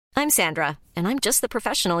I'm Sandra, and I'm just the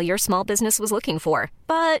professional your small business was looking for.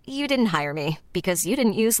 But you didn't hire me because you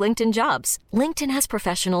didn't use LinkedIn Jobs. LinkedIn has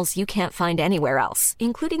professionals you can't find anywhere else,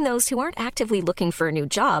 including those who aren't actively looking for a new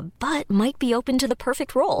job, but might be open to the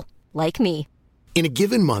perfect role, like me. In a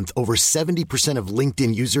given month, over 70% of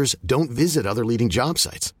LinkedIn users don't visit other leading job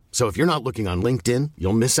sites. So if you're not looking on LinkedIn,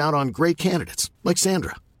 you'll miss out on great candidates like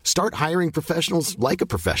Sandra. Start hiring professionals like a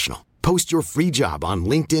professional. Post your free job on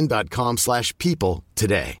linkedin.com/people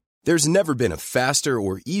today. There's never been a faster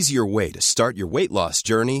or easier way to start your weight loss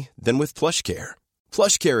journey than with PlushCare.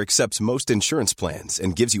 PlushCare accepts most insurance plans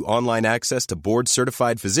and gives you online access to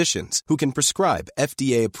board-certified physicians who can prescribe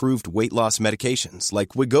FDA-approved weight loss medications like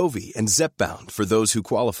Wegovy and Zepbound for those who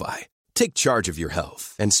qualify. Take charge of your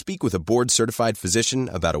health and speak with a board-certified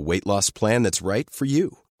physician about a weight loss plan that's right for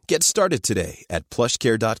you. Get started today at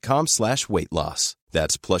plushcare.com/weight loss.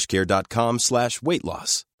 That's plushcare.com/weight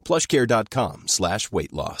loss.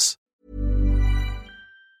 plushcare.com/weight loss.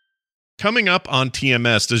 Coming up on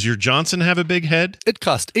TMS, does your Johnson have a big head? It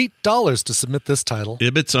cost $8 to submit this title.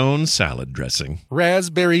 Ibbott's own salad dressing.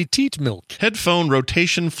 Raspberry teat milk. Headphone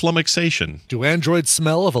rotation flummoxation. Do androids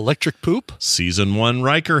smell of electric poop? Season 1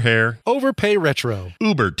 Riker hair. Overpay retro.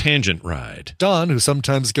 Uber tangent ride. Don, who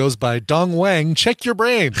sometimes goes by Dong Wang, check your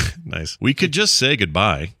brain. Nice. We could just say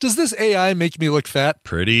goodbye. Does this AI make me look fat?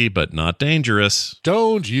 Pretty, but not dangerous.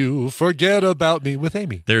 Don't you forget about me with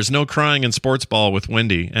Amy. There's no crying in sports ball with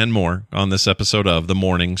Wendy, and more on this episode of The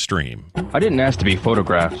Morning Stream. I didn't ask to be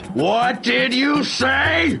photographed. What did you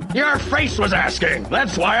say? Your face was asking.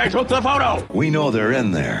 That's why I took the photo. We know they're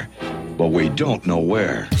in there, but we don't know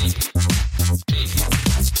where.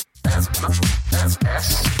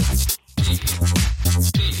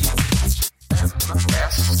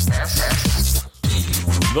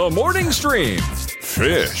 The Morning Stream.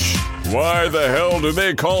 Fish. Why the hell do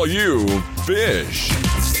they call you Fish?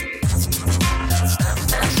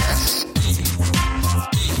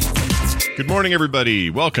 Good morning, everybody.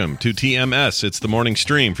 Welcome to TMS. It's the morning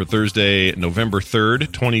stream for Thursday, November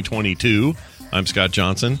 3rd, 2022. I'm Scott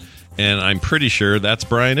Johnson, and I'm pretty sure that's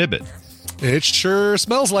Brian Ibbott. It sure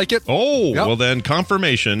smells like it. Oh, yep. Well then,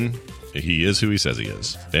 confirmation. He is who he says he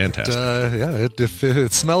is. Fantastic. If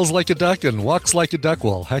it smells like a duck and walks like a duck,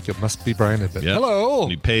 well, heck, it must be Brian Ibbott. Yep. Hello.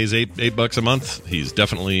 He pays $8 a month. He's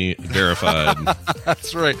definitely verified.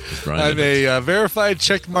 That's right. I'm a verified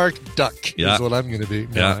checkmark duck is what I'm going to be.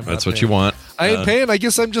 No, that's what you want. I ain't paying. I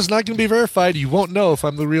guess I'm just not going to be verified. You won't know if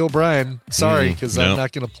I'm the real Brian. Sorry, because I'm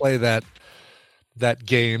not going to play that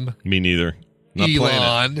game. Me neither.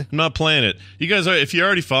 I'm not playing it. You guys, if you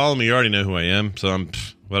already follow me, you already know who I am. So I'm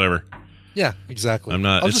whatever. Yeah, exactly. I'm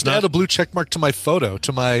not. I'll just add a blue check mark to my photo,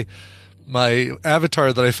 to my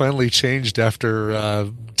avatar that I finally changed after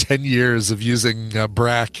 10 years of using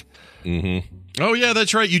Brack. Mm-hmm. Oh yeah,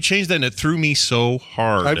 that's right. You changed that, and it threw me so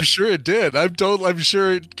hard. I'm sure it did. I'm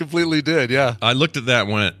sure it completely did. Yeah. I looked at that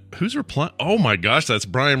and went, "Who's replying?" Oh my gosh, that's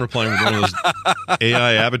Brian replying with one of those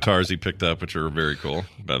AI avatars he picked up, which are very cool,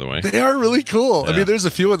 by the way. They are really cool. Yeah. I mean, there's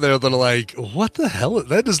a few in there that are like, "What the hell?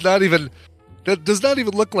 That does not even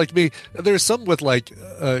look like me." There's some with like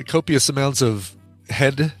copious amounts of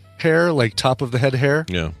head hair, like top of the head hair.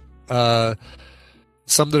 Yeah.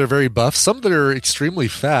 Some that are very buff, some that are extremely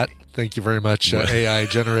fat. Thank you very much, AI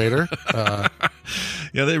generator. Yeah,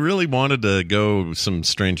 they really wanted to go some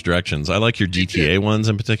strange directions. I like your GTA ones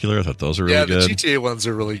in particular. I thought those were really good. Yeah, the GTA ones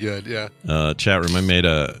are really good, yeah. Chat room, I made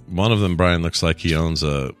one of them, Brian, looks like he owns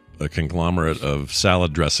a conglomerate of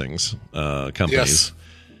salad dressings companies. Yes.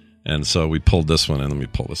 And so we pulled this one, and let me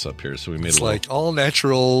pull this up here. So we made it's like all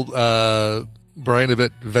natural Brian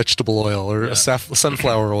Ibbott vegetable oil or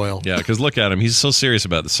sunflower oil. Yeah, because look at him. He's so serious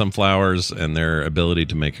about the sunflowers and their ability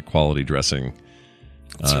to make a quality dressing.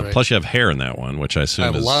 Right. Plus, you have hair in that one, which I assume I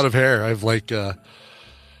have a lot of hair. I've like, I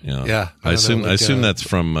assume that's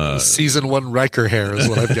from season 1 Riker hair is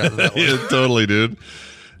what I've got in that one. Yeah, totally, dude.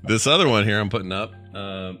 This other one here I'm putting up,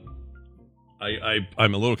 I'm a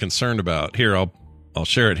little concerned about. Here, I'll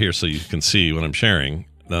share it here so you can see what I'm sharing.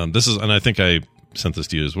 This is, and I think I sent this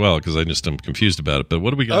to you as well because I just am confused about it. But what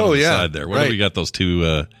do we got on the side there? What do we got? Those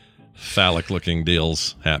two phallic-looking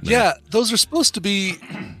deals happening. Yeah, those are supposed to be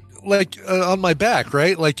like on my back,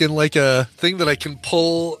 right? Like in like a thing that I can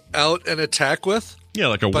pull out and attack with. Yeah,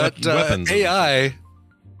 like a weapons. AI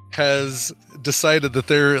has decided that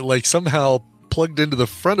they're like somehow plugged into the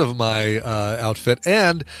front of my outfit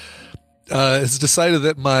and has decided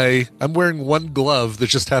that I'm wearing one glove that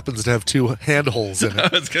just happens to have 2 hand holes in it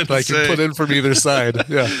that I can put in from either side.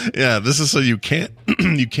 Yeah, yeah. This is so you can't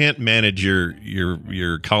manage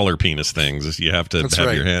your collar penis things. You have to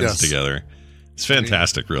have your hands together. It's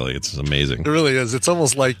fantastic, really. It's amazing. It really is. It's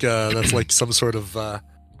almost like that's like some sort of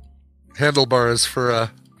handlebars for an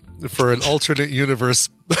alternate universe.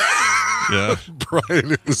 Yeah,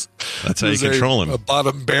 Brian that's how you control him. A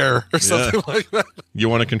bottom bear or something like that. You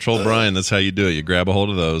want to control Brian? That's how you do it. You grab a hold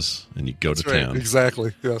of those and you go to right, town.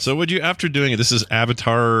 Exactly. Yes. So, would you, after doing it? This is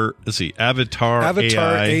Avatar. Let's see,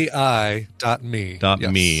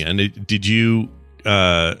 AvatarAI.me. .me. And did you?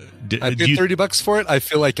 I paid $30 for it. I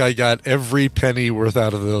feel like I got every penny worth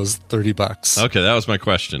out of those $30. Okay, that was my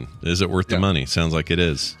question. Is it worth the money? Sounds like it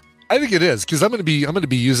is. I think it is, because I'm going to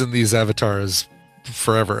be using these avatars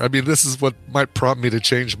forever. I mean, this is what might prompt me to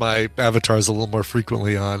change my avatars a little more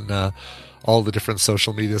frequently on all the different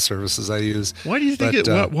social media services I use. Why do you think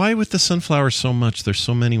why with the sunflowers so much? There's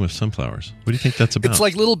so many with sunflowers. What do you think that's about? It's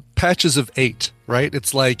like little patches of 8, right?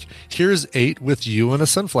 It's like, here's 8 with you and a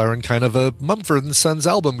sunflower and kind of a Mumford & Sons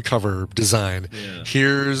album cover design. Yeah.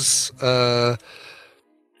 Here's let's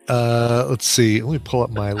see. Let me pull up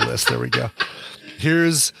my list. There we go.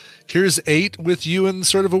 Here's 8 with you and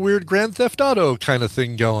sort of a weird Grand Theft Auto kind of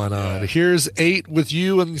thing going on. Here's 8 with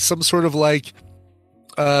you and some sort of like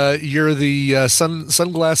you're the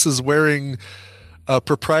sunglasses wearing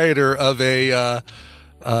proprietor of a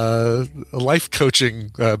life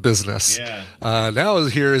coaching business. Yeah. Now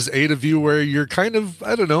here's 8 of you where you're kind of,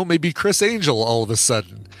 I don't know, maybe Chris Angel all of a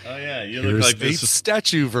sudden. Oh yeah, you here's look like 8 this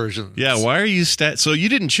statue versions. Yeah, why are you So you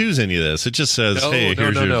didn't choose any of this. It just says, here's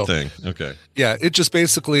your thing. Okay. Yeah, it just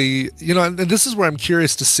basically, and this is where I'm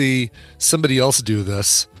curious to see somebody else do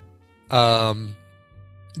this.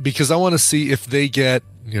 Because I want to see if they get,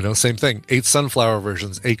 same thing, 8 sunflower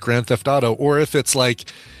versions, 8 Grand Theft Auto, or if it's like,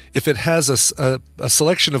 if it has a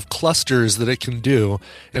selection of clusters that it can do,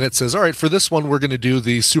 and it says, all right, for this one, we're going to do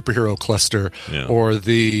the superhero cluster, or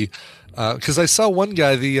the, because I saw one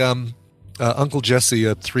guy, the Uncle Jesse,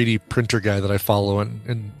 a 3D printer guy that I follow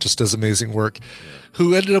and just does amazing work,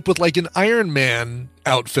 who ended up with like an Iron Man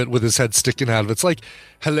outfit with his head sticking out of it. It's like,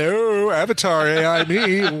 hello, Avatar AI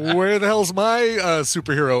me. Where the hell's my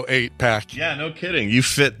superhero 8-pack? Yeah, no kidding. You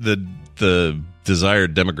fit the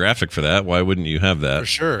desired demographic for that. Why wouldn't you have that? For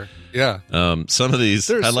sure. Yeah. Some of these,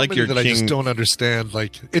 There's I so like many your that King. I just don't understand.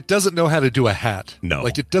 Like, it doesn't know how to do a hat. No.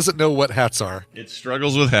 Like, it doesn't know what hats are. It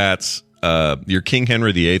struggles with hats. Your King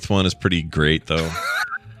Henry VIII one is pretty great, though.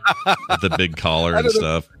 With the big collar and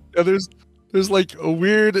stuff. Yeah, there's like a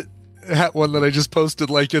weird hat one that I just posted.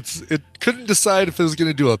 Like, it couldn't decide if it was going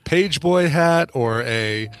to do a page boy hat or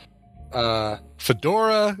a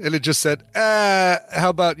fedora, and it just said, how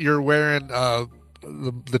about you're wearing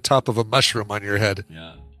the top of a mushroom on your head?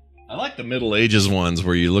 Yeah. I like the Middle Ages ones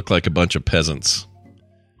where you look like a bunch of peasants.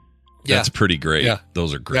 That's pretty great. Yeah.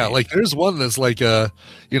 Those are great. Yeah, like there's one that's like a,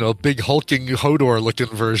 big hulking Hodor looking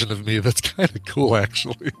version of me. That's kind of cool,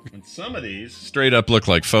 actually. And some of these straight up look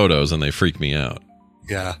like photos and they freak me out.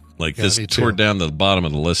 Yeah. Like this toward down the bottom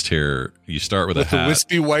of the list here. You start with a hat. The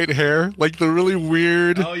wispy white hair, like the really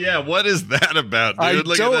weird. Oh yeah, what is that about, dude? I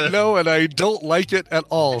don't know, and I don't like it at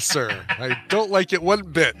all, sir. I don't like it one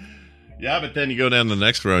bit. Yeah, but then you go down to the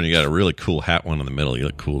next row and you got a really cool hat one in the middle. You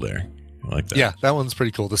look cool there. I like that. Yeah, that one's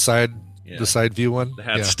pretty cool. The side view one. The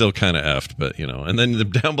hat's still kind of effed, but and then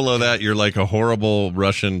down below that, you're like a horrible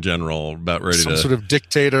Russian general about ready some sort of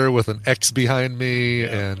dictator with an X behind me,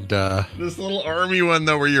 and this little army one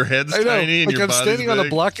though, where your head's tiny and like your I'm body's standing big. on a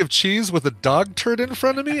block of cheese with a dog turd in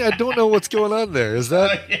front of me. I don't know what's going on there. Is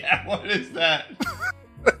that? Yeah, what is that?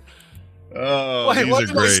 Oh, why these are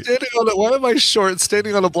great. Why am I short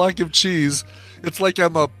standing on a block of cheese? It's like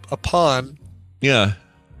I'm a pawn. Yeah.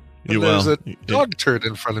 There's a dog turd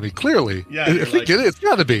in front of me, clearly. Yeah, I think it's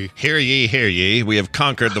got to be. Hear ye. We have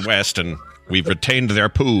conquered the West, and we've retained their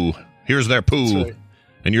poo. Here's their poo. Right.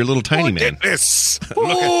 And your little tiny man. Who did this?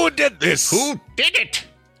 Who did this? Who did it?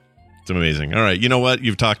 It's amazing. All right, you know what?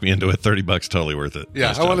 You've talked me into it. $30, totally worth it.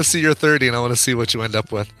 Yeah, I want to see your 30, and I want to see what you end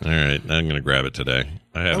up with. All right, I'm going to grab it today.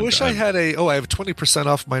 I wish I had I have 20%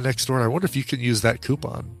 off my next order. I wonder if you can use that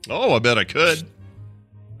coupon. Oh, I bet I could.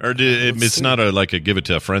 Or it's not a give it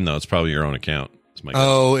to a friend though. It's probably your own account.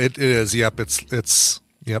 It is. Yep.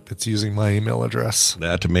 It's using my email address.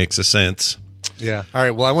 That makes a sense. Yeah. All right.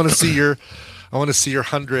 Well, I want to see your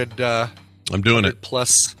 100. I'm doing it.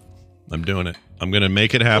 Plus. I'm doing it. I'm going to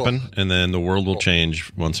make it happen, and then the world will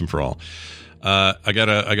change once and for all. I got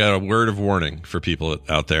a word of warning for people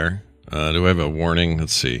out there. Do I have a warning?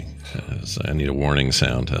 Let's see. I need a warning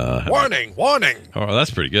sound. Warning! Oh, that's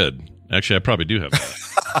pretty good. Actually, I probably do have that.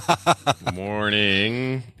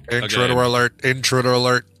 Warning. Intruder alert. Okay,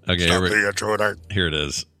 Stop the intruder. Here it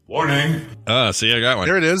is. Warning. See, I got one.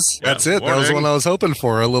 There it is. Yeah, That's it. That was the one I was hoping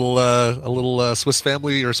for. A little Swiss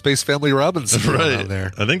Family or Space Family Robinson Right on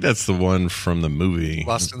there. I think that's the one from the movie.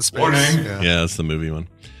 Lost in Space. Warning. Yeah, that's the movie one.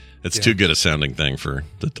 It's too good a sounding thing for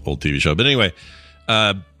the old TV show. But anyway,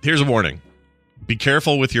 here's a warning. Be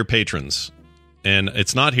careful with your patrons. And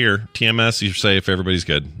it's not here. TMS, you're safe. Everybody's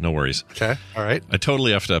good. No worries. Okay. All right. I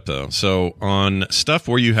totally effed up though. So on stuff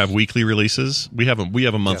where you have weekly releases, we have a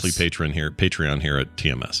monthly Patreon here at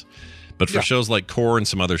TMS. But for shows like Core and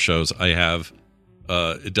some other shows, I have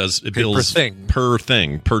it bills per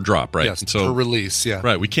drop, right? Yes, so per release, yeah.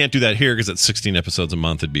 Right. We can't do that here because it's 16 episodes a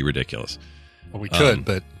month. It'd be ridiculous. Well, we could,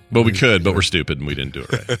 but we could, but we're stupid and we didn't do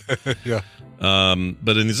it right. Yeah.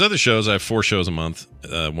 But in these other shows, I have 4 shows a month,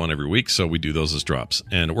 one every week, so we do those as drops,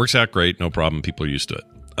 and it works out great. No problem. People are used to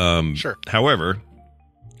it. Sure. However,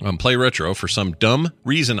 on Play Retro, for some dumb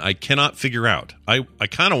reason I cannot figure out, I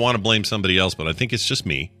kind of want to blame somebody else, but I think it's just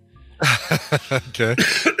me. Okay.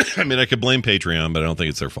 I mean, I could blame Patreon, but I don't think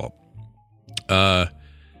it's their fault.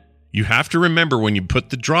 You have to remember when you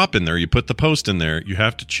put the drop in there, you put the post in there, you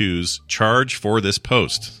have to choose charge for this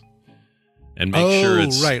post. And make sure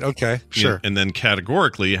it's right. Okay, sure. And then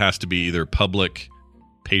categorically, it has to be either public,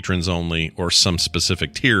 patrons only, or some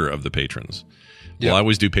specific tier of the patrons. Well, I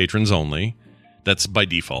always do patrons only. That's by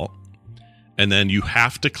default. And then you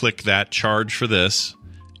have to click that charge for this.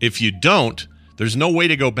 If you don't, there's no way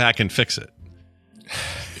to go back and fix it.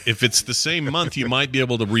 If it's the same month, you might be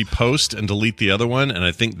able to repost and delete the other one, and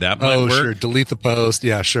I think that might work. Sure. Delete the post.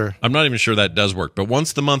 Yeah, sure. I'm not even sure that does work. But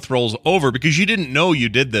once the month rolls over, because you didn't know you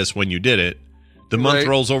did this when you did it, the month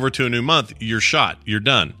rolls over to a new month, you're shot. You're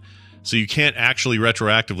done. So you can't actually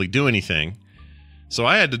retroactively do anything. So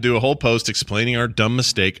I had to do a whole post explaining our dumb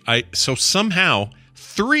mistake. So somehow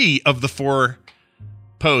 3 of the 4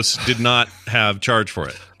 posts did not have charge for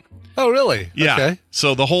it. Oh, really? Yeah. Okay.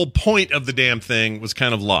 So the whole point of the damn thing was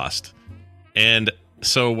kind of lost. And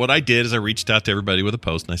so what I did is I reached out to everybody with a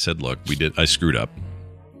post and I said, look, I screwed up.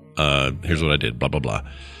 Here's what I did, blah, blah, blah.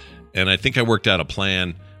 And I think I worked out a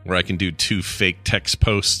plan where I can do 2 fake text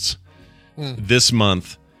posts this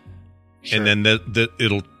month, and then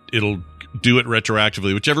it'll do it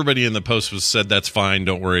retroactively, which everybody in the post said that's fine.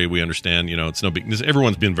 Don't worry, we understand. It's no big.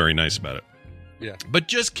 Everyone's been very nice about it. Yeah, but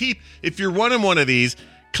just if you're running one of these,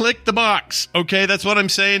 click the box. Okay, that's what I'm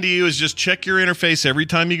saying to you. Is just check your interface every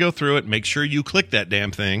time you go through it. Make sure you click that damn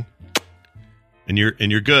thing, and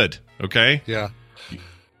you're good. Okay. Yeah.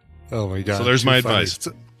 Oh my God. So there's my advice.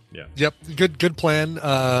 Yeah. Yep. Good plan.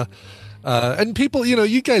 And people,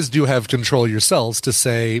 you guys do have control yourselves to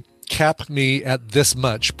say, cap me at this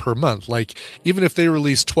much per month. Like, even if they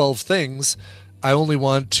release 12 things, I only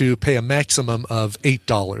want to pay a maximum of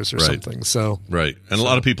 $8 or something. So right. And a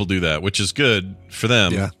lot of people do that, which is good for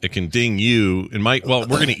them. Yeah. It can ding you. We're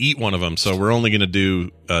going to eat one of them. So we're only going to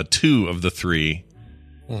do 2 of the 3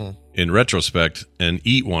 in retrospect and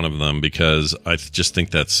eat one of them, because I just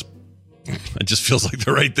think it just feels like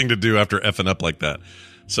the right thing to do after effing up like that.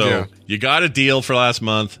 So you got a deal for last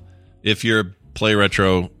month. If you're a Play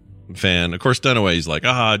Retro fan, of course, Dunaway's like,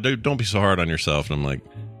 don't be so hard on yourself. And I'm like,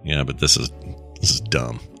 yeah, but this is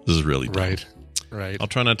dumb. This is really dumb. Right. I'll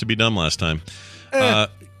try not to be dumb last time.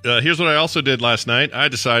 Here's what I also did last night. I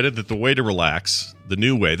decided that the way to relax, the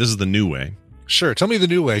new way, this is the new way. Sure. Tell me the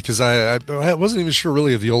new way, because I wasn't even sure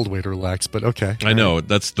really of the old way to relax, but okay. I know.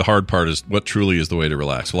 That's the hard part, is what truly is the way to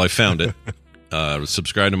relax. Well, I found it.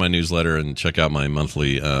 Subscribe to my newsletter and check out my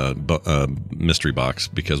monthly mystery box,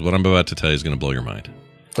 because what I'm about to tell you is going to blow your mind.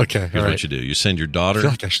 Okay. Here's what you do. You send your daughter. I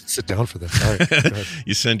feel like I should sit down for this. All right. Go ahead.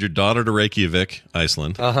 You send your daughter to Reykjavik,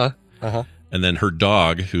 Iceland. Uh-huh. And then her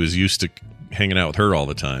dog, who is used to hanging out with her all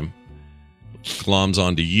the time, gloms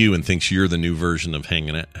onto you and thinks you're the new version of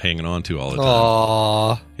hanging on to all the time.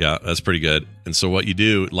 Aww. Yeah, that's pretty good. And so what you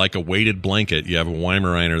do, like a weighted blanket, you have a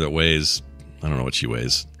Weimaraner that weighs, I don't know what she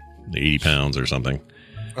weighs, 80 pounds or something.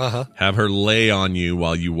 Have her lay on you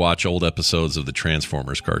while you watch old episodes of the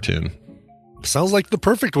Transformers cartoon. Sounds like the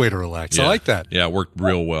perfect way to relax. Yeah. I like that. Yeah, it worked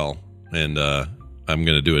real well. And I'm going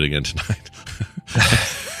to do it again tonight.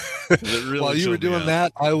 Really while you were doing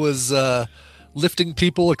that, I was lifting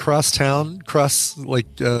people across town,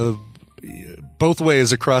 both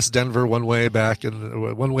ways across Denver, one way back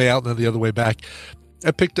and one way out and then the other way back.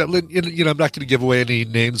 I picked up, I'm not going to give away any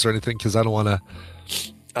names or anything, because I don't want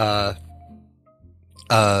to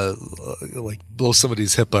blow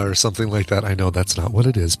somebody's HIPAA or something like that. I know that's not what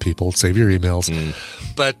it is, people. Save your emails.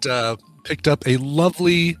 But picked up a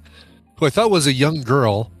lovely, who I thought was a young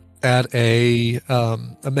girl at a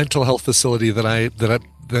mental health facility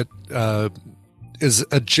that is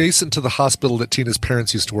adjacent to the hospital that Tina's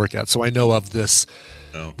parents used to work at. So I know of this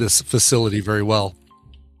facility very well.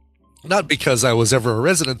 Not because I was ever a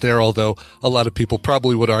resident there, although a lot of people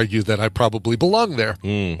probably would argue that I probably belong there.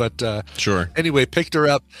 But sure. Anyway, picked her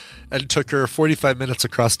up and took her 45 minutes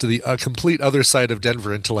across to the complete other side of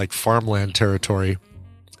Denver into like farmland territory.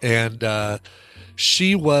 And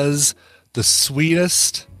she was the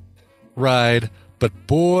sweetest ride, but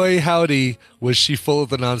boy, howdy, was she full of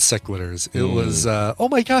the non sequiturs. It was, oh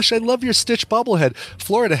my gosh, I love your Stitch bobblehead.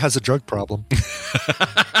 Florida has a drug problem.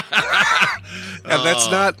 And that's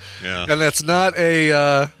not, and that's not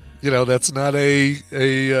a, that's not a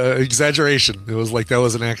exaggeration. It was like that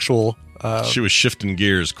was an actual. She was shifting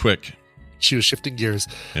gears quick. She was shifting gears,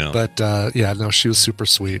 yeah. But she was super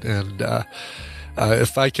sweet. And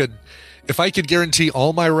if I could guarantee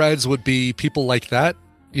all my rides would be people like that,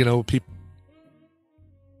 people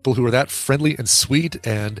who are that friendly and sweet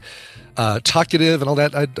and talkative and all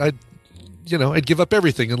that, I'd give up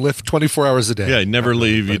everything and lift 24 hours a day. Yeah, you'd never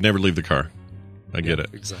leave the car. I get it.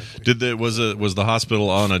 Exactly. Was the hospital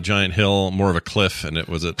on a giant hill, more of a cliff, and did it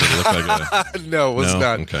look like a No, it was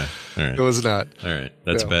not. Okay. All right. It was not. All right.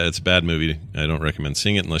 That's bad. It's a bad movie. I don't recommend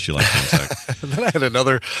seeing it unless you like contact. And then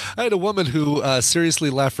I had a woman who seriously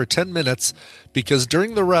laughed for 10 minutes because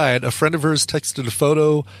during the ride, a friend of hers texted a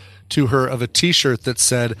photo to her of a t-shirt that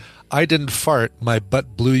said, "I didn't fart, my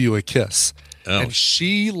butt blew you a kiss." Oh. And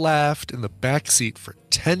she laughed in the back seat for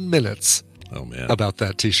 10 minutes. Oh man! About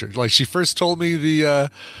that t-shirt. Like she first told me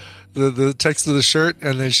the text of the shirt,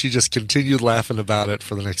 and then she just continued laughing about it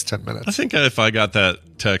for the next 10 minutes. I think if I got that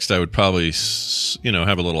text, I would probably,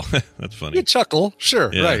 have a little. That's funny. You chuckle,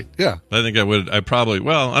 sure, yeah. right? Yeah. I think I would. I probably.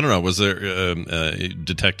 Well, I don't know. Was there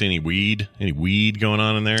detect any weed going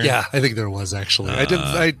on in there? Yeah, I think there was actually. I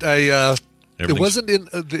didn't. It wasn't in.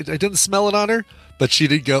 I didn't smell it on her, but she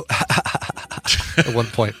did go at one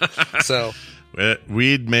point. So.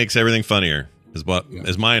 Weed makes everything funnier, is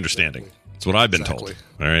my understanding. It's what I've been told.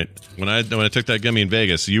 All right. When I took that gummy in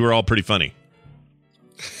Vegas, you were all pretty funny.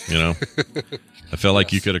 I felt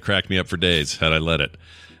like you could have cracked me up for days had I let it.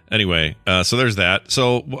 Anyway, so there's that.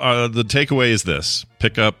 So the takeaway is this: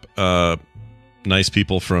 pick up nice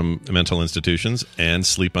people from mental institutions and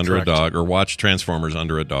sleep under a dog, or watch Transformers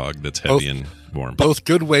under a dog that's heavy and warm. Both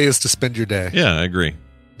good ways to spend your day. Yeah, I agree.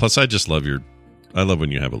 Plus, I just love I love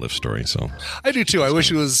when you have a lift story. So I do too. I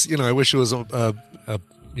wish it was a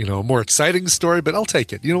more exciting story, but I'll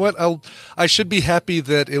take it. You know what? I should be happy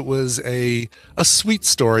that it was a sweet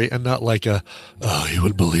story and not like you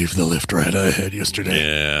would believe the lift ride I had yesterday.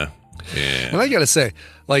 Yeah. And I gotta say,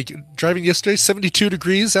 like driving yesterday, 72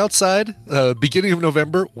 degrees outside, beginning of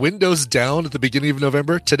November, windows down at the beginning of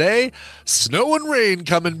November. Today, snow and rain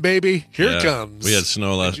coming, baby. Here it comes. We had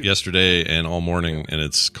snow yesterday and all morning, and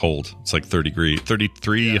it's cold. It's like 33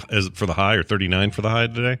 is for the high, or 39 for the high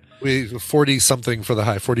today. 40 something for the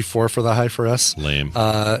high, 44 for the high for us. Lame.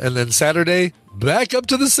 And then Saturday, back up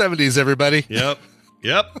to the 70s, everybody. Yep.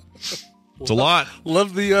 It's a lot.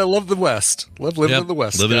 Love the West. Love living in the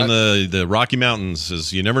West. Living in the Rocky Mountains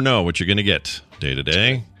is, you never know what you're going to get day to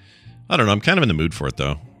day. I don't know. I'm kind of in the mood for it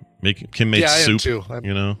though. Kim made soup. I am too. We're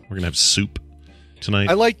going to have soup tonight.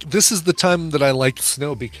 This is the time that I like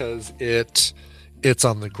snow because it's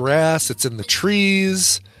on the grass, it's in the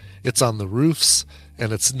trees, it's on the roofs,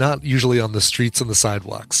 and it's not usually on the streets and the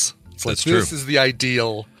sidewalks. It's like, this is the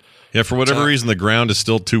ideal. Yeah, for whatever reason, the ground is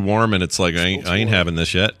still too warm, and it's like I ain't having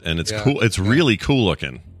this yet. And it's cool. It's really cool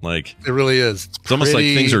looking. Like it really is. It's almost like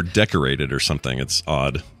things are decorated or something. It's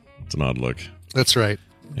odd. It's an odd look. That's right.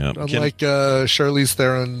 Yeah. Unlike Charlize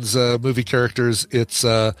Theron's movie characters, it's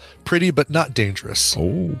pretty but not dangerous.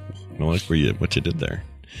 Oh, I like what you did there.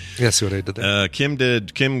 Yeah, see what I did there. Kim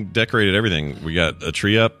decorated everything. We got a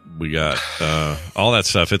tree up. We got all that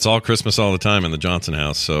stuff. It's all Christmas all the time in the Johnson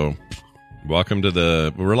house. So. Welcome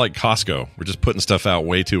to we're like Costco. We're just putting stuff out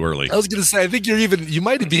way too early. I was going to say, I think you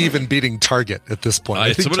might be even beating Target at this point.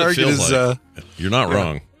 I think Target is. You're not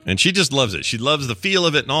wrong. And she just loves it. She loves the feel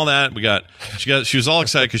of it and all that. She was all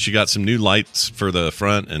excited because she got some new lights for the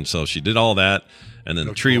front, and so she did all that. And then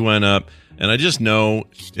the tree went up, and I just know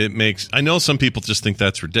I know some people just think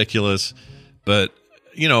that's ridiculous, but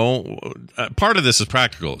part of this is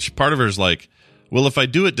practical. Part of her is like, well, if I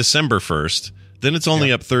do it December 1st. Then it's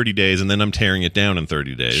only up 30 days, and then I'm tearing it down in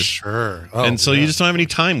 30 days. Sure. And so you just don't have any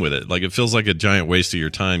time with it. Like, it feels like a giant waste of your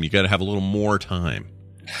time. You got to have a little more time,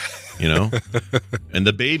 And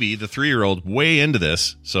the baby, the 3-year-old, way into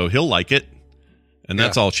this, so he'll like it. And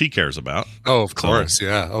that's all she cares about. Oh, of course. So,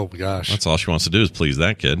 yeah. Oh, my gosh. That's all she wants to do is please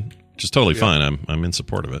that kid. Which is totally fine. I'm in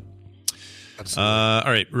support of it. Absolutely. All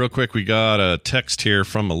right, real quick, we got a text here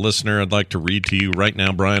from a listener I'd like to read to you right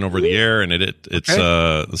now, Brian, over the air. And it's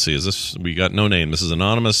Okay. let's see, is this, we got no name. This is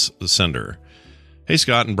anonymous sender. Hey,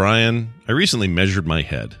 Scott and Brian, I recently measured my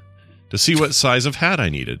head to see what size of hat I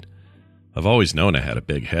needed. I've always known I had a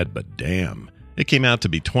big head, but damn, it came out to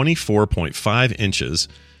be 24.5 inches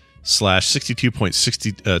 /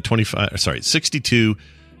 62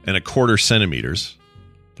 and a quarter centimeters.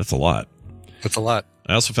 That's a lot. That's a lot.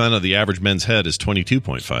 I also found out the average men's head is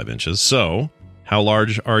 22.5 inches. So, how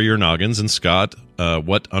large are your noggins? And Scott,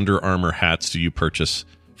 what Under Armour hats do you purchase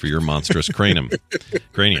for your monstrous cranium?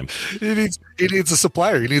 He needs a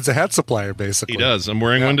supplier. He needs a hat supplier, basically. He does. I'm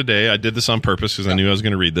wearing one today. I did this on purpose because I knew I was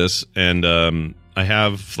going to read this. And I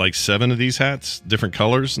have like 7 of these hats, different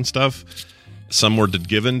colors and stuff. Some were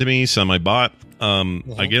given to me, some I bought.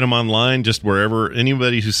 I get them online, just wherever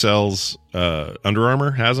anybody who sells Under Armour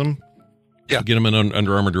has them. Yeah. I get them in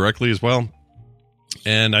Under Armour directly as well.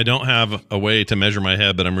 And I don't have a way to measure my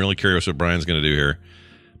head, but I'm really curious what Brian's going to do here.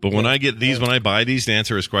 But when I get these, when I buy these to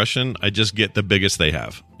answer his question, I just get the biggest they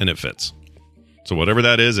have, and it fits. So whatever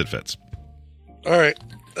that is, it fits. All right.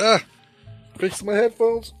 Fix my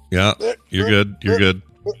headphones. Yeah, you're good. You're good.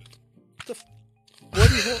 What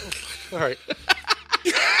do you have? All right.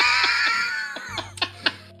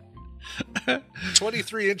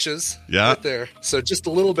 23 inches. Yeah. Right there. So just a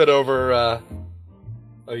little bit over. Oh,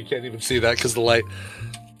 you can't even see that because the light.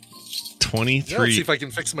 23. Now let's see if I can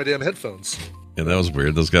fix my damn headphones. Yeah, that was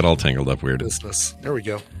weird. Those got all tangled up weird. Business. There we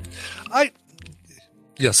go.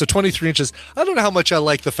 So 23 inches. I don't know how much I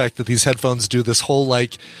like the fact that these headphones do this whole,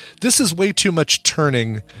 like, this is way too much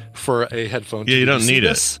turning for a headphone. Yeah, you don't need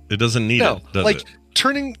this? it. It doesn't need it, does like it?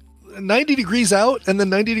 turning 90 degrees out and then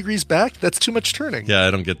 90 degrees back, that's too much turning. Yeah,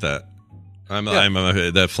 I don't get that.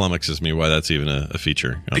 That flummoxes me why that's even a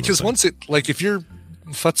feature. Because once it, like, if you're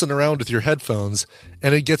futzing around with your headphones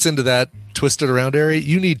and it gets into that twisted around area,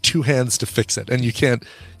 you need 2 hands to fix it, and you can't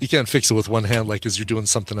fix it with one hand like as you're doing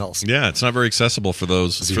something else. Yeah, it's not very accessible for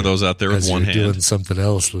those out there with one hand. Doing something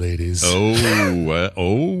else, ladies. So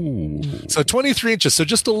 23 inches, so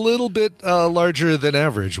just a little bit larger than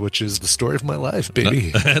average, which is the story of my life, baby.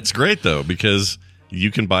 That's great though, because you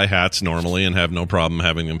can buy hats normally and have no problem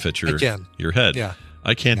having them fit your head. Yeah.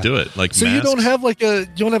 I can't do it. Like, so masks, you don't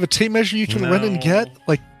have a tape measure you can run and get?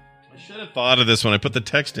 Like, I should have thought of this when I put the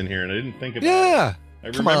text in here, and I didn't think about it. Yeah. I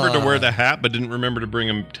remembered to wear the hat, but didn't remember to bring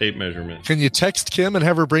a tape measurement. Can you text Kim and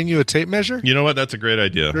have her bring you a tape measure? You know what? That's a great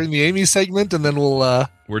idea. During the Amy segment, and then we'll...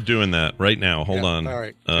 We're doing that right now. Hold on. All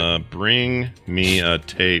right. Bring me a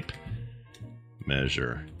tape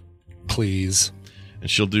measure. Please. And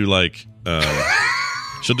she'll do like...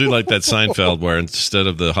 She'll do like that Seinfeld where instead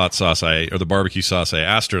of the hot sauce or the barbecue sauce I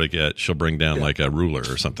asked her to get, she'll bring down like a ruler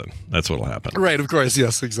or something. That's what'll happen. Right, of course.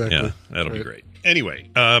 Yes, exactly. Yeah, that'll be great.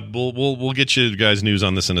 Anyway, we'll get you guys news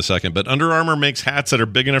on this in a second. But Under Armour makes hats that are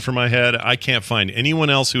big enough for my head. I can't find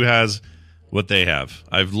anyone else who has what they have.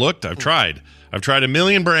 I've looked. I've tried a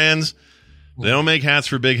million brands. They don't make hats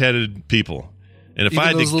for big-headed people. And if even I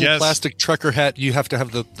had those to little guess, plastic trucker hat, you have to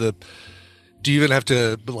have the. Do you even have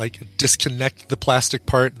to like disconnect the plastic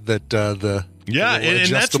part that the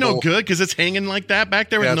and that's no good because it's hanging like that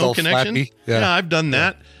back there with no connection. Flappy. Yeah, I've done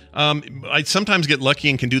that. I sometimes get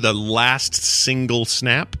lucky and can do the last single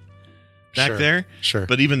snap back there. Sure,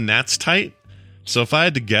 but even that's tight. So if I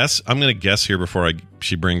had to guess, I'm going to guess here before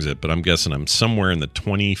she brings it, but I'm guessing I'm somewhere in the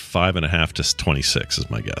 25.5 to 26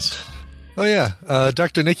 is my guess. Oh, yeah.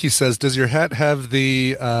 Dr. Nikki says, does your hat have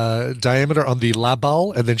the diameter on the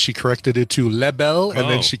label? And then she corrected it to label, and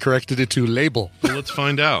then she corrected it to label. Well, let's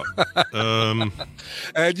find out. And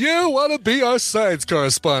you want to be our science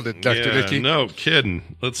correspondent, Dr. Nikki. No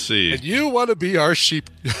kidding. Let's see. And you want to be our sheep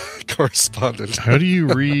correspondent. How do you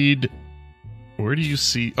read? Where do you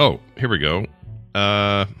see? Oh, here we go.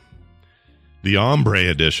 The ombre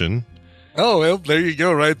edition. Oh, well, there you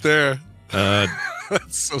go, right there.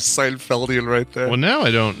 That's so Seinfeldian right there. Well, now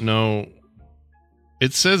I don't know.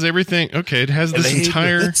 It says everything. Okay, it has this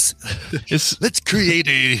entire... Let's create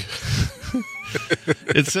a...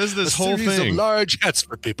 It says this whole series thing. Of large hats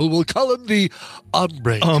for people. We'll call them the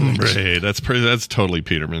ombre. Ombre. That's totally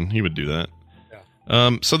Peterman. He would do that.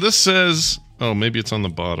 Yeah. So this says... Oh, maybe it's on the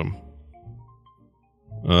bottom.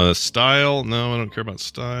 Style. No, I don't care about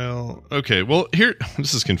style. Okay, well, here...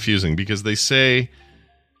 This is confusing because they say...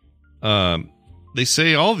 They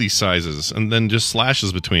say all these sizes and then just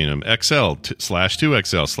slashes between them. XL /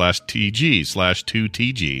 2XL / TG /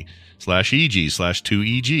 2TG / EG /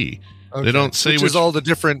 2EG. Okay. They don't say which is all the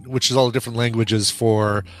different languages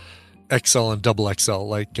for XL and double XL.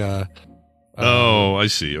 Like Oh, I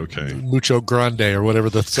see. Okay. Mucho Grande or whatever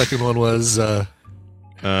the second one was.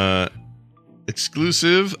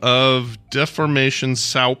 Exclusive of Deformation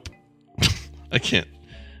Saup. I can't.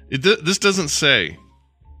 This doesn't say.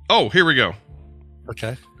 Oh, here we go.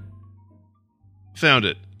 Okay. Found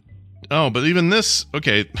it. Oh, but even this,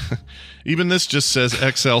 okay. Even this just says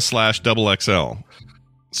XL/XXL.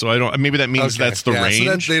 So I don't. Maybe that means that's the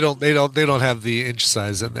range. So they don't have the inch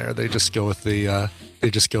size in there. They just go with the. They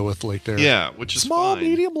just go with like their which is small, fine.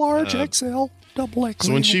 medium, large, XL, double XL.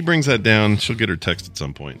 So when she brings that down, she'll get her text at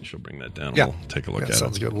some point. And she'll bring that down. Yeah. We'll take a look at it.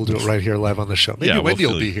 Sounds good. We'll do it right here live on the show. Maybe Wendy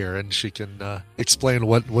will be here and she can explain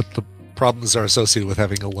what the problems are associated with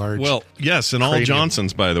having a large. Well, yes, and all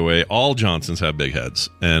Johnsons, by the way, all Johnsons have big heads.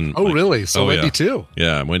 And really? So Wendy too?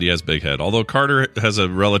 Yeah, Wendy has big head. Although Carter has a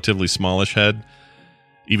relatively smallish head,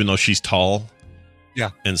 even though she's tall.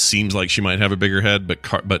 Yeah, and seems like she might have a bigger head,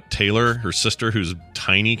 but Taylor, her sister, who's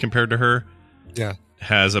tiny compared to her,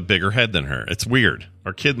 has a bigger head than her. It's weird.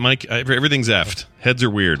 Our kid Mike, everything's effed. Heads are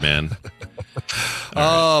weird, man.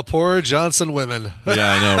 Oh, poor Johnson women.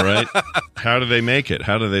 Yeah, I know, right? How do they make it?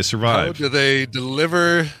 How do they survive? How do they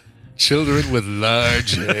deliver children with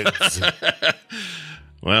large heads?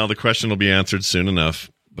 Well, the question will be answered soon enough.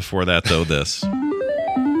 Before that, though, this.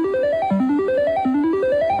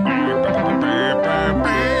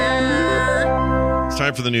 It's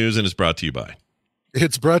time for the news, and it's brought to you by.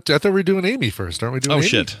 It's brought to, I thought we were doing Amy first. Aren't we doing Amy? Oh,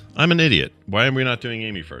 shit. I'm an idiot. Why are we not doing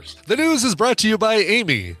Amy first? The news is brought to you by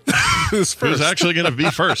Amy. Who's first? Who's actually going to be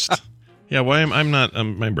first? Yeah, why am I'm not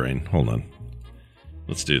my brain. Hold on.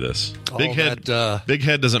 Let's do this. Big head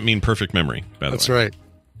doesn't mean perfect memory, by the way. That's right.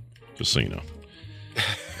 Just so you know.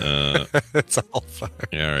 It's all fine.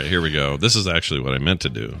 Yeah, all right, here we go. This is actually what I meant to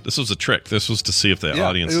do. This was a trick. This was to see if the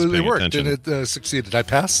audience is paying worked, attention. And it succeeded. I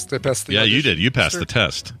passed the Yeah, you did. You passed the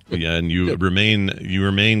test. Yeah, and you remain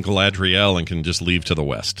Galadriel and can just leave to the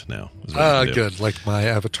west now. Good. Like my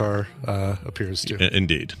avatar appears to.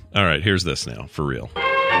 Indeed. All right, here's this now, for real.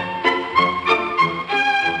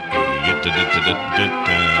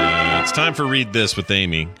 It's time for Read This with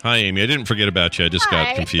Amy. Hi, Amy. I didn't forget about you. I just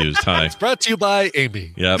got confused. Hi. It's brought to you by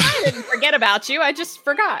Amy. Yep. I didn't forget about you. I just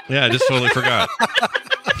forgot. Yeah, I just totally forgot.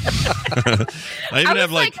 I even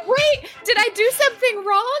have wait, did I do something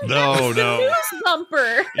wrong? No, that was no. The news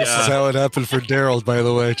bumper. This is how it happened for Daryl, by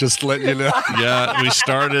the way. Just to let you know. Yeah, we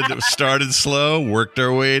started slow, worked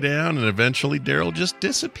our way down, and eventually Daryl just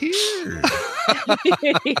disappeared.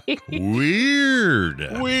 Weird.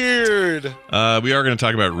 We are going to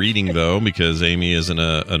talk about reading, though, because Amy is an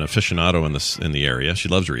aficionado in the area. She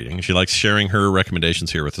loves reading. She likes sharing her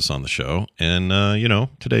recommendations here with us on the show, and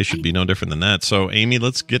today should be no different than that. So, Amy,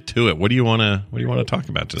 let's get to it. What do you want to talk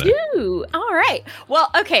about today? Ooh, all right. Well,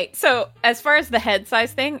 okay. So, as far as the head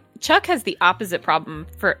size thing, Chuck has the opposite problem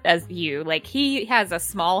as you. Like, he has a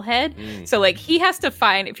small head, so like he has to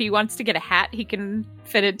find, if he wants to get a hat he can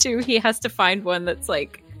fit into, he has to find one that's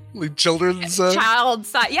like children's child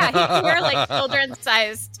size. Yeah, he can wear like children's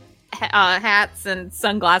sized hats and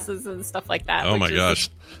sunglasses and stuff like that. Oh my gosh.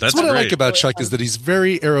 That's what great. I like about Chuck is that he's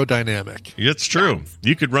very aerodynamic. It's true. Yes.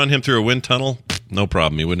 You could run him through a wind tunnel, no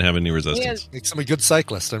problem. He wouldn't have any resistance. Makes him a good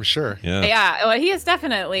cyclist, I'm sure. Yeah. Well, he is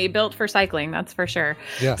definitely built for cycling. That's for sure.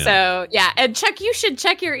 Yeah. So and Chuck, you should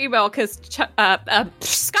check your email because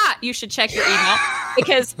Scott, you should check your email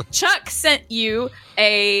because Chuck sent you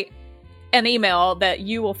an email that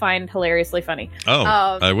you will find hilariously funny. Oh,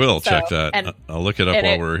 I will check that. I'll look it up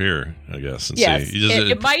while we're here, I guess, and see.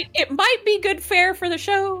 It might be good fare for the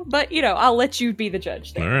show, but I'll let you be the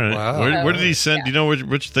judge there. All right. Wow. Where did he send? Do you know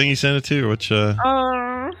which thing he sent it to? Which?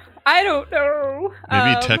 I don't know. Maybe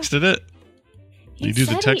he texted it. You do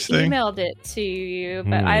the text he thing? Emailed it to you,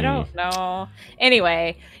 but I don't know.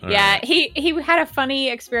 Anyway, he had a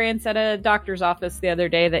funny experience at a doctor's office the other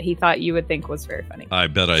day that he thought you would think was very funny. I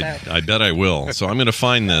bet I will. So I'm going to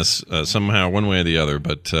find this somehow, one way or the other.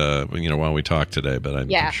 But while we talk today, but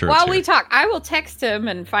I'm sure. While we talk, I will text him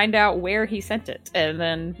and find out where he sent it, and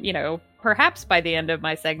then perhaps by the end of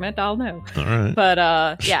my segment, I'll know. All right. But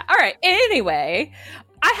all right. Anyway.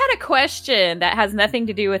 I had a question that has nothing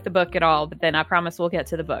to do with the book at all, but then I promise we'll get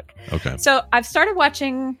to the book. Okay. So I've started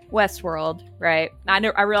watching Westworld, right?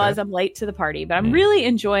 I realize I'm late to the party, but I'm really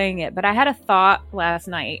enjoying it. But I had a thought last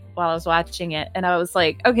night while I was watching it, and I was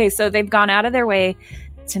like, okay, so they've gone out of their way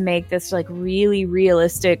to make this like really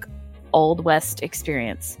realistic Old West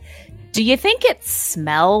experience. Do you think it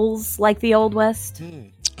smells like the Old West?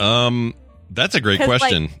 That's a great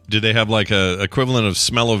question. Do they have like a equivalent of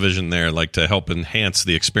smell-o-vision there, like to help enhance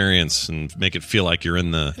the experience and make it feel like you're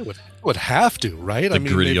in the? It would have to, right? The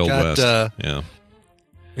gritty Old West.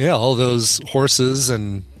 Yeah, all those horses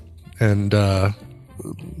and and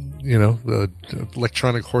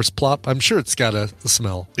electronic horse plop. I'm sure it's got a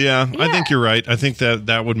smell. Yeah, I think you're right. I think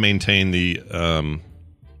that would maintain the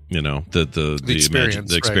the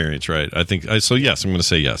experience, right? I think so. Yes, I'm going to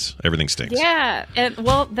say yes. Everything stinks. Yeah, and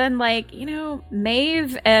well, then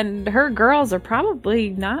Maeve and her girls are probably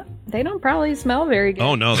not. They don't probably smell very good.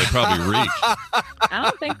 Oh no, they probably reek. I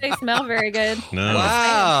don't think they smell very good. No.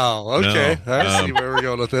 Wow. Okay, No. I see where we're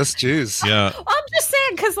going with this. Jeez. Yeah. Well, I'm just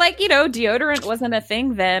saying because deodorant wasn't a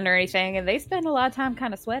thing then or anything, and they spend a lot of time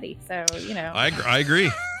kind of sweaty. So I agree.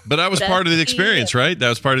 But that was part of the experience, right? That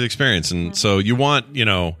was part of the experience. And so you want,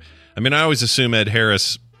 I always assume Ed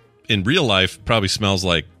Harris in real life probably smells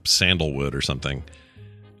like sandalwood or something.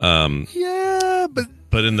 Yeah,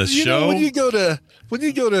 but in the show, when you go to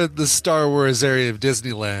the Star Wars area of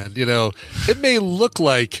Disneyland, it may look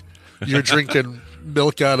like you're drinking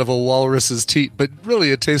milk out of a walrus's teat, but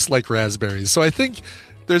really it tastes like raspberries. So I think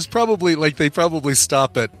there's probably they probably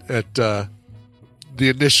stop at the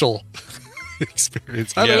initial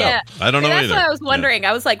experience. I don't know. I don't know that's either. what I was wondering.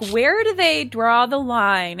 I was like, where do they draw the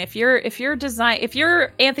line? If you're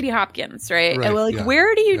Anthony Hopkins, right? Right,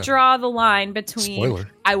 where do you draw the line between Spoiler.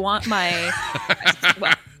 I want my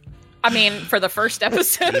for the first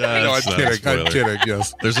episode. Yeah, No, I'm it's not a kidding. spoiler. I'm kidding.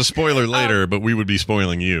 Yes. There's a spoiler later, but we would be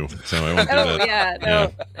spoiling you, so I won't do that.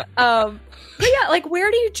 Yeah, no. But yeah,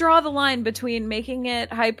 where do you draw the line between making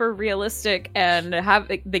it hyper realistic and have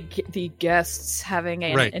the guests having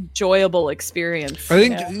an enjoyable experience? I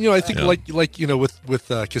think with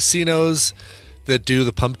casinos that do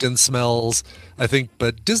the pumpkin smells, I think,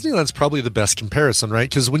 but Disneyland's probably the best comparison, right?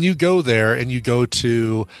 Because when you go there and you go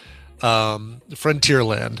to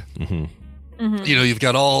Frontierland, you've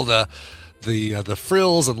got all the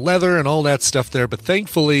frills and leather and all that stuff there, but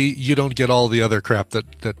thankfully you don't get all the other crap that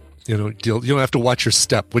you don't have to watch your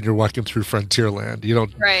step when you're walking through Frontierland. You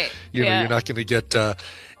don't, you're not going to get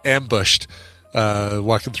ambushed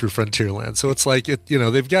walking through Frontierland. So it's like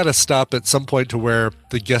they've got to stop at some point to where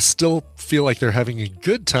the guests still feel like they're having a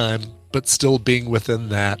good time, but still being within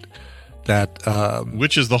that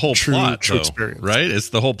which is the whole plot, true though, experience, right? It's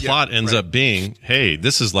the whole plot ends up being, hey,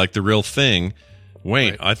 this is like the real thing.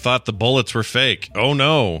 Wait, I thought the bullets were fake. Oh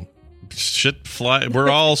no. Shit fly. We're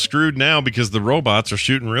all screwed now because the robots are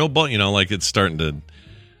shooting real bullets. It's starting to.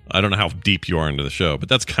 I don't know how deep you are into the show, but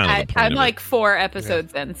that's kind of the point. I'm of like it. 4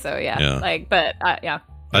 episodes in, so yeah. I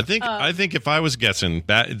think if I was guessing,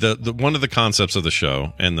 the one of the concepts of the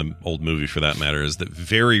show and the old movie for that matter is that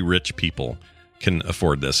very rich people can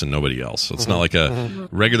afford this and nobody else. So it's not like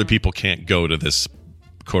regular people can't go to this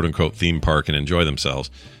quote unquote theme park and enjoy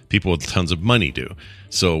themselves. People with tons of money do.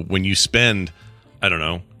 So when you spend, I don't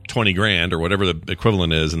know, $20,000 or whatever the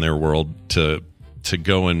equivalent is in their world to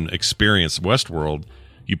go and experience Westworld,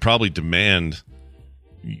 you probably demand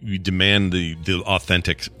the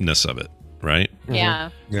authenticness of it, right? Yeah.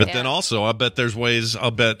 But then also, I bet there's ways.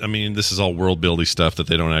 This is all world building stuff that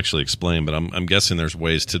they don't actually explain, but I'm guessing there's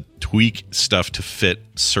ways to tweak stuff to fit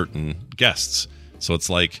certain guests. So it's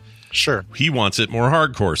like, sure, he wants it more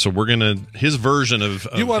hardcore, so we're gonna his version of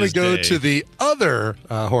you want to go day. to the other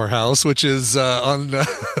whorehouse, which is on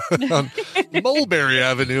Mulberry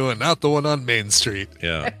Avenue and not the one on Main Street.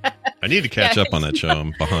 Yeah, I need to catch up on that show.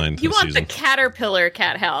 I'm behind. You want season. the Caterpillar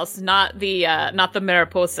cat house, not the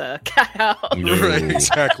Mariposa cat house. No. Right,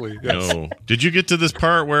 exactly. Yes. No. Did you get to this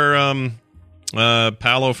part where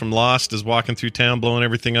Paolo from Lost is walking through town blowing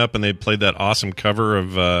everything up, and they played that awesome cover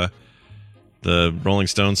of the Rolling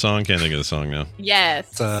Stones song? Can't think of the song now.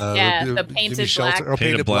 Yes. The Painted Black.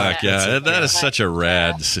 Painted Black, yeah. That is such a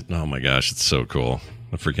rad... Oh my gosh, it's so cool.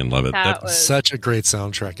 I freaking love it. That's such a great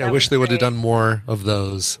soundtrack. I wish they would have done more of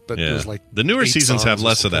those. But it was like the newer 8 seasons have songs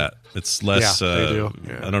less of that. It's less... they do.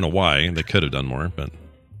 Yeah. I don't know why. They could have done more, but...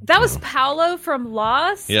 That was Paolo from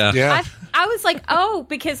Lost. Yeah. I was like,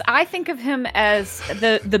 because I think of him as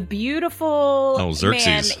the beautiful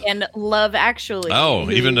man in Love Actually. Oh,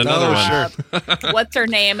 even another one. Sure. What's her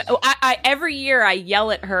name? I every year I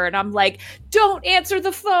yell at her and I'm like, don't answer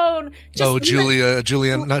the phone. Not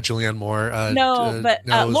Julianne Moore.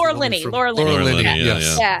 Laura Linney. Laura Linney.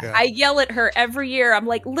 Yes. Yeah. I yell at her every year. I'm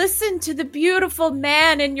like, listen to the beautiful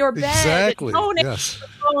man in your bed. Exactly. Don't answer the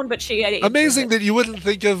phone. But amazing that you wouldn't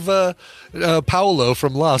think of Paolo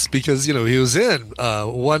from Lost because he was in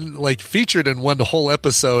featured in one whole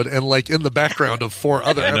episode and in the background of 4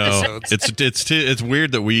 other episodes. It's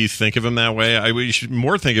weird that we think of him that way. We should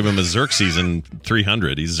more think of him as Xerxes in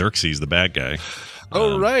 300. He's Xerxes, the bad guy.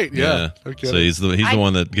 Oh right, yeah. Okay. So he's the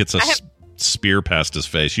one that gets a spear past his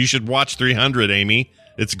face. You should watch 300, Amy.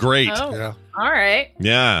 It's great. Oh, Yeah. all right.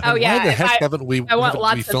 Yeah. Oh, yeah. Why the heck haven't we? I want haven't we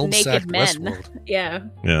lots of film naked sacked men. Westworld? Yeah.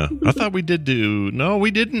 Yeah. I thought we did do. No,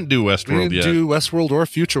 we didn't do We Westworld didn't yet. do Westworld or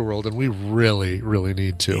Future World, and we really, really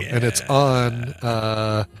need to. And it's on.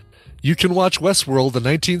 You can watch Westworld, the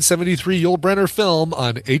 1973 Yul Brynner film,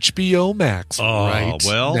 on HBO Max right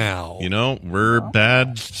now. You know, we're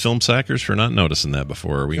bad film sackers for not noticing that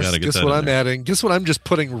before. We got to get Guess that what in I'm there. adding? Guess what I'm just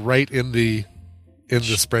putting right in the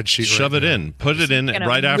spreadsheet? Shove right it now? in. Put it in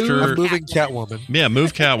right I'm after. moving Catwoman. Yeah,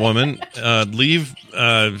 move Catwoman. Leave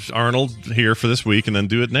Arnold here for this week, and then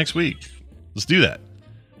do it next week. Let's do that.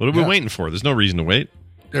 What are we waiting for? There's no reason to wait.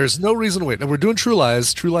 There's no reason to wait. And we're doing True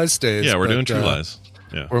Lies. True Lies stays. Yeah, we're but, doing True Lies.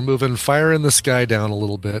 Yeah. We're moving Fire in the Sky down a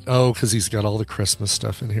little bit. Oh, because he's got all the Christmas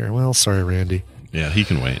stuff in here. Well, sorry, Randy. Yeah, he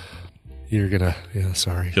can wait. You're gonna. Yeah,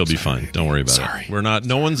 sorry. He'll be fine. Don't worry about it. We're not.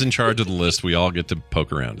 No one's in charge of the list. We all get to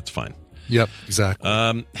poke around. It's fine. Yep, exactly.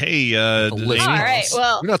 Hey, Amy? All right.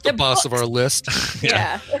 Well, you're not the boss of our list.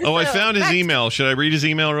 Yeah. Oh, I found his email. Should I read his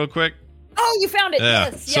email real quick? Oh, you found it. Yeah.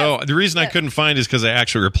 Yes. So yes. the reason I couldn't find is because I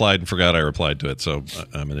actually replied and forgot I replied to it. So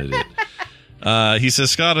I'm an idiot. He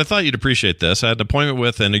says, Scott, I thought you'd appreciate this. I had an appointment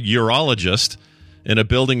with a urologist in a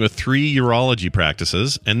building with 3 urology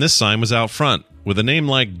practices, and this sign was out front. With a name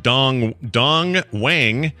like Dong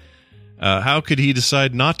Wang, how could he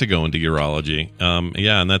decide not to go into urology?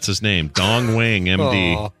 Yeah, and that's his name, Dong Wang,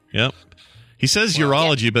 MD. Aw. Yep. He says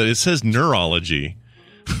urology, but it says neurology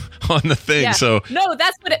on the thing. Yeah. So no,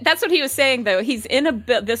 that's what he was saying though. He's in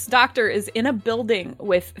this doctor is in a building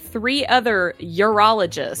with 3 other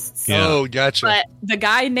urologists. Yeah. Oh, gotcha. But the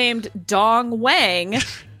guy named Dong Wang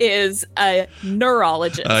is a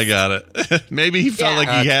neurologist. I got it. Maybe he felt like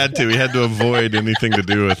he had to. He had to avoid anything to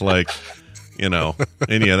do with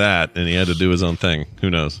any of that, and he had to do his own thing.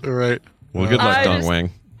 Who knows? All right. Well, good luck, Dong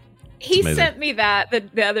Wang. He amazing. sent me that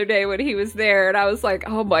the other day when he was there, and I was like,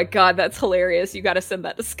 "Oh my god, that's hilarious! You got to send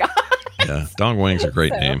that to Scott." Yeah, Dong Wang's a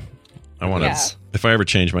great name. I want to. Yeah. If I ever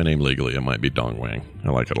change my name legally, it might be Dong Wang. I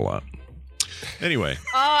like it a lot. Anyway,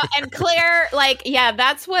 And Claire,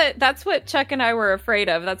 that's what Chuck and I were afraid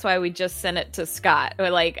of. That's why we just sent it to Scott.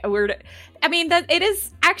 That it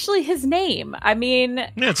is actually his name. I mean, yeah,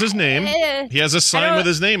 it's his name. He has a sign with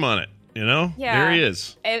his name on it. You know, there he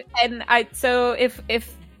is. So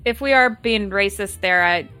if we are being racist there,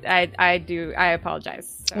 I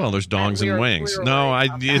apologize. So, Well, there's dongs and wangs. No, I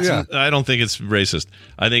don't think it's racist.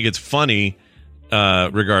 I think it's funny,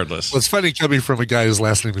 regardless. Well, it's funny coming from a guy whose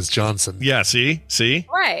last name is Johnson. Yeah, see,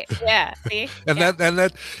 right? Yeah, see, and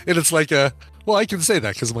it's like I can say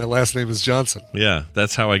that because my last name is Johnson. Yeah,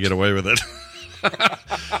 that's how I get away with it.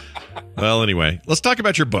 Well, anyway, let's talk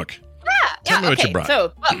about your book. Tell me what you brought.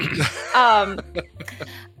 So,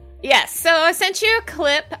 yes. So I sent you a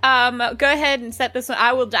clip. Go ahead and set this one.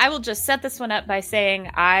 I will just set this one up by saying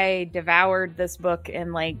I devoured this book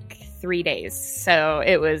in like 3 days. So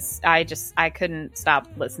it was. I couldn't stop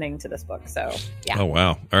listening to this book. So yeah. Oh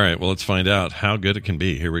wow! All right. Well, let's find out how good it can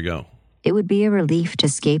be. Here we go. It would be a relief to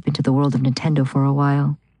escape into the world of Nintendo for a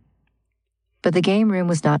while. But the game room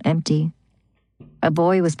was not empty. A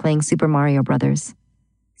boy was playing Super Mario Brothers.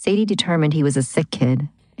 Sadie determined he was a sick kid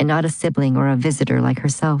and not a sibling or a visitor like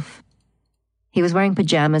herself. He was wearing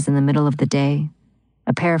pajamas in the middle of the day.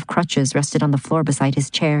 A pair of crutches rested on the floor beside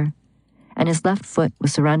his chair, and his left foot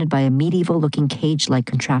was surrounded by a medieval-looking cage-like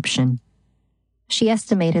contraption. She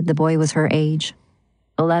estimated the boy was her age,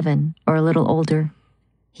 11 or a little older.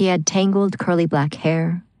 He had tangled curly black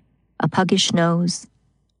hair, a puggish nose,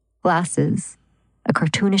 glasses, a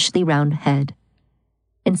cartoonishly round head.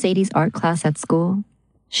 In Sadie's art class at school,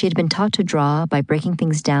 she had been taught to draw by breaking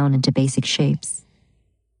things down into basic shapes.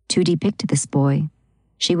 To depict this boy,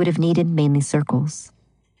 she would have needed mainly circles.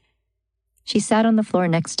 She sat on the floor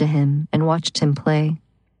next to him and watched him play.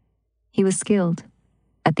 He was skilled.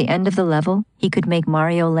 At the end of the level, he could make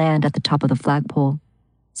Mario land at the top of the flagpole,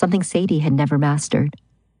 something Sadie had never mastered.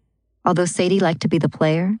 Although Sadie liked to be the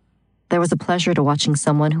player, there was a pleasure to watching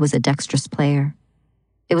someone who was a dexterous player.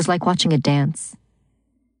 It was like watching a dance.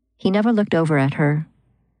 He never looked over at her.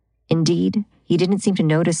 Indeed, he didn't seem to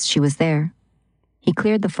notice she was there. He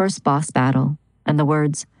cleared the first boss battle, and the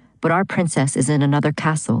words, "But our princess is in another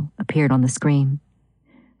castle," appeared on the screen.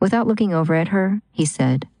 Without looking over at her, he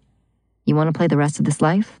said, "You want to play the rest of this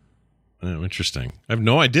life?" Oh, interesting. I have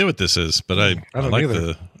no idea what this is, but I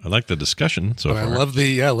like the discussion so far. I love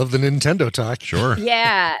the Nintendo talk. Sure.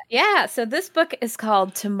 Yeah. So this book is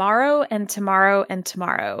called Tomorrow and Tomorrow and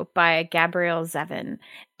Tomorrow by Gabrielle Zevin,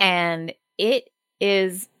 and it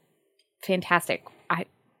is fantastic.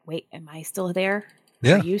 Wait, am I still there?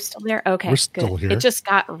 Yeah. Are you still there? Okay, We're still good. here. It just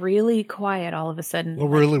got really quiet all of a sudden. Well,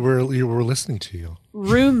 we're listening to you.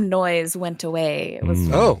 Room noise went away. It was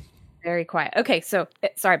very quiet. Okay, so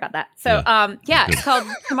sorry about that. So it's called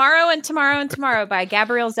Tomorrow and Tomorrow and Tomorrow by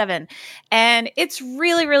Gabrielle Zevin. And it's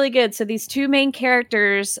really, really good. So these two main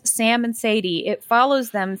characters, Sam and Sadie, it follows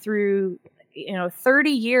them through 30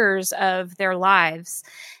 years of their lives.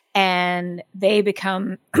 And they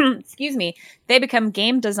become, they become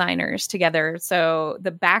game designers together. So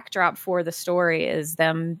the backdrop for the story is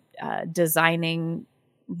them designing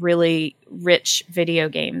really rich video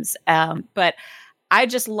games. But I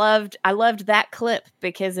loved that clip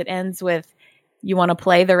because it ends with, "You want to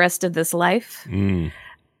play the rest of this life?" And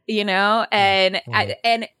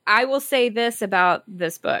I will say this about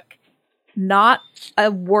this book: not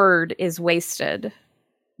a word is wasted.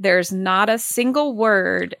 There's not a single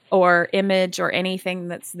word or image or anything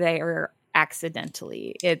that's there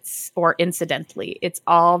accidentally or incidentally. It's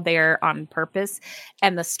all there on purpose.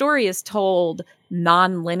 And the story is told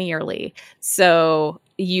non-linearly. So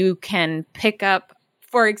you can pick up,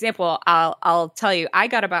 for example, I'll tell you, I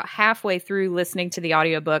got about halfway through listening to the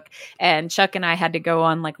audiobook, and Chuck and I had to go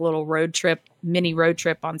on like a little mini road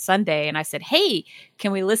trip on Sunday. And I said, "Hey,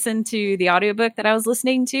 can we listen to the audiobook that I was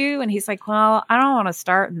listening to?" And he's like, "Well, I don't want to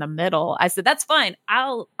start in the middle." I said, "That's fine.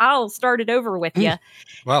 I'll start it over with you."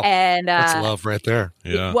 Wow. And that's love right there.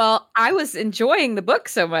 Yeah. Well, I was enjoying the book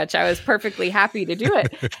so much. I was perfectly happy to do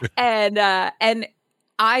it. And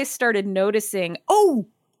I started noticing,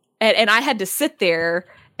 and I had to sit there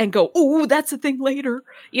and go, "Oh, that's a thing later,"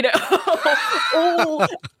 I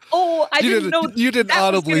didn't know. You didn't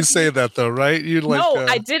audibly say that though, right? No,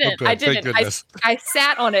 I didn't. Okay, I didn't. I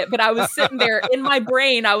sat on it, but I was sitting there in my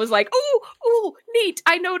brain. I was like, "Oh, neat.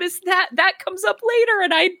 I noticed that comes up later,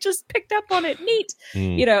 and I just picked up on it. Neat."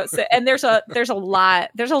 So, and there's a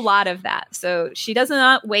lot of that. So she does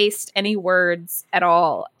not waste any words at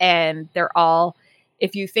all, and they're all,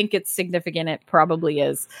 if you think it's significant, it probably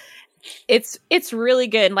is. It's really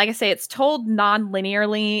good. And like I say, it's told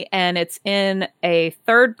non-linearly, and it's in a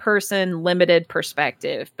third person limited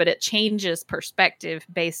perspective, but it changes perspective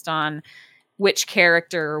based on which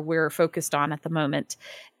character we're focused on at the moment.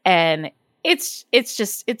 And it's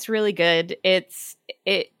really good. It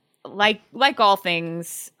like all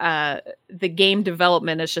things, the game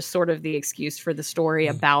development is just sort of the excuse for the story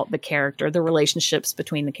about the character, the relationships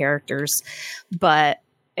between the characters. But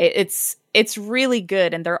it's really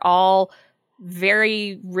good, and they're all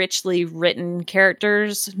very richly written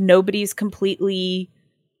characters. Nobody's completely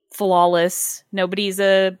flawless. Nobody's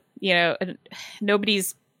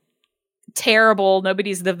nobody's terrible.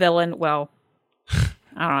 Nobody's the villain. Well,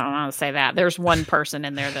 I don't want to say that. There's one person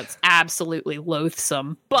in there that's absolutely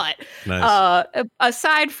loathsome. But nice.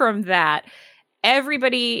 Aside from that,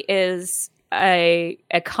 everybody is a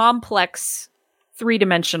complex,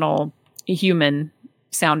 three-dimensional human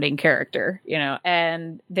sounding character,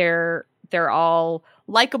 and they're all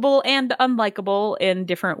likable and unlikable in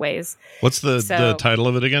different ways. What's the title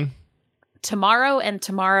of it again? Tomorrow and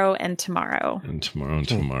Tomorrow and Tomorrow. And Tomorrow and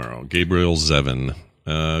Tomorrow. Gabrielle Zevin.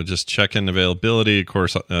 Just checking availability. Of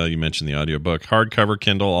course, you mentioned the audiobook. Hardcover,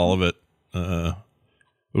 Kindle, all of it.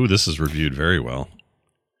 This is reviewed very well.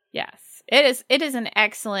 Yes. It is an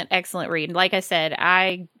excellent read. Like I said,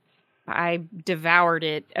 I devoured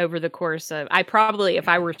it over the course of, I probably, if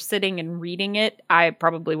I were sitting and reading it, I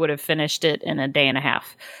probably would have finished it in a day and a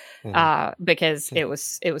half, because it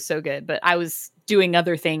was so good. But I was doing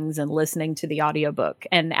other things and listening to the audiobook.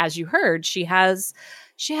 And as you heard, she has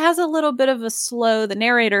a little bit of the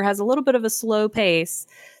narrator has a little bit of a slow pace.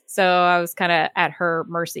 So I was kind of at her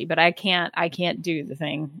mercy, but I can't do the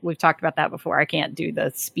thing. We've talked about that before. I can't do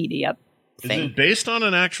the speedy up thing. Is it based on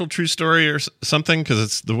an actual true story or something? Because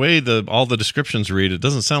it's the way all the descriptions read. It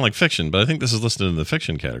doesn't sound like fiction, but I think this is listed in the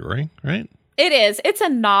fiction category, right? It is. It's a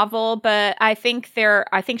novel, but I think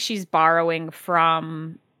she's borrowing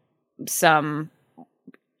from some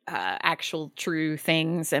actual true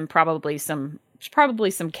things, and probably some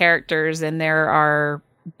characters in there are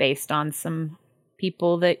based on some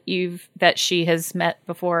people that she has met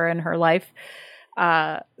before in her life.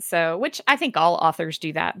 So, which I think all authors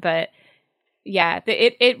do that, but yeah,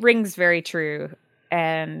 it rings very true,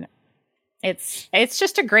 and it's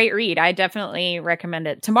just a great read. I definitely recommend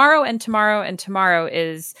it. Tomorrow and Tomorrow and Tomorrow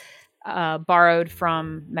is borrowed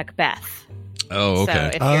from Macbeth. Oh,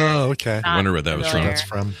 okay. Okay. I wonder what that was from. That's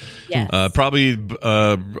from. Yes. Probably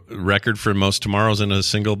record for most tomorrows in a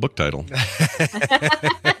single book title.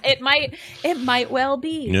 It might well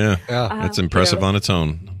be. Yeah. It's impressive on its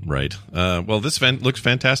own. Right. Well, this looks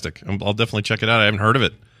fantastic. I'll definitely check it out. I haven't heard of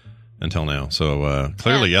it. until now. So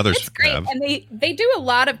clearly others it's great. have. And they do a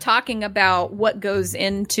lot of talking about what goes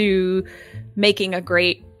into making a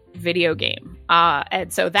great video game.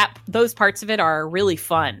 And so those parts of it are really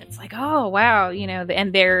fun. It's like, oh wow,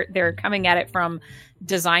 and they're coming at it from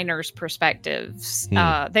designers' perspectives.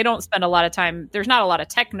 They don't spend a lot of time. There's not a lot of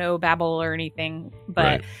techno babble or anything,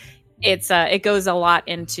 but it goes a lot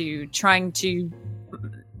into trying to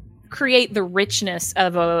create the richness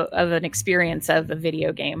of an experience of a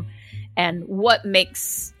video game and what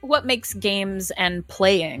makes games and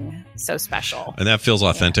playing so special. And that feels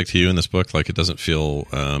authentic to you in this book. Like it doesn't feel,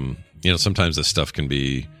 sometimes this stuff can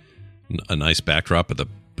be a nice backdrop,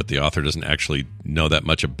 but the author doesn't actually know that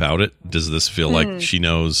much about it. Does this feel like she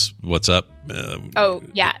knows what's up?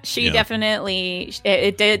 She definitely.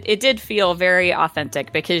 It did feel very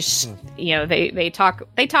authentic because they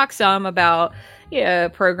talk some about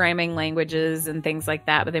programming languages and things like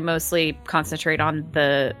that, but they mostly concentrate on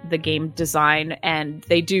the game design, and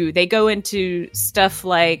they go into stuff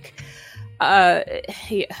like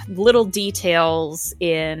little details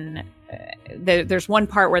in. There's one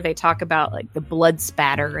part where they talk about like the blood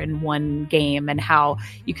spatter in one game and how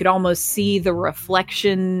you could almost see the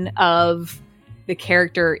reflection of the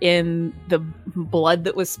character in the blood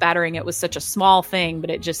that was spattering. It was such a small thing, but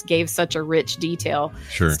it just gave such a rich detail.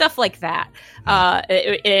 Sure. Stuff like that.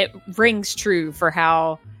 It rings true for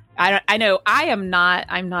how I know I'm not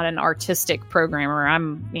an artistic programmer.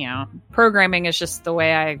 Programming is just the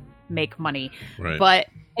way I make money. Right. But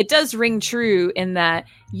it does ring true in that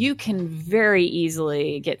you can very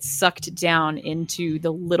easily get sucked down into the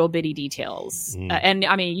little bitty details. And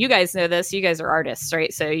I mean, you guys know this. You guys are artists,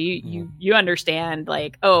 right? So you understand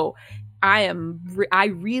like, oh, I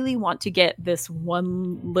really want to get this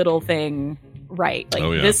one little thing right.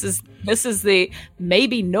 Like this is the,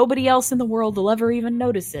 maybe nobody else in the world will ever even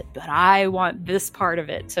notice it, but I want this part of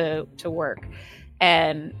it to work.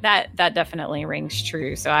 And that definitely rings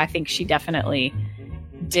true. So I think she definitely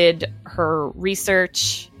did her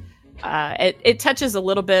research. It touches a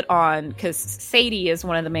little bit on, because Sadie is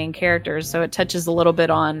one of the main characters, so it touches a little bit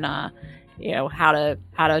on how to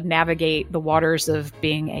navigate the waters of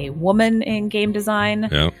being a woman in game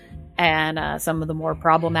design, and some of the more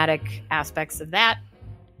problematic aspects of that.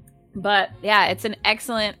 But yeah, it's an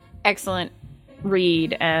excellent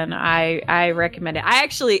read, and I recommend it. I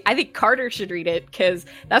think Carter should read it, because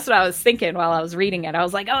that's what I was thinking while I was reading it. I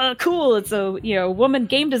was like, oh cool, it's a woman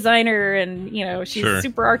game designer, and she's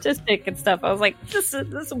super artistic and stuff. I was like, this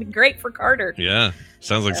will be great for Carter. Yeah,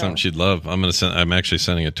 sounds like something she'd love. I'm actually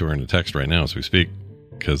sending it to her in a text right now as we speak,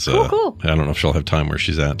 because cool. I don't know if she'll have time where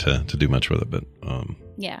she's at to do much with it, but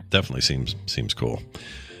definitely seems cool.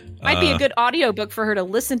 Might be a good audiobook for her to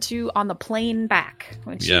listen to on the plane back.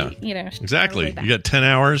 When she, exactly. You got 10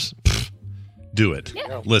 hours. Pfft, do it.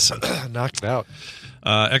 Yeah. Listen. Knock it out.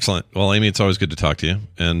 Excellent. Well, Amy, it's always good to talk to you.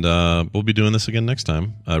 And we'll be doing this again next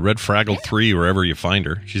time. Red Fraggle 3, wherever you find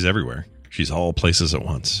her. She's everywhere. She's all places at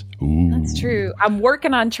once. Ooh. That's true. I'm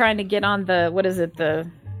working on trying to get on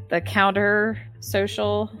the counter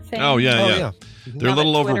social thing. Oh, yeah. They're a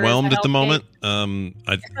little overwhelmed at the moment.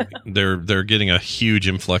 They're getting a huge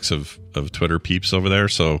influx of Twitter peeps over there,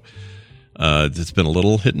 so it's been a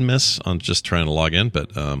little hit and miss on just trying to log in,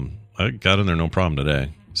 but I got in there no problem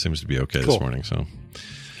today. Seems to be okay this morning. So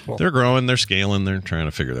they're growing, they're scaling, they're trying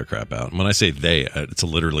to figure their crap out. And when I say they, it's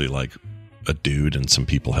literally like a dude and some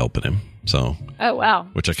people helping him. So oh wow,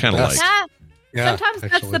 which I kind of like. Yeah, sometimes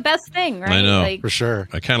that's the best thing, right? I know, for sure.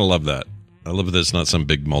 I kind of love that. I love that it's not some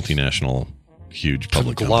big multinational, huge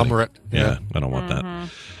public conglomerate. Yeah, I don't want that.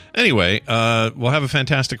 Anyway, we'll have a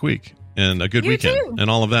fantastic week and a good weekend too. And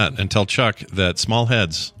all of that. And tell Chuck that small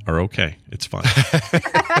heads are okay. It's fine.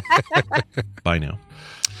 Bye now.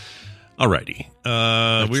 Alrighty.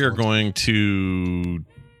 We are going to,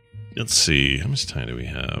 let's see. How much time do we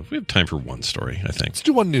have? We have time for one story, I think. Let's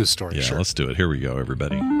do one news story. Yeah, sure. Let's do it. Here we go,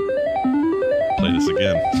 everybody. Play this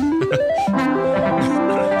again.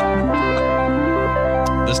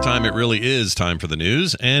 This time it really is time for the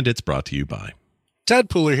news, and it's brought to you by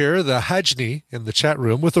Tadpooler here, the Hajni in the chat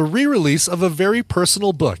room, with a re-release of a very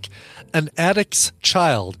personal book. An Addict's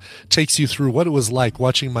Child takes you through what it was like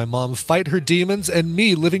watching my mom fight her demons and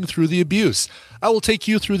me living through the abuse. I will take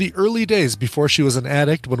you through the early days before she was an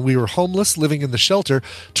addict, when we were homeless living in the shelter,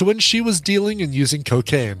 to when she was dealing and using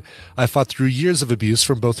cocaine. I fought through years of abuse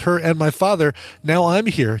from both her and my father. Now I'm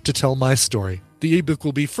here to tell my story. The ebook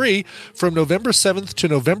will be free from November 7th to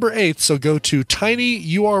November 8th, so go to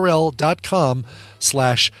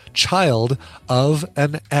tinyurl.com/child of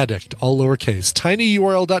an addict, all lowercase.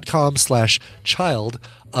 tinyurl.com/child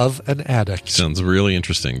of an addict. Sounds really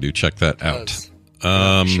interesting. Do check that out.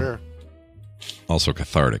 Yeah, sure. Also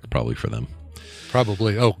cathartic, probably, for them.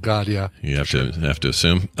 Probably. Oh, God, yeah. You have to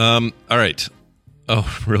assume. All right.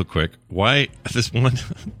 Oh, real quick. Why this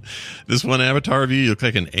one avatar of you look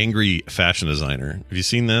like an angry fashion designer? Have you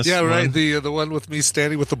seen this? Yeah, right. one? The one with me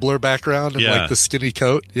standing with the blur background and like the skinny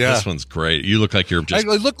coat. Yeah, this one's great. You look like you're just. I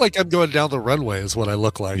look like I'm going down the runway. Is what I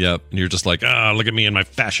look like. Yep. And you're just like, look at me in my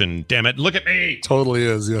fashion. Damn it, look at me. Totally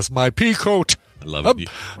is. Yes, my pea coat. I love it. You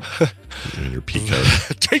and your pea coat.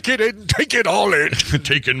 Take it in. Take it all in.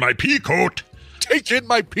 Take in my pea coat. Take in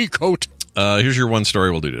my pea coat. Here's your one story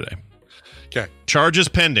we'll do today. Okay. Charges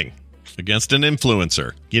pending against an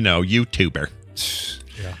influencer, YouTuber.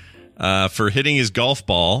 Yeah. For hitting his golf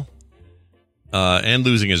ball and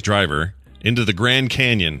losing his driver into the Grand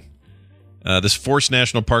Canyon. This forced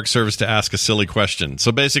National Park Service to ask a silly question.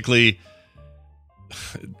 So basically,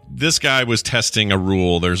 this guy was testing a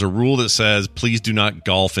rule. There's a rule that says, please do not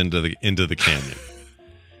golf into the canyon.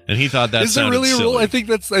 And he thought that sounded silly. Is there really a rule?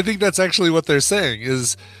 I think that's actually what they're saying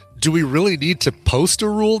is, do we really need to post a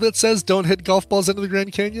rule that says don't hit golf balls into the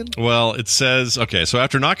Grand Canyon? Well, it says, okay, so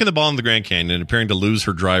after knocking the ball in the Grand Canyon and appearing to lose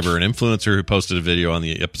her driver, an influencer who posted a video on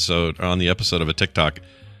the episode of a TikTok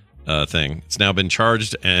thing, it's now been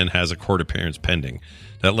charged and has a court appearance pending.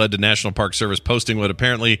 That led to National Park Service posting what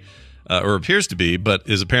apparently, or appears to be, but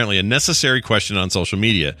is apparently a necessary question on social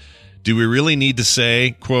media. Do we really need to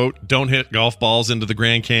say, quote, don't hit golf balls into the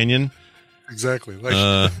Grand Canyon? Exactly.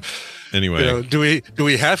 Anyway, do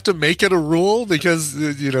we have to make it a rule because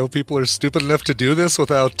people are stupid enough to do this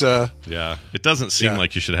without? Yeah, it doesn't seem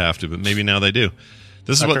like you should have to, but maybe now they do.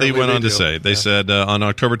 This is what they went on to say. They said on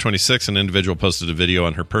October 26th, an individual posted a video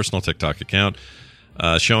on her personal TikTok account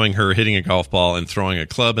showing her hitting a golf ball and throwing a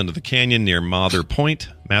club into the canyon near Mather Point.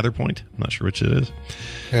 I'm not sure which it is.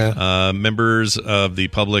 Yeah. Members of the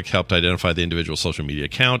public helped identify the individual's social media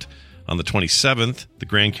account. On the 27th, the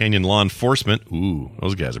Grand Canyon law enforcement,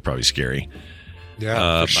 those guys are probably scary.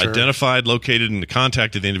 Yeah, for sure. Identified, located, and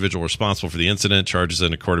contacted the individual responsible for the incident. Charges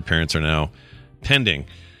and a court appearance are now pending.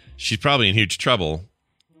 She's probably in huge trouble,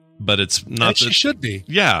 but it's not. She should be.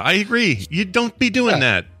 Yeah, I agree. You don't be doing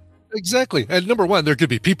that. Exactly. And number one, there could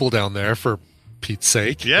be people down there for Pete's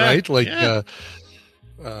sake, right?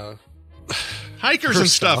 Hikers and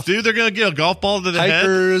stuff, dude. They're going to get a golf ball to the head.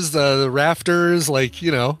 Hikers, the rafters,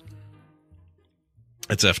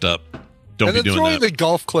 It's effed up. Don't be doing that. And throwing the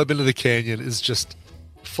golf club into the canyon is just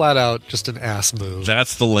flat out just an ass move.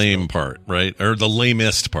 That's the lame part, right? Or the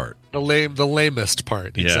lamest part. The lamest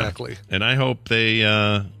part, exactly. And I hope they,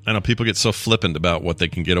 I know people get so flippant about what they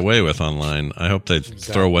can get away with online. I hope they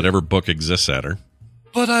throw whatever book exists at her.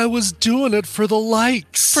 But I was doing it for the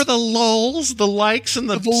likes. For the lulz, the likes, and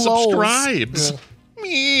the subscribes. Yeah.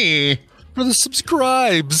 Me. For the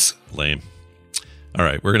subscribes. Lame. All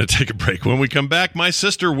right, we're going to take a break. When we come back, my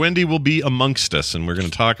sister Wendy will be amongst us, and we're going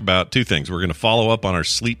to talk about two things. We're going to follow up on our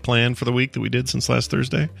sleep plan for the week that we did since last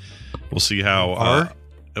Thursday. We'll see how.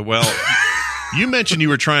 You mentioned you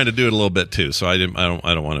were trying to do it a little bit too, so I don't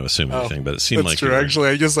want to assume anything, but it seemed like true. Actually,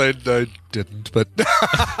 I guess I didn't. But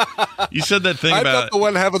you said that thing I'm about not the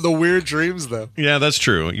one having the weird dreams, though. Yeah, that's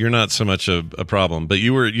true. You're not so much a problem, but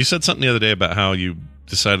you said something the other day about how you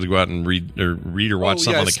decided to go out and read or watch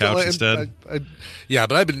something on the couch instead. But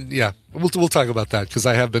I've been we'll talk about that because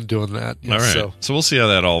I have been doing that. All right, so we'll see how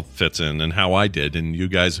that all fits in and how I did, and you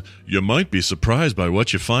guys, you might be surprised by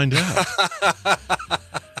what you find out.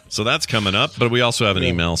 So that's coming up, but we also have an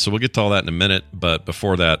email, so we'll get to all that in a minute. But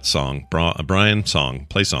before that, Brian,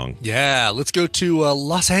 play song. Yeah, let's go to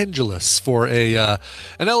Los Angeles for an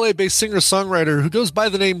LA-based singer-songwriter who goes by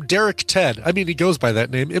the name Derek Ted. I mean, he goes by that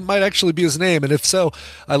name. It might actually be his name, and if so,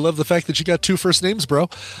 I love the fact that you got two first names, bro.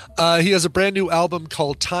 He has a brand new album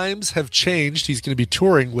called Times Have Changed. He's going to be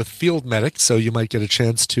touring with Field Medic, so you might get a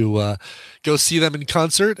chance to go see them in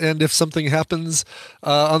concert. And if something happens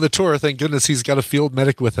on the tour, thank goodness he's got a Field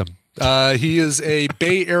Medic with him. He is a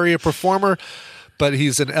Bay Area performer, but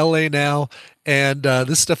he's in LA now, and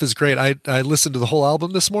this stuff is great. I listened to the whole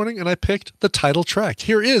album this morning, and I picked the title track.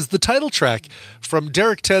 Here is the title track from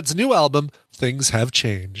Derek Ted's new album, Things Have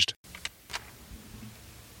Changed.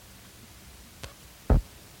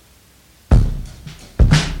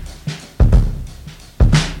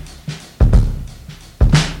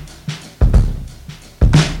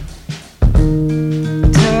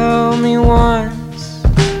 Tell me once,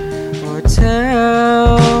 or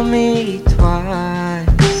tell me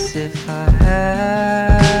twice, if I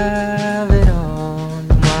have it on,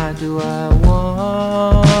 why do I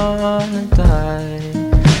wanna die?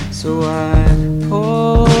 So I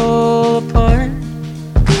pull apart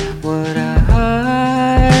what I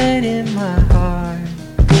hide in my heart,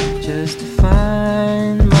 just to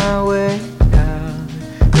find my way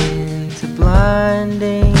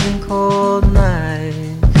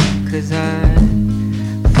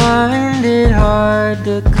hard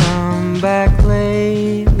to come back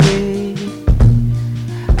lately.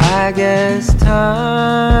 I guess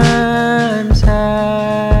times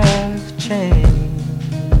have changed.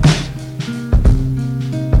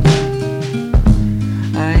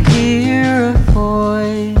 I hear a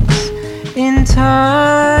voice in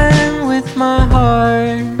time with my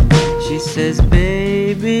heart. She says,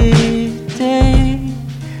 baby, day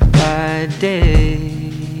by day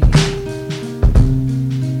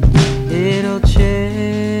it'll change.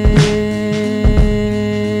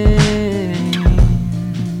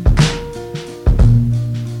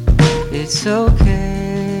 It's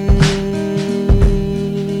okay.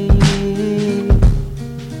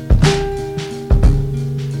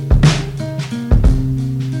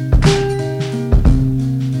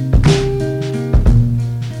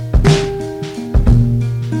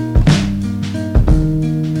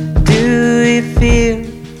 Do you feel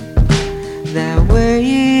that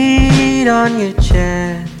weight on your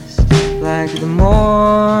chest, like the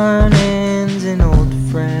mornings an old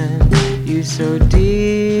friend you so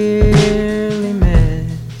dearly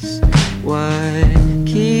miss? What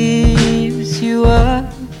keeps you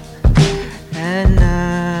up at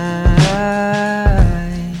night?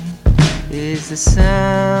 Is the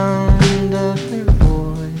sound of her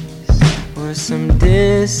voice or some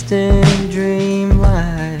distant dream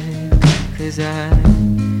light? 'Cause I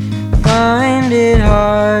find it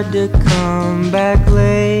hard to come back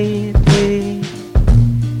lately.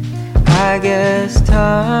 I guess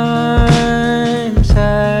times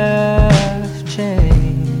have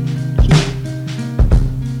changed.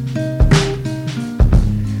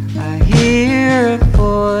 I hear a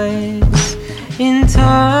voice in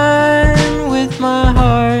time with my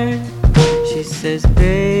heart. She says,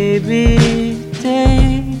 baby,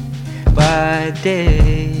 day by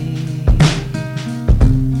day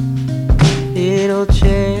it'll change.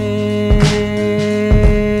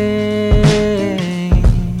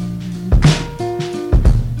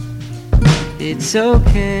 It's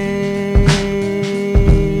okay.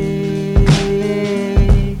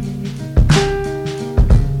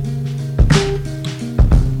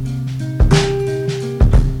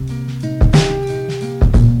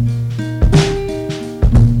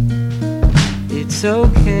 It's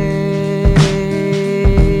okay.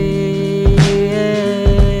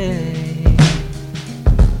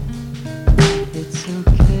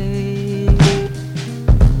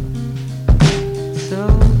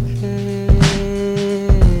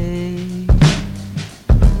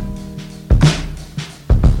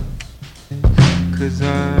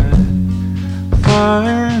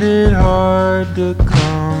 Find it hard to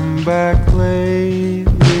come back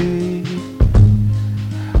lately.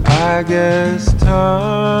 I guess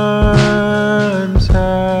times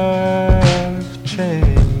have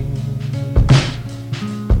changed.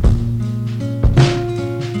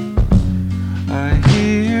 I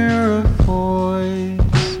hear a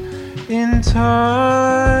voice in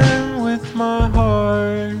time with my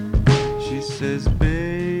heart. She says,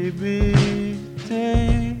 baby,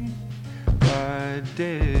 day by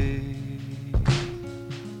day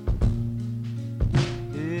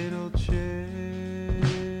it'll change.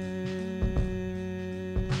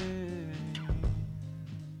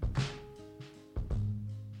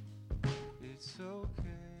 It's okay.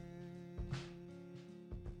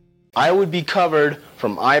 I would be covered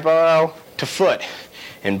from eyebrow to foot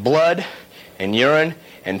in blood and urine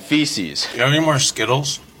and feces. Do you have any more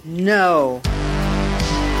Skittles? No.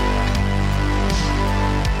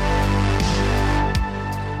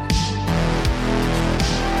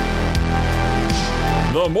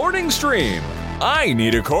 The Morning Stream. I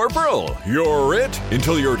need a corporal. You're it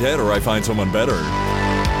until you're dead or I find someone better.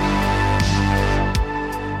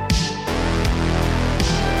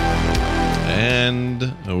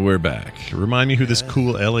 And we're back. Remind me who this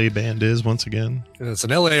cool LA band is once again. It's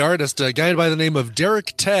an LA artist, a guy by the name of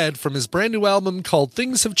Derek Ted from his brand new album called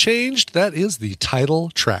Things Have Changed. That is the title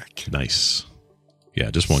track. Nice.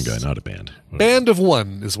 Yeah, just one guy, not a band. Band of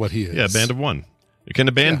one is what he is. Yeah, band of one. Can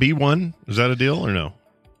a band be one? Is that a deal or no?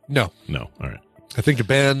 No. No. All right. I think a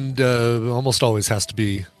band almost always has to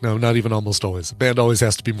be, no, not even almost always. A band always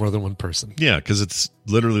has to be more than one person. Yeah, because it's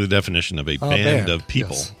literally the definition of a band of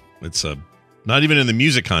people. Yes. It's not even in the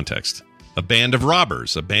music context. A band of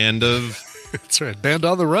robbers, a band of... That's right, band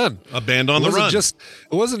on the run. A band on the run. It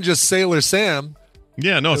wasn't just Sailor Sam.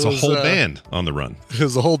 Yeah, no, it's a whole band on the run. It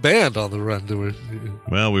was a whole band on the run.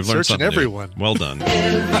 Well, we've learned something everyone. New. Well done.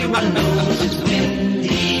 Everyone knows it's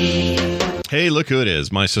Wendy. Hey, look who it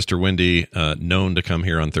is. My sister Wendy, known to come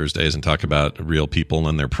here on Thursdays and talk about real people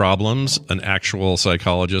and their problems. An actual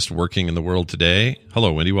psychologist working in the world today.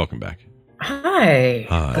 Hello, Wendy. Welcome back. Hi.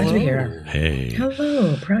 Hi. Glad to be here. Hey.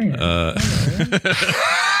 Hello, Brian.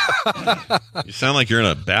 You sound like you're in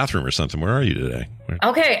a bathroom or something. Where are you today?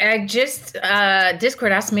 Okay, I just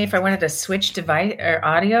Discord asked me if I wanted to switch device or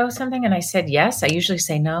audio or something, and I said yes. I usually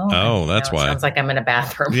say no. Oh, that's why. It sounds like I'm in a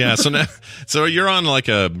bathroom. Yeah. So you're on like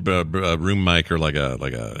a room mic or like a,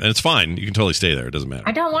 and it's fine. You can totally stay there. It doesn't matter.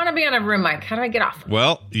 I don't want to be on a room mic. How do I get off?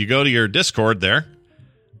 Well, you go to your Discord there.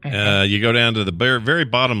 Okay. You go down to the very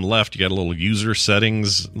bottom left. You got a little user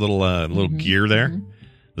settings, little gear there.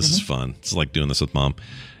 This is fun. It's like doing this with mom.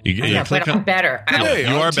 You click on. I'm better. Hey,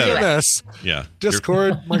 you are better. TMS. Yeah.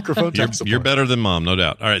 Discord, microphone tech support. You're better than mom, no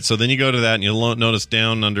doubt. All right, so then you go to that, and you'll notice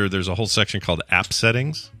down under there's a whole section called app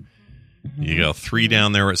settings. You go 3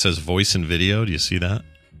 down there where it says voice and video. Do you see that?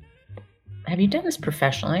 Have you done this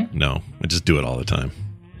professionally? No, I just do it all the time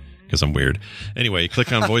because I'm weird. Anyway, you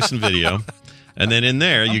click on voice and video. And then in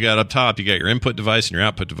there, you got up top, you got your input device and your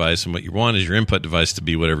output device. And what you want is your input device to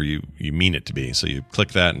be whatever you mean it to be. So you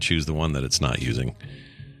click that and choose the one that it's not using.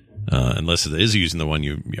 Unless it is using the one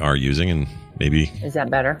you are using, and maybe. Is that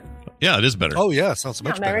better? Yeah, it is better. Oh, yeah. Sounds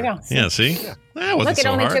much better. There we go. Yeah, see? Yeah. That wasn't Look, it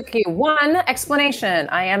so only hard. took you one explanation.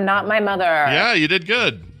 I am not my mother. Yeah, you did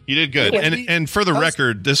good. You did good. And for the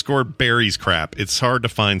record, Discord buries crap. It's hard to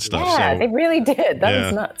find stuff. Yeah, so. they really did. That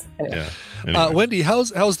was nuts. Anyway. Yeah. Anyway. Wendy,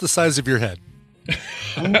 how's the size of your head?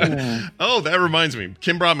 Oh, that reminds me.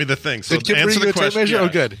 Kim brought me the thing. So Did Kim answer bring you the a tape question. measure? Yeah. Oh,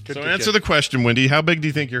 good. Good, So good, answer good. the question, Wendy. How big do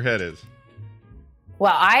you think your head is?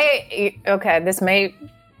 Well, this may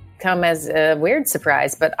come as a weird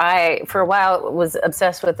surprise, but I, for a while, was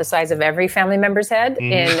obsessed with the size of every family member's head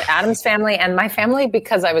in Adam's family and my family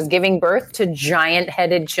because I was giving birth to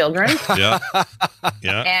giant-headed children. Yeah.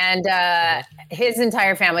 Yeah. And his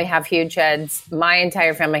entire family have huge heads. My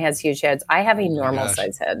entire family has huge heads. I have a normal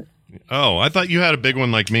size head. Oh, I thought you had a big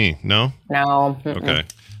one like me. No? No. Okay.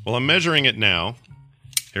 Well, I'm measuring it now.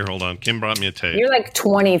 Here, hold on. Kim brought me a tape. You're like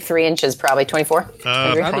 23 inches, probably 24.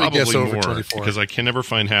 Probably guess over more 24. because I can never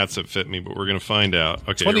find hats that fit me, but we're going to find out.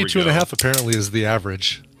 Okay, 22 here we and a go. half apparently is the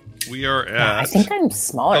average. We are I at. think I'm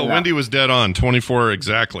smaller. Oh, than that. Wendy was dead on. 24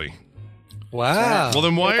 exactly. Wow. Well,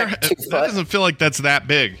 then why Like are, that 2 that foot. doesn't feel like that's that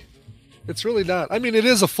big. It's really not. I mean, it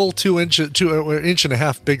is a full 2 inch and a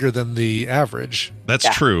half bigger than the average. That's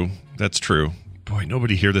true. That's true. Boy,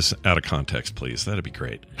 nobody hear this out of context, please. That'd be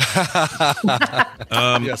great.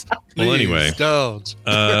 Yes. Well, anyway. Don't.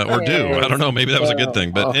 Or do. I don't know. Maybe that was a good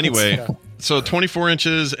thing. But anyway, so 24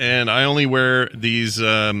 inches, and I only wear these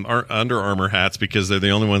Under Armour hats because they're the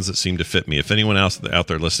only ones that seem to fit me. If anyone else out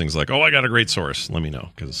there listening is like, oh, I got a great source, let me know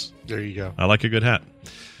because There you go. I like a good hat.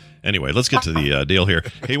 Anyway, let's get to the deal here.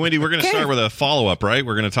 Hey, Wendy, we're going to start with a follow-up, right?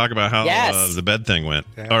 We're going to talk about how the bed thing went.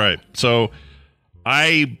 Yeah. All right. So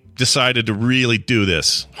I decided to really do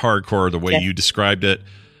this hardcore the way you described it.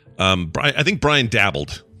 I think Brian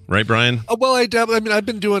dabbled, right, Brian? Well, I mean, I've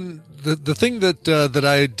been doing the thing that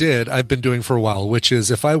I did. I've been doing for a while, which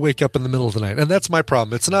is if I wake up in the middle of the night, and that's my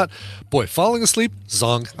problem. It's not, falling asleep,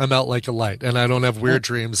 zonk, I'm out like a light, and I don't have weird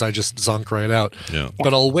dreams. I just zonk right out. Yeah.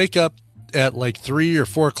 But I'll wake up at like 3 or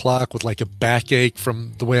 4 o'clock with like a backache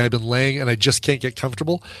from the way I've been laying, and I just can't get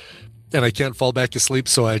comfortable, and I can't fall back asleep.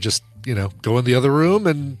 So I just go in the other room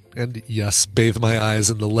and yes, bathe my eyes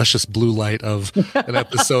in the luscious blue light of an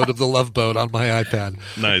episode of The Love Boat on my iPad.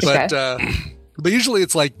 Nice. But usually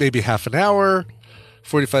it's like maybe half an hour,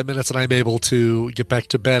 45 minutes, and I'm able to get back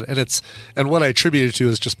to bed. And what I attribute it to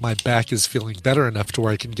is just my back is feeling better enough to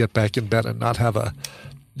where I can get back in bed and not have a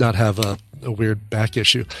weird back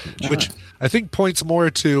issue, which I think points more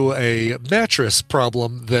to a mattress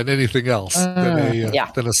problem than anything else,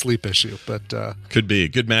 than a sleep issue. But could be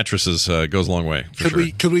good mattresses goes a long way.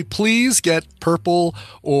 Could we please get Purple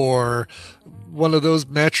or one of those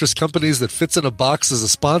mattress companies that fits in a box as a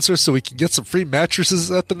sponsor so we can get some free mattresses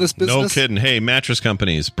up in this business? No kidding. Hey, mattress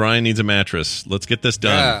companies. Brian needs a mattress. Let's get this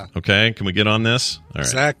done. Yeah. Okay? Can we get on this? All right.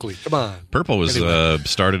 Exactly. Come on. Purple was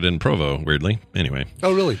started in Provo, weirdly. Anyway.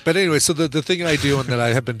 Oh, really? But anyway, so the thing I do and that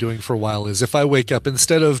I have been doing for a while is if I wake up,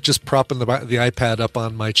 instead of just propping the iPad up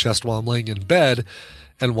on my chest while I'm laying in bed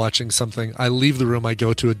and watching something, I leave the room, I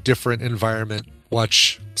go to a different environment,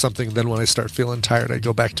 watch something, then when I start feeling tired, I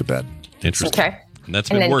go back to bed. Interesting. Okay. And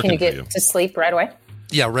that's And been then working can you for you. get to sleep right away?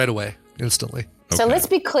 Yeah, right away, instantly. So let's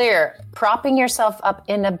be clear. Propping yourself up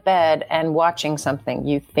in a bed and watching something,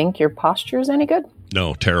 you think your posture is any good?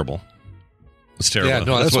 No, terrible. It's terrible. Yeah,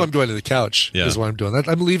 no, that's why I'm going to the couch. Yeah. Is what I'm doing.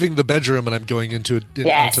 I'm leaving the bedroom and I'm going into the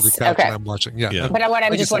couch Okay. and I'm watching. Yeah. But what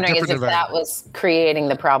I'm Like just I said, wondering is if different that was creating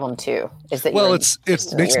the problem too. Is that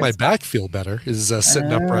it makes my back feel better. Is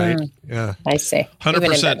sitting upright. Yeah, I see.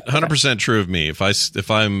 100% true of me.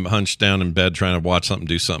 If I'm hunched down in bed trying to watch something,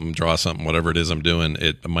 do something, draw something, whatever it is I'm doing,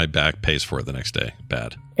 my back pays for it the next day.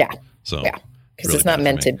 Bad. Yeah. So yeah, because really it's not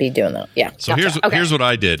meant to be doing that. Yeah. So here's what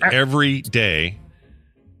I did every day.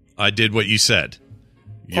 I did what you said.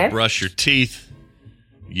 You brush your teeth.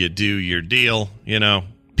 You do your deal.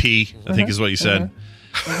 Pee. I think is what you said.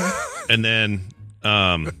 And then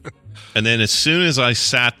as soon as I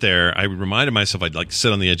sat there, I reminded myself I'd like to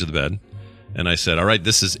sit on the edge of the bed, and I said, "All right,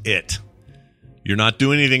 this is it. You're not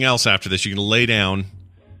doing anything else after this. You're going to lay down,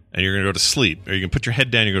 and you're going to go to sleep, or you can put your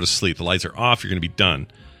head down. You go to sleep. The lights are off. You're going to be done."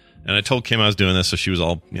 And I told Kim I was doing this, so she was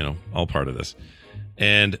all part of this.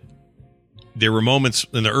 And there were moments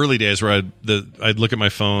in the early days where I'd look at my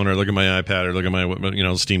phone or look at my iPad or look at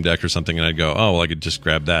my Steam Deck or something, and I'd go, "Oh, well, I could just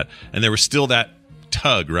grab that." And there was still that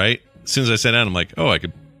tug, right? As soon as I sat down, I'm like, "Oh, I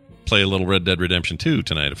could play a little Red Dead Redemption 2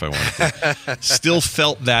 tonight if I wanted to." Still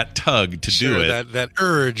felt that tug to do it. That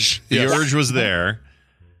urge. The urge was there.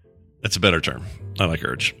 That's a better term. I like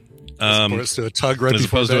urge. As opposed to a tug right as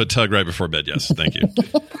before opposed bed. to a tug right before bed. Yes, thank you.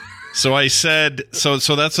 So I said, so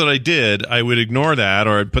that's what I did. I would ignore that,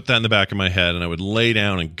 or I'd put that in the back of my head, and I would lay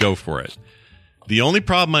down and go for it. The only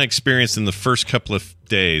problem I experienced in the first couple of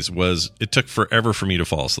days was it took forever for me to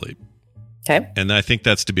fall asleep. Okay. And I think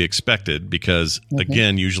that's to be expected because,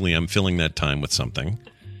 again, usually I'm filling that time with something.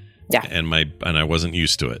 Yeah. And I wasn't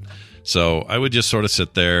used to it. So I would just sort of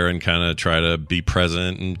sit there and kind of try to be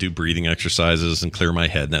present and do breathing exercises and clear my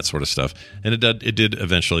head and that sort of stuff. And it did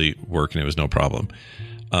eventually work, and it was no problem.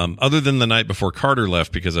 Other than the night before Carter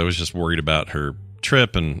left, because I was just worried about her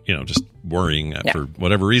trip and, just worrying for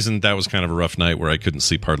whatever reason. That was kind of a rough night where I couldn't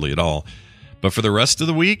sleep hardly at all. But for the rest of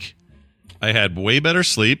the week, I had way better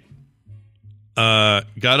sleep, got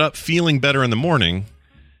up feeling better in the morning,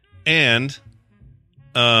 and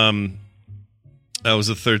that was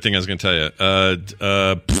the third thing I was going to tell you.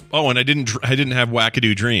 And I didn't have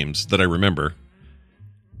wackadoo dreams that I remember.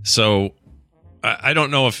 So I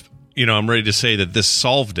don't know if I'm ready to say that this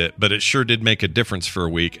solved it, but it sure did make a difference for a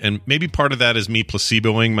week. And maybe part of that is me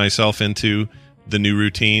placeboing myself into the new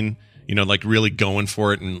routine, like really going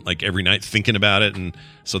for it and like every night thinking about it. And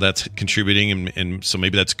so that's contributing. And so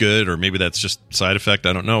maybe that's good, or maybe that's just side effect.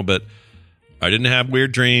 I don't know. But I didn't have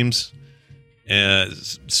weird dreams,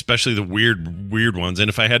 especially the weird ones. And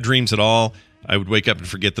if I had dreams at all, I would wake up and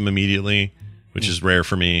forget them immediately, which is rare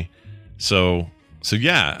for me. So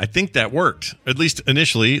yeah, I think that worked, at least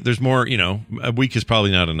initially. There's more, a week is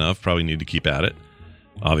probably not enough. Probably need to keep at it,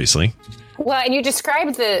 obviously. Well, and you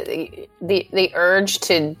described the urge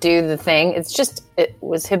to do the thing. It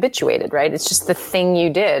was habituated, right? It's just the thing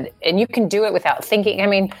you did, and you can do it without thinking. I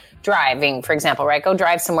mean, driving, for example, right? Go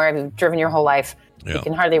drive somewhere you've driven your whole life. Yeah. You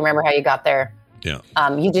can hardly remember how you got there. Yeah.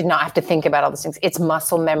 You did not have to think about all those things. It's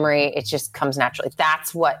muscle memory. It just comes naturally.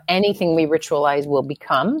 That's what anything we ritualize will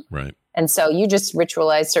become. Right. And so you just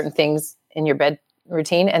ritualize certain things in your bed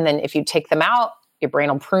routine. And then if you take them out, your brain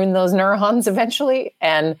will prune those neurons eventually.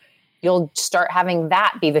 And you'll start having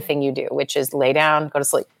that be the thing you do, which is lay down, go to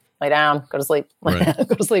sleep, lay down, go to sleep, lay down,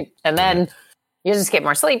 go to sleep. And then you just get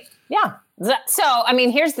more sleep. Yeah. So, I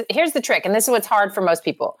mean, here's the trick. And this is what's hard for most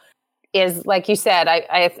people is, like you said,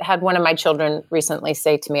 I had one of my children recently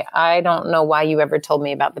say to me, "I don't know why you ever told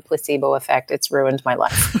me about the placebo effect. It's ruined my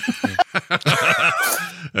life."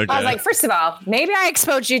 Okay. I was like, first of all, maybe I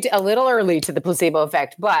exposed you a little early to the placebo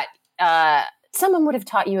effect, but someone would have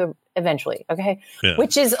taught you eventually, okay? Yeah.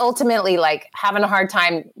 Which is ultimately like having a hard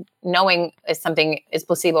time knowing if something is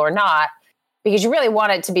placebo or not, because you really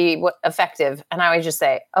want it to be effective. And I always just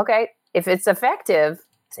say, okay, if it's effective,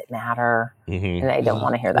 does it matter? Mm-hmm. And they don't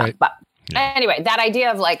want to hear that. Right. But anyway, that idea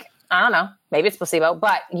of like, I don't know, maybe it's placebo,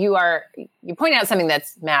 but you point out something that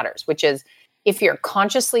matters, which is if you're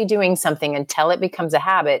consciously doing something until it becomes a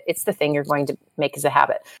habit, it's the thing you're going to make as a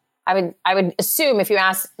habit. I would assume if you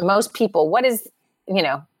ask most people,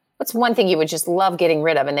 what's one thing you would just love getting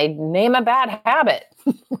rid of? And they'd name a bad habit,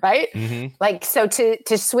 right? Mm-hmm. Like, so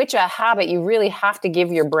to switch a habit, you really have to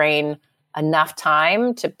give your brain enough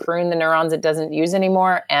time to prune the neurons it doesn't use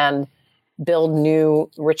anymore and build new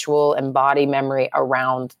ritual and body memory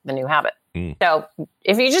around the new habit. Mm. So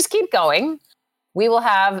if you just keep going, we will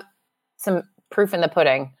have some proof in the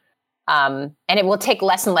pudding. And it will take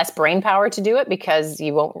less and less brain power to do it because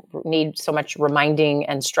you won't need so much reminding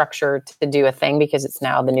and structure to do a thing because it's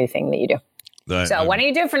now the new thing that you do. Why don't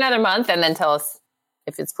you do it for another month and then tell us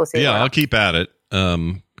if it's placebo? Yeah, I'll keep at it.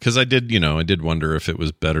 because I did wonder if it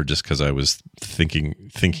was better just because I was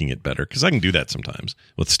thinking it better, because I can do that sometimes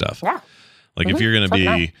with stuff. Yeah. Like if you're going to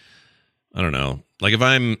be, I don't know, like if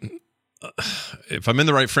I'm in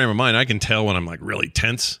the right frame of mind, I can tell when I'm like really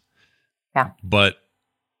tense. Yeah. But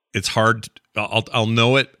it's hard. I'll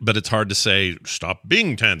know it, but it's hard to say, stop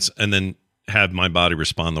being tense, and then have my body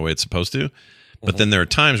respond the way it's supposed to. But then there are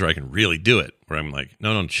times where I can really do it, where I'm like,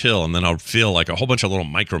 no, chill. And then I'll feel like a whole bunch of little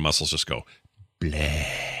micro muscles just go, bleh.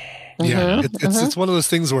 Yeah. It's one of those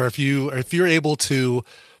things where if you're able to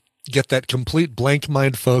get that complete blank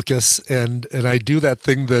mind focus, and I do that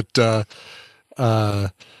thing that,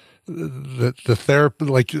 the therapy,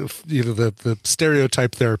 like, the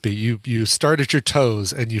stereotype therapy, you start at your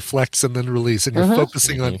toes and you flex and then release, and you're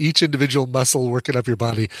focusing on each individual muscle working up your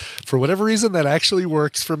body. For whatever reason, that actually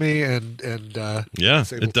works for me. And yeah,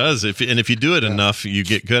 it does. If you do it enough, you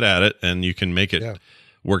get good at it, and you can make it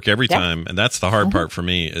work every time. And that's the hard part for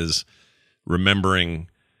me, is remembering,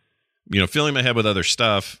 filling my head with other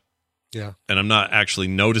stuff. Yeah. And I'm not actually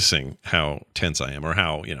noticing how tense I am, or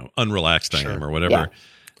how, unrelaxed I am, or whatever.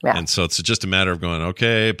 Yeah. And so it's just a matter of going,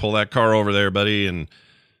 okay, pull that car over there, buddy, and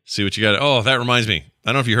see what you got. Oh, that reminds me. I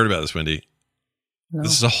don't know if you heard about this, Wendy. No.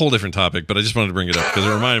 This is a whole different topic, but I just wanted to bring it up because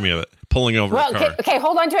it reminded me of it. Pulling over a car. Okay,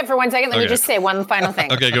 hold on to it for 1 second. Let me just say one final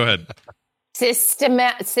thing. Okay, go ahead.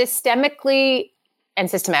 Systemically and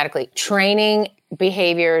systematically training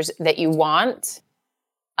behaviors that you want,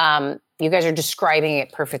 you guys are describing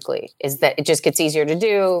it perfectly, is that it just gets easier to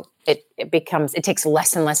do. It takes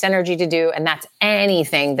less and less energy to do. And that's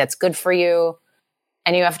anything that's good for you.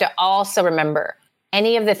 And you have to also remember,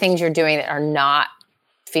 any of the things you're doing that are not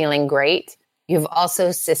feeling great, you've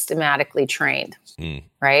also systematically trained,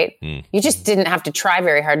 right? You just didn't have to try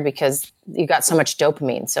very hard because you got so much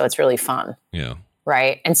dopamine. So it's really fun. Yeah.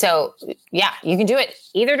 Right. And so, yeah, you can do it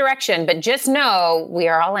either direction, but just know we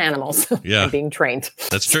are all animals being trained.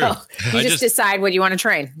 That's true. So you just decide what you want to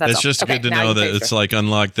train. That's it's all. just good to know that it's like,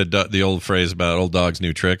 unlock the old phrase about old dogs,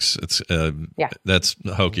 new tricks. It's that's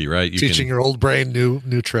hokey, right? Teaching your old brain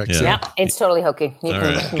new tricks. Yeah, it's totally hokey. You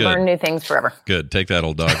can learn new things forever. Good. Take that,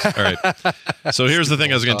 old dogs. All right. So here's the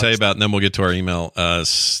thing I was going to tell you about, and then we'll get to our email.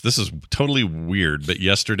 This is totally weird, but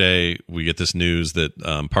yesterday we get this news that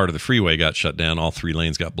part of the freeway got shut down. All 3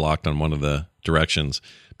 lanes got blocked on one of the directions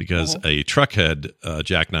because a truck had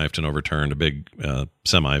jackknifed and overturned a big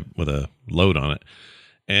semi with a load on it.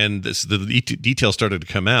 And the details started to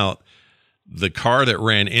come out. The car that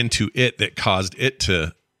ran into it that caused it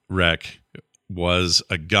to wreck was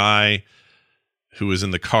a guy who was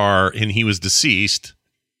in the car, and he was deceased.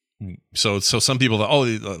 So some people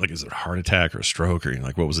thought, like, is it a heart attack or a stroke, or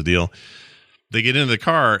like, what was the deal? They get into the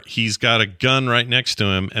car. He's got a gun right next to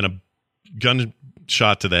him and a gun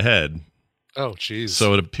shot to the head. Oh, geez.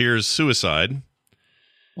 So it appears suicide.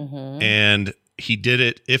 And he did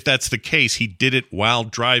it. If that's the case, he did it while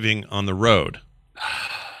driving on the road.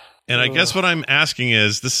 And I guess what I'm asking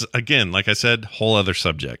is, this is, again, like I said, whole other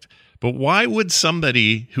subject. But why would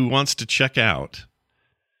somebody who wants to check out,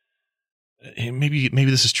 and maybe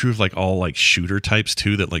this is true of like all like shooter types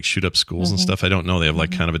too, that like shoot up schools and stuff. I don't know. They have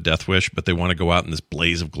like kind of a death wish, but they want to go out in this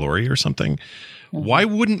blaze of glory or something. Why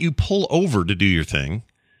wouldn't you pull over to do your thing?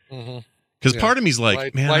 Because part of me's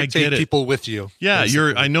like, man, I get it. People with you. Yeah,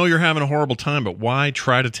 I know you're having a horrible time, but why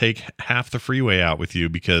try to take half the freeway out with you?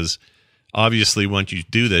 Because obviously, once you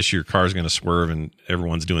do this, your car's going to swerve, and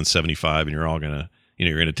everyone's doing 75, and you're all going to,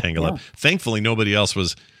 you're going to tangle up. Thankfully, nobody else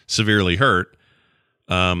was severely hurt,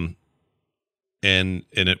 and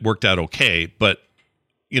it worked out okay. But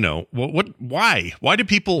why? Why do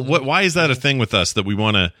people? Why is that a thing with us that we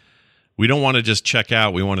want to? We don't want to just check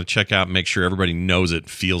out. We want to check out and make sure everybody knows it,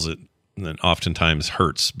 feels it, and then oftentimes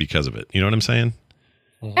hurts because of it. You know what I'm saying?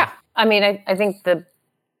 Yeah. I mean, I think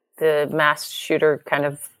the mass shooter kind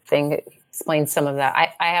of thing explains some of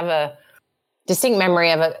that. I have a distinct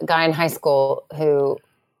memory of a guy in high school who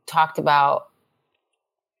talked about,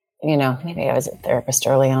 maybe I was a therapist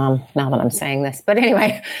early on, now that I'm saying this. But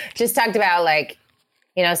anyway, just talked about like,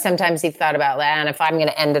 sometimes he thought about, and if I'm going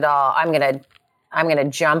to end it all, I'm going to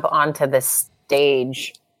jump onto the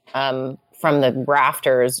stage from the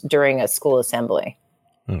rafters during a school assembly.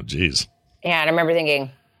 Oh, geez. Yeah, and I remember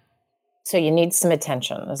thinking, so you need some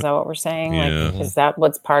attention. Is that what we're saying? Yeah. Like, is that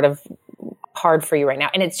what's hard for you right now?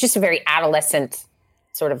 And it's just a very adolescent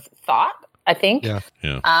sort of thought, I think. Yeah.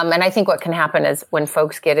 And I think what can happen is when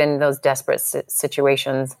folks get in those desperate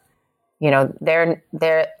situations, they're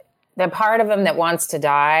part of them that wants to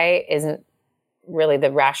die isn't really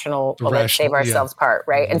the rational, let's save ourselves part,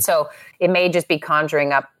 right? And so it may just be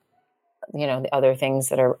conjuring up, the other things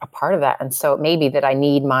that are a part of that. And so it may be that I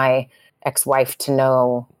need my ex-wife to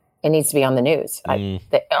know it needs to be on the news.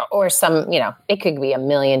 Or some, it could be a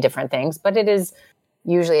million different things, but it is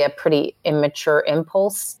usually a pretty immature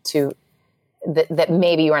impulse to that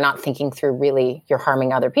maybe you are not thinking through. Really, you're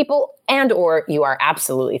harming other people, and or you are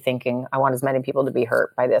absolutely thinking, I want as many people to be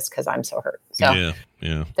hurt by this because I'm so hurt. So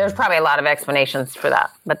there's probably a lot of explanations for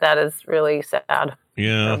that, but that is really sad.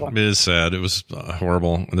 Yeah, it is sad. It was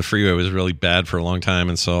horrible. The freeway was really bad for a long time,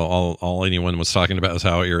 and so all anyone was talking about was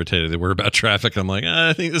how irritated they were about traffic. I'm like,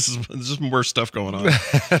 I think this is more stuff going on.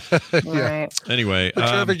 Right. Anyway, the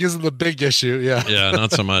traffic isn't the big issue. Yeah,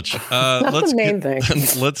 not so much. That's the main thing.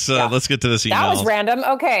 Let's get to this email. That was random.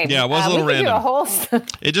 Okay. Yeah, it was a little we could random. Do a whole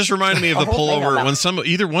it just reminded me of the pullover when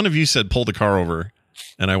either one of you said pull the car over.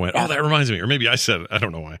 And I went, that reminds me. Or maybe I said it. I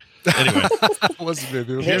don't know why. Anyway.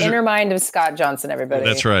 The inner mind of Scott Johnson, everybody.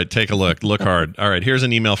 That's right. Take a look. Look hard. All right. Here's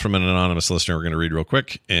an email from an anonymous listener we're going to read real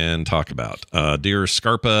quick and talk about. Dear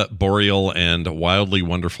Scarpa, Boreal, and wildly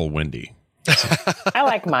wonderful Wendy. I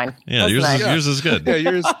like mine. Yeah, yours is good. Yeah,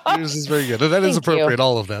 yours is very good. And that is appropriate,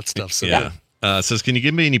 all of that stuff. So yeah. Says, can you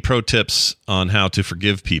give me any pro tips on how to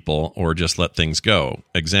forgive people or just let things go?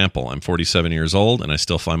 Example, I'm 47 years old and I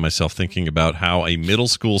still find myself thinking about how a middle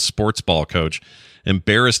school sports ball coach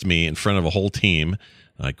embarrassed me in front of a whole team.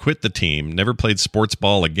 I quit the team, never played sports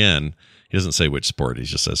ball again. He doesn't say which sport. He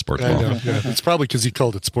just says sports ball. Know, yeah. It's probably because he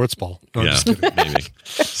called it sports ball. No, yeah, maybe.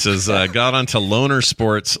 Says, got onto loner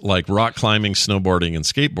sports like rock climbing, snowboarding, and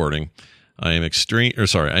skateboarding. I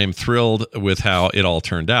am thrilled with how it all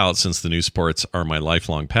turned out since the new sports are my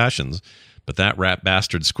lifelong passions. But that rat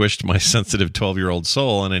bastard squished my sensitive 12-year-old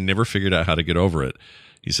soul, and I never figured out how to get over it.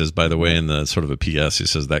 He says, by the way, in the sort of a PS, he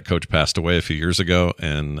says that coach passed away a few years ago,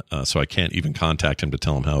 and so I can't even contact him to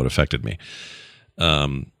tell him how it affected me.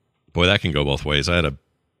 Boy, that can go both ways. I had a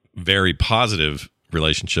very positive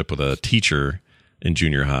relationship with a teacher in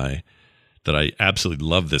junior high that I absolutely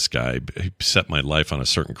love. This guy. He set my life on a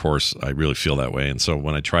certain course. I really feel that way. And so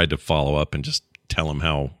when I tried to follow up and just tell him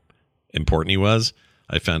how important he was,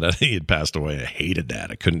 I found out he had passed away. I hated that.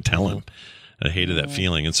 I couldn't tell him. I hated that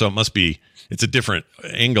feeling. And so it's a different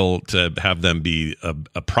angle to have them be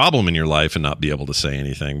a problem in your life and not be able to say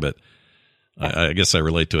anything. But I guess I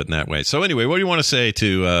relate to it in that way. So anyway, what do you want to say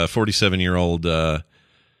to a 47-year-old,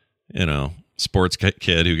 sports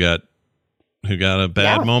kid who got a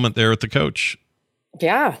bad moment there with the coach?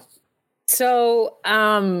 Yeah. So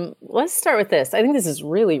let's start with this. I think this is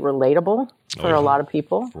really relatable for a lot of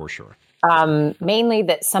people. For sure. Mainly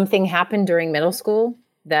that something happened during middle school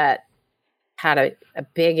that had a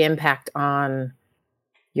big impact on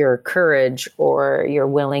your courage or your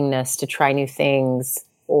willingness to try new things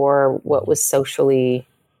or what was socially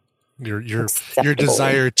your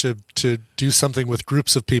desire to do something with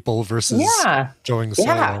groups of people versus going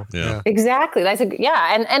solo. Yeah, exactly. That's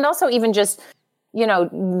and also even just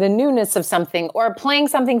the newness of something or playing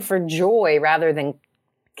something for joy rather than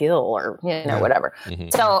skill or whatever. Mm-hmm.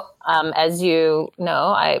 So as you know,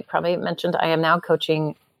 I probably mentioned I am now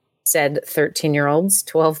coaching said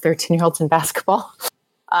 13-13-yearolds in basketball,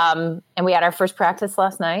 and we had our first practice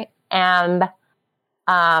last night, and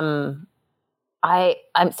I'm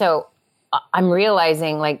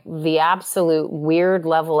realizing like the absolute weird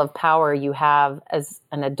level of power you have as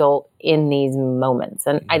an adult in these moments.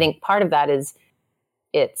 And I think part of that is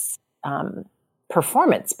it's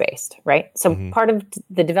performance based, right? So part of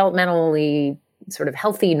the developmentally sort of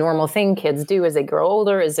healthy, normal thing kids do as they grow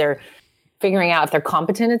older is they're figuring out if they're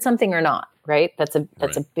competent at something or not, right? That's a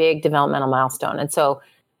big developmental milestone. And so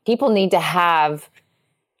people need to have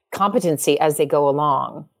competency as they go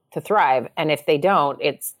along to thrive. And if they don't,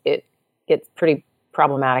 it's pretty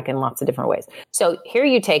problematic in lots of different ways. So here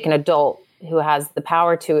you take an adult who has the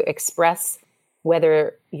power to express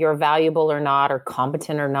whether you're valuable or not, or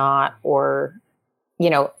competent or not, or,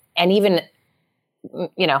 and even,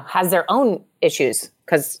 has their own issues.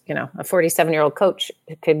 Because, a 47-year-old coach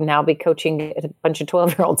could now be coaching a bunch of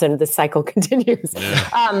 12-year-olds and the cycle continues.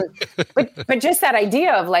 Yeah. But just that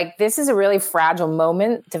idea of like, this is a really fragile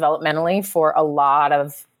moment developmentally for a lot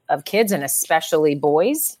of kids and especially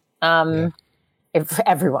boys. If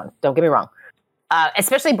everyone, don't get me wrong,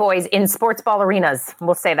 especially boys in sports ball arenas.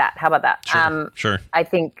 We'll say that. How about that? Sure. I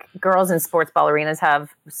think girls in sports ball arenas have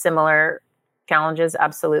similar challenges.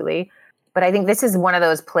 Absolutely. But I think this is one of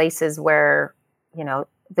those places where,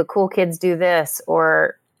 the cool kids do this,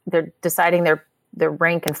 or they're deciding their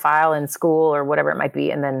rank and file in school or whatever it might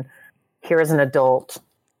be. And then here is an adult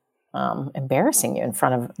embarrassing you in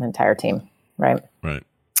front of an entire team. Right. Right.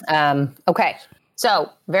 Okay. So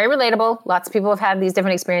very relatable. Lots of people have had these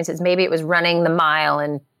different experiences. Maybe it was running the mile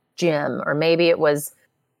in gym, or maybe it was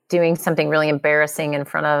doing something really embarrassing in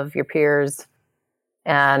front of your peers.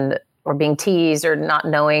 or being teased or not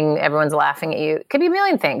knowing everyone's laughing at you. It could be a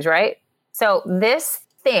million things, right? So this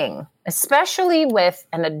thing, especially with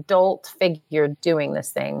an adult figure doing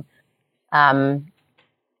this thing, like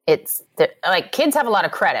kids have a lot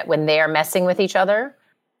of credit when they are messing with each other,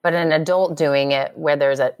 but an adult doing it where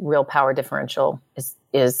there's a real power differential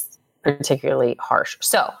is particularly harsh.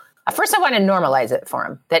 So first I want to normalize it for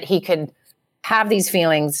him, that he could have these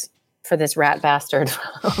feelings for this rat bastard for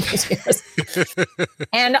all these years.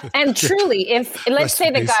 And truly, if let's say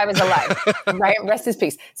the guy was alive, right? Rest his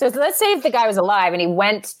peace. So let's say if the guy was alive and he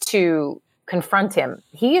went to confront him,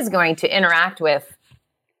 he is going to interact with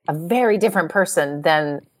a very different person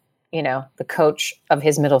than, the coach of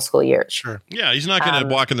his middle school years. Sure. Yeah, he's not going to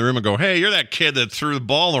walk in the room and go, "Hey, you're that kid that threw the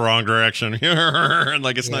ball in the wrong direction."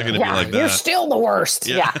 Like, it's not going to be like that. You're still the worst.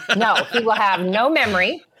 Yeah. No, he will have no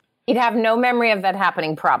memory. He'd have no memory of that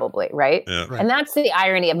happening, probably, right? Yeah. And that's the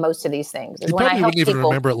irony of most of these things. He probably wouldn't even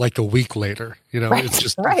remember it like a week later. Right, it's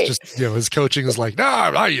just, right. it's just his coaching is like,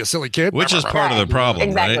 no, you silly kid. Which is part of the problem,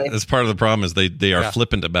 exactly. right? That's part of the problem is they are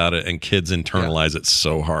flippant about it, and kids internalize it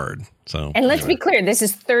so hard. So, and let's be clear, this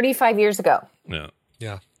is 35 years ago. Yeah.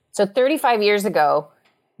 Yeah. So 35 years ago,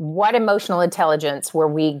 what emotional intelligence were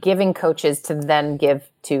we giving coaches to then give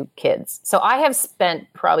to kids? So I have spent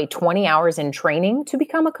probably 20 hours in training to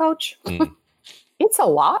become a coach. It's a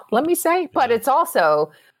lot, let me say, but it's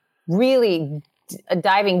also really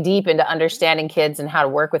diving deep into understanding kids and how to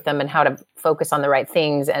work with them and how to focus on the right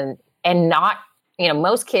things and not,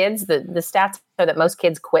 most kids, the stats are that most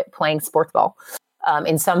kids quit playing sports ball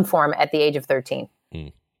in some form at the age of 13.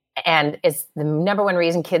 And it's the number one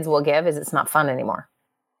reason kids will give is it's not fun anymore.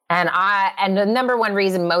 And the number one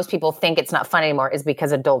reason most people think it's not fun anymore is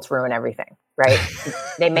because adults ruin everything, right?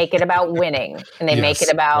 They make it about winning and they make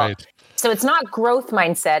it about, right. So it's not growth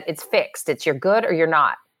mindset. It's fixed. It's you're good or you're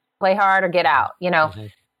not. Play hard or get out,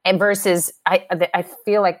 and versus I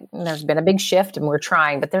feel like there's been a big shift and we're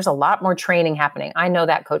trying, but there's a lot more training happening. I know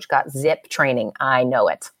that coach got zip training. I know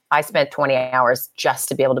it. I spent 20 hours just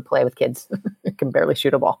to be able to play with kids who can barely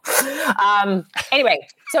shoot a ball. Anyway,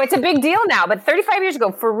 so it's a big deal now, but 35 years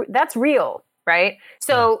ago, that's real, right?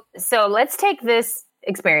 So let's take this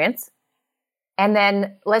experience and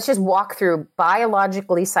then let's just walk through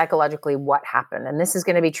biologically, psychologically what happened. And this is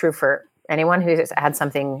going to be true for anyone who's had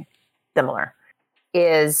something similar,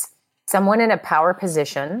 is someone in a power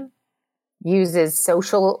position uses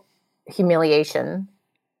social humiliation,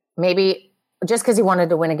 maybe just because he wanted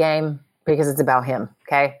to win a game because it's about him.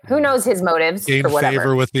 Okay. Who knows his motives Gain or whatever.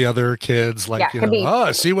 favor with the other kids. Like,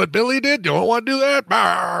 see what Billy did? Don't want to do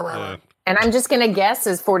that. And I'm just going to guess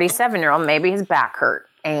as 47-year-old, maybe his back hurt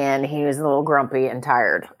and he was a little grumpy and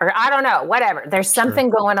tired, or I don't know, whatever. There's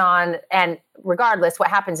something going on. And regardless, what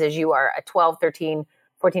happens is you are a 12, 13,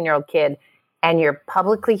 14-year-old kid and you're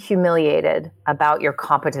publicly humiliated about your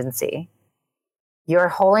competency. Your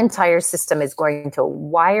whole entire system is going to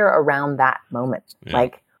wire around that moment. Yeah.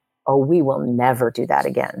 Like, oh, we will never do that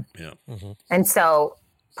again. Yeah. Mm-hmm. And so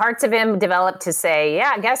parts of him developed to say,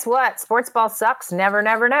 yeah, guess what? Sports ball sucks. Never,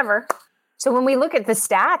 never, never. So when we look at the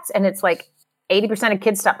stats and it's like 80% of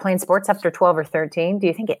kids stop playing sports after 12 or 13, do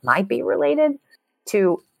you think it might be related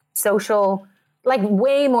to social, like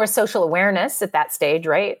way more social awareness at that stage,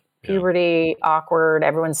 right? Yeah. Puberty, awkward,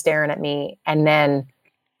 everyone's staring at me. And then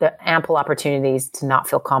the ample opportunities to not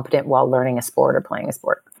feel competent while learning a sport or playing a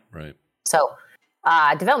sport. Right. So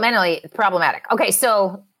developmentally it's problematic. Okay,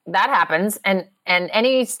 so that happens. And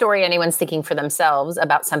any story anyone's thinking for themselves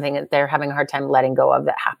about something that they're having a hard time letting go of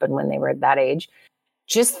that happened when they were at that age,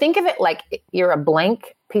 just think of it like you're a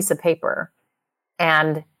blank piece of paper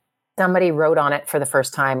and somebody wrote on it for the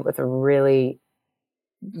first time with a really,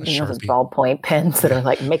 those ballpoint pens that are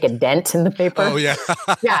like make a dent in the paper. Oh, yeah.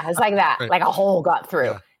 Yeah, it's like that. Right. Like a hole got through.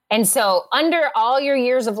 Yeah. And so under all your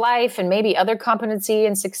years of life and maybe other competency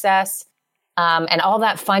and success and all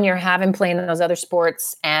that fun you're having playing those other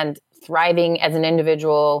sports and thriving as an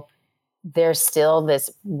individual, there's still this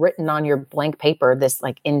written on your blank paper, this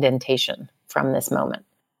like indentation from this moment,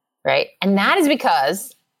 right? And that is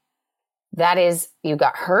because you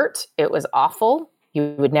got hurt. It was awful.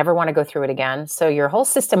 You would never want to go through it again. So your whole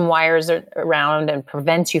system wires around and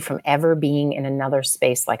prevents you from ever being in another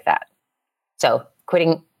space like that. So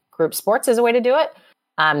quitting group sports is a way to do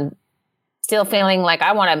it. Still feeling like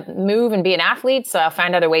I want to move and be an athlete, so I'll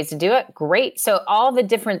find other ways to do it. Great. So all the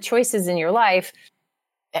different choices in your life,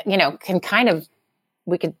 can kind of,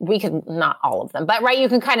 we could not all of them, but right, you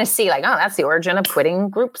can kind of see like, oh, that's the origin of quitting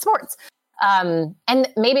group sports. And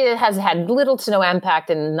maybe it has had little to no impact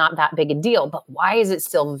and not that big a deal, but why is it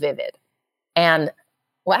still vivid? And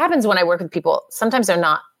what happens when I work with people, sometimes they're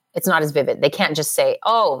not It's not as vivid. They can't just say,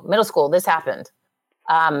 oh, middle school, this happened.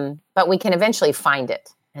 But we can eventually find it.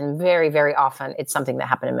 And very, very often it's something that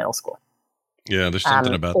happened in middle school. Yeah, there's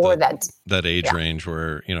something about that age range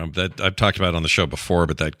where, that I've talked about on the show before,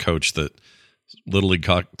 but that coach, that Little League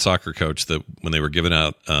soccer coach, that when they were giving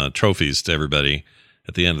out trophies to everybody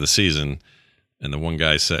at the end of the season, and the one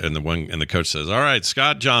guy said, and the coach says, all right,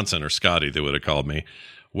 Scott Johnson, or Scotty, they would have called me.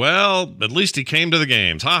 Well, at least he came to the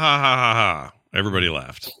games. Ha, ha, ha, ha, ha. Everybody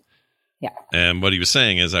laughed. Yeah. And what he was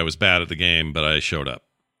saying is, I was bad at the game, but I showed up.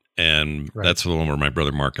 And that's the one where my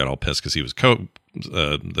brother Mark got all pissed because he was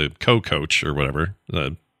the co-coach or whatever,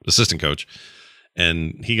 the assistant coach.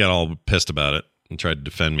 And he got all pissed about it and tried to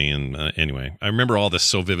defend me. And anyway, I remember all this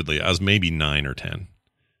so vividly. I was maybe 9 or 10.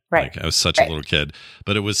 Right. Like, I was such a little kid.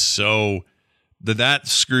 But it was so... That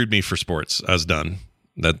screwed me for sports. I was done.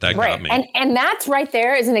 That got me. And that's right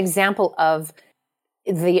there is an example of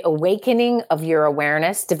the awakening of your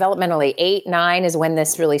awareness. Developmentally, 8, 9 is when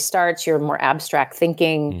this really starts. Your more abstract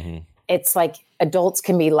thinking. Mm-hmm. It's like adults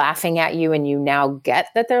can be laughing at you and you now get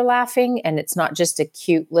that they're laughing. And it's not just a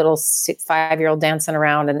cute little 5-year-old dancing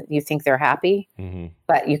around and you think they're happy. Mm-hmm.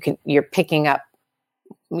 But you're picking up,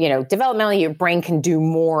 developmentally, your brain can do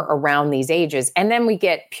more around these ages. And then we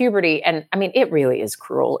get puberty. And I mean, it really is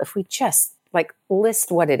cruel. If we just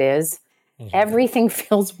list what it is, everything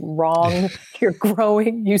feels wrong. You're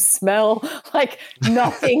growing, you smell like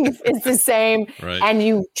nothing is the same. Right. And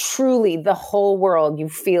you truly, the whole world, you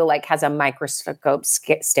feel like has a microscope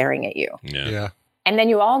staring at you. Yeah. And then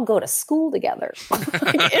you all go to school together.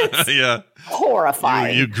 It's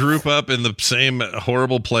horrifying. You group up in the same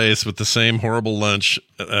horrible place with the same horrible lunch,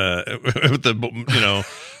 with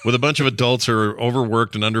a bunch of adults who are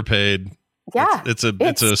overworked and underpaid. Yeah, it's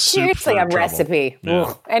a seriously a recipe.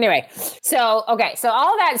 Yeah. Anyway, so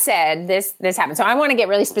all that said, this happened. So I want to get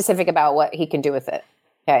really specific about what he can do with it.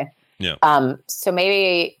 Okay. Yeah. So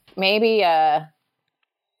maybe I'll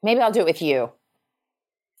do it with you,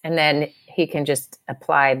 and then he can just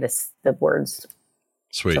apply the words.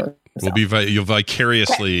 Sweet. You'll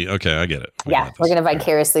vicariously. Okay, I get it. We're going to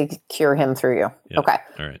vicariously cure him through you. Yeah. Okay.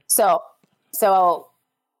 All right. So.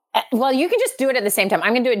 Well, you can just do it at the same time.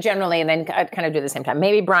 I'm going to do it generally and then kind of do it at the same time.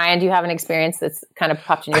 Maybe, Brian, do you have an experience that's kind of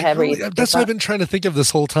popped in your head? That's what I've been trying to think of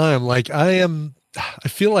this whole time. I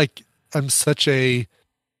feel like I'm such a,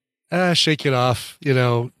 shake it off,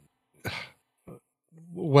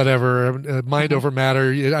 whatever, mind over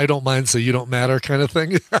matter. I don't mind, so you don't matter kind of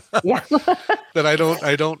thing. Yeah. That I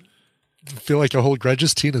don't feel like I hold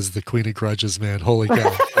grudges. Tina's the queen of grudges, man. Holy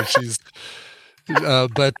cow. She's,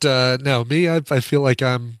 no, me, I feel like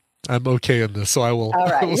I'm okay in this, so I will. All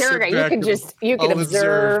right, you can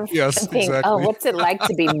observe. Yes, and think, exactly. oh, what's it like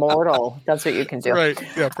to be mortal? That's what you can do. Right.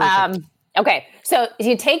 Yeah. Perfect. Okay, so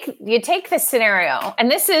you take this scenario, and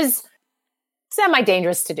this is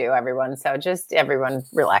semi-dangerous to do, everyone. So just everyone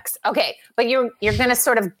relax. Okay, but you're going to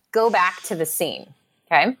sort of go back to the scene.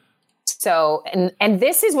 Okay, so and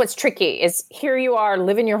this is what's tricky is here you are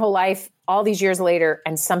living your whole life all these years later,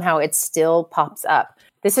 and somehow it still pops up.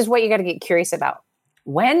 This is what you got to get curious about.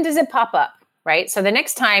 When does it pop up, right? So the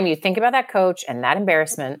next time you think about that coach and that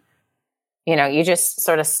embarrassment, you just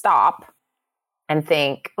sort of stop and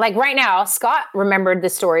think. Like right now, Scott remembered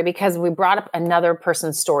this story because we brought up another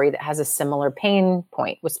person's story that has a similar pain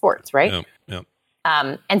point with sports, right? Yeah.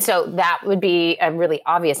 And so that would be a really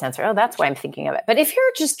obvious answer. Oh, that's why I'm thinking of it. But if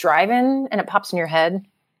you're just driving and it pops in your head,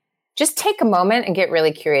 just take a moment and get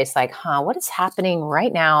really curious, like, what is happening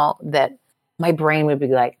right now that my brain would be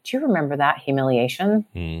like, do you remember that humiliation?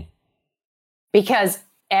 Mm. Because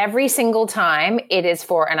every single time it is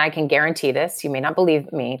for, and I can guarantee this, you may not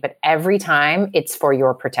believe me, but every time it's for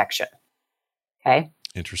your protection. Okay.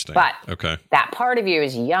 Interesting. But okay, that part of you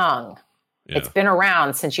is young. Yeah. It's been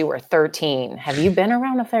around since you were 13. Have you been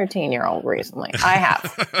around a 13-year-old recently? I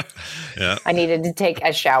have. Yeah. I needed to take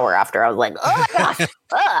a shower after. I was like, oh my gosh.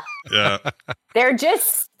 Yeah. They're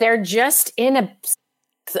just in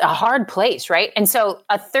a hard place, right? And so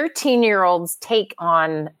a 13-year-old's take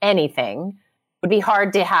on anything would be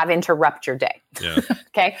hard to have interrupt your day. Yeah.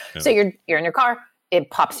 Okay. Yeah. So you're in your car, it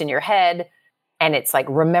pops in your head, and it's like,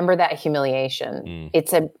 remember that humiliation.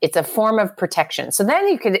 Mm. It's a form of protection. So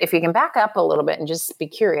then if you can back up a little bit and just be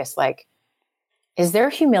curious, like, is there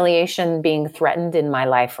humiliation being threatened in my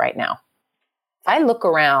life right now? If I look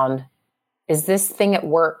around, is this thing at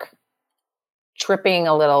work tripping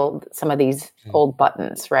a little some of these old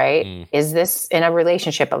buttons, right? Mm. Is this in a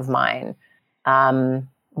relationship of mine?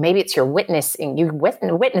 Maybe it's your witnessing. You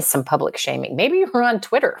witness some public shaming. Maybe you're on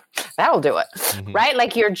Twitter. That'll do it, right?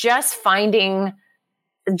 Like you're just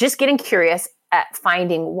getting curious at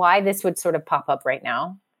finding why this would sort of pop up right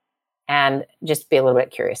now. and just be a little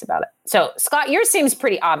bit curious about it. So, Scott, yours seems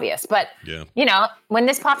pretty obvious, but when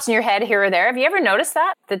this pops in your head here or there, have you ever noticed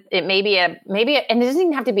that it may be and it doesn't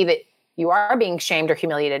even have to be that you are being shamed or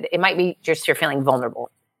humiliated. It might be just you're feeling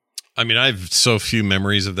vulnerable. I mean, I have so few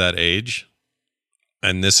memories of that age,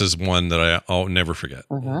 and this is one that I'll never forget.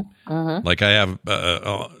 Like I have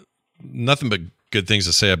nothing but good things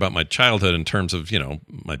to say about my childhood in terms of,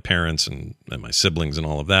 my parents and my siblings and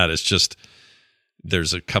all of that. It's just,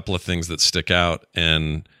 there's a couple of things that stick out,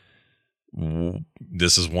 and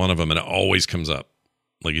this is one of them, and it always comes up.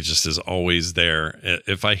 Like it just is always there.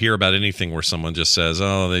 If I hear about anything where someone just says,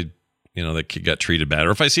 "Oh, the kid got treated bad,"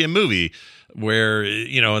 or if I see a movie where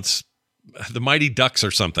it's the Mighty Ducks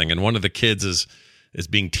or something, and one of the kids is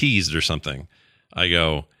being teased or something, I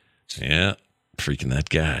go, "Yeah, freaking that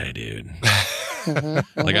guy, dude."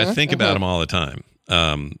 Like I think about him all the time.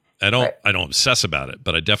 I don't obsess about it,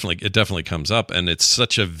 but it definitely comes up, and it's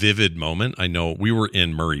such a vivid moment. I know we were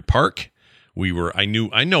in Murray Park. I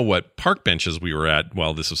know what park benches we were at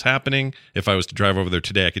while this was happening. If I was to drive over there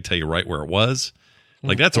today, I could tell you right where it was.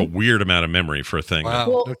 Like that's a weird amount of memory for a thing. Wow,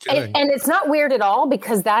 well, no kidding. And it's not weird at all,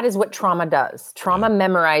 because that is what trauma does. Trauma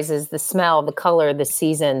memorizes the smell, the color, the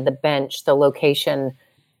season, the bench, the location,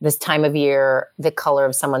 this time of year, the color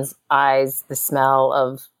of someone's eyes, the smell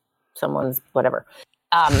of someone's whatever.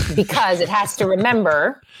 Because it has to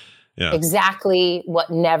remember exactly what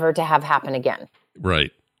never to have happen again.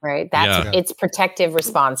 Right. That's its protective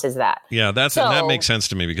response is that. Yeah, and that makes sense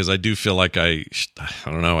to me, because I do feel like I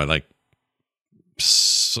don't know,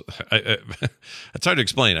 it's hard to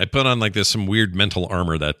explain. I put on like this some weird mental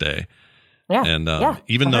armor that day. Yeah. And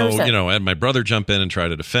even 100%. though I had my brother jump in and try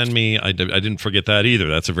to defend me, I didn't forget that either.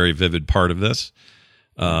 That's a very vivid part of this.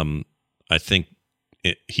 I think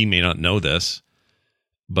he may not know this,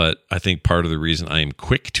 but I think part of the reason I am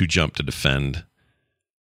quick to jump to defend,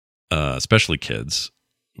 especially kids,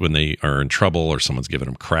 when they are in trouble or someone's giving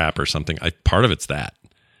them crap or something, part of it's that.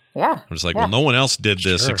 Yeah. I'm just like, well, no one else did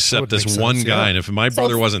this except this one guy. And if my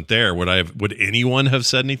brother wasn't there, would anyone have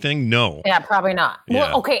said anything? No. Yeah, probably not. Yeah.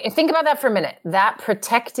 Well, okay, think about that for a minute. That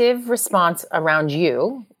protective response around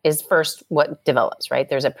you is first what develops, right?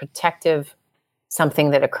 There's a protective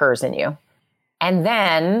something that occurs in you. And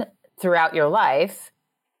then throughout your life,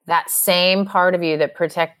 that same part of you that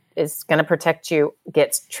is going to protect you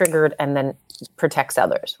gets triggered and then protects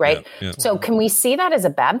others, right? Yeah. So can we see that as a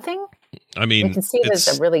bad thing? I mean, we can see it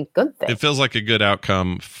as a really good thing. It feels like a good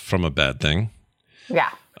outcome from a bad thing. Yeah.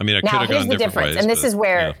 I mean, I could have gone different ways. And this is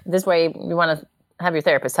where this way you want to have your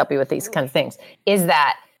therapist help you with these kind of things, is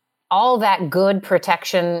that all that good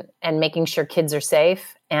protection and making sure kids are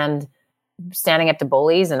safe and standing up to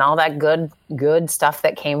bullies and all that good stuff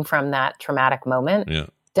that came from that traumatic moment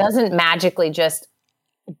doesn't magically just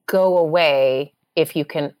go away if you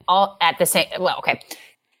can all at the same, well, okay.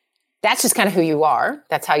 That's just kind of who you are.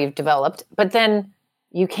 That's how you've developed. But then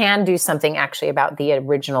you can do something actually about the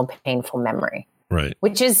original painful memory. Right.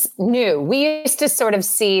 Which is new. We used to sort of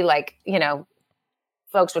see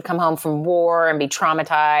folks would come home from war and be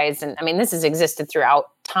traumatized. And I mean, this has existed throughout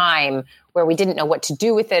time where we didn't know what to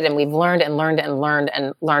do with it. And we've learned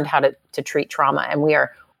how to treat trauma. And we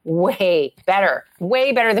are way better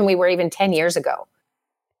than we were even 10 years ago.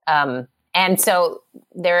 And so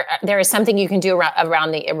there is something you can do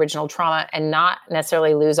around the original trauma and not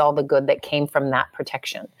necessarily lose all the good that came from that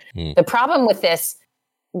protection. The problem with this,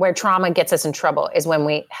 where trauma gets us in trouble, is when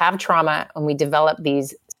we have trauma and we develop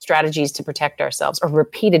these strategies to protect ourselves, or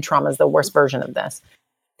repeated trauma is the worst version of this.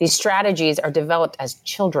 These strategies are developed as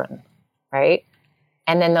children, right?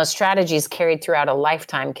 And then those strategies carried throughout a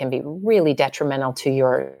lifetime can be really detrimental to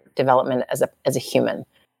your development as a human.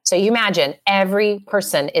 So you imagine every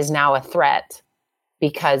person is now a threat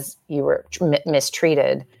because you were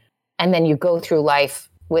mistreated. And then you go through life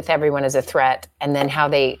with everyone as a threat. And then how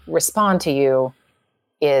they respond to you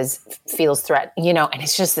feels threat, and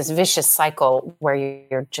it's just this vicious cycle where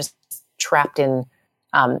you're just trapped in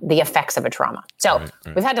the effects of a trauma. So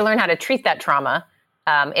we've had to learn how to treat that trauma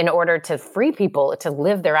in order to free people to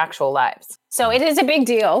live their actual lives. So it is a big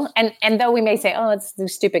deal. And though we may say, oh, it's the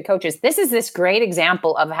stupid coaches, this is this great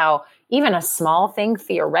example of how even a small thing,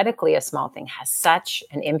 theoretically a small thing, has such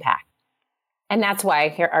an impact. And that's why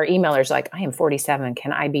here our emailer's like, I am 47.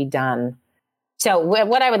 Can I be done? So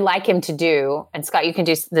what I would like him to do, and Scott, you can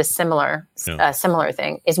do this similar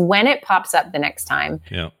thing, is when it pops up the next time.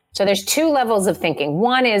 Yeah. So there's two levels of thinking.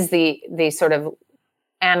 One is the sort of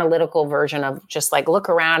analytical version of just like look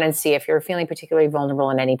around and see if you're feeling particularly vulnerable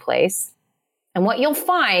in any place. And what you'll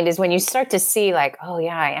find is when you start to see like, oh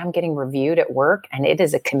yeah, I am getting reviewed at work and it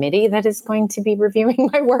is a committee that is going to be reviewing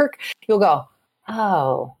my work, you'll go,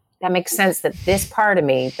 oh, that makes sense that this part of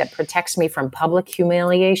me that protects me from public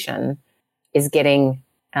humiliation is getting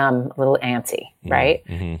a little antsy, right?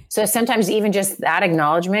 Mm-hmm. So sometimes even just that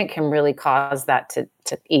acknowledgement can really cause that to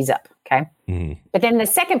ease up, okay? Mm-hmm. But then the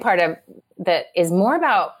second part of that is more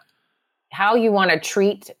about how you want to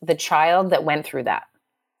treat the child that went through that.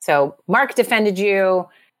 So Mark defended you,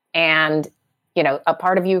 and, you know, a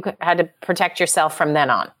part of you had to protect yourself from then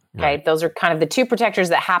on, okay? Right. Those are kind of the two protectors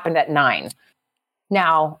that happened at 9.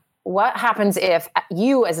 Now, what happens if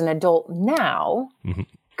you as an adult now Mm-hmm.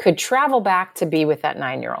 could travel back to be with that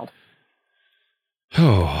 9-year-old?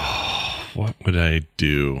 Oh, what would I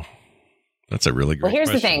do? That's a really great Well, here's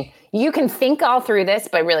question. the thing. You can think all through this,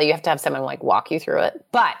 but really you have to have someone like walk you through it.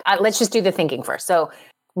 But let's just do the thinking first. So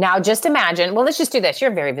now just imagine, well, let's just do this.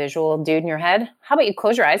 You're a very visual dude in your head. How about you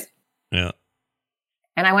close your eyes? Yeah.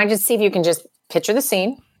 And I want you to see if you can just picture the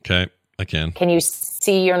scene. Okay. I can. Can you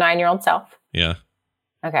see your 9-year-old self? Yeah.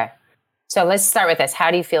 Okay. So let's start with this. How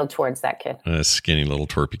do you feel towards that kid? A skinny little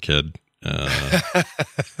twerpy kid.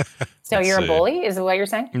 So you're a bully, is what you're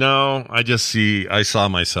saying? No, I saw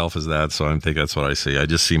myself as that. So I think that's what I see. I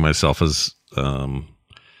just see myself as a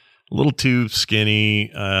little too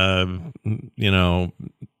skinny, bad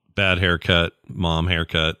haircut, mom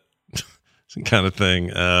haircut kind of thing.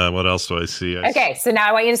 What else do I see? Okay. So now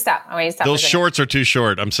I want you to stop. Those shorts are too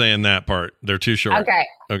short. I'm saying that part. They're too short. Okay.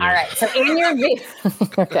 All right. So in your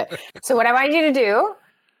okay. So what I want you to do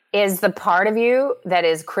is the part of you that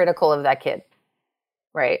is critical of that kid,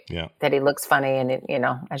 right? Yeah. That he looks funny and,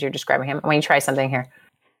 as you're describing him. I want you to try something here.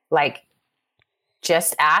 Like,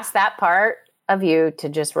 just ask that part of you to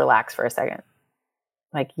just relax for a second.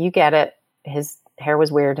 Like, you get it. His hair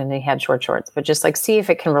was weird and he had short shorts, but just like see if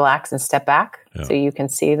it can relax and step back so you can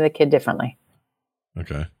see the kid differently.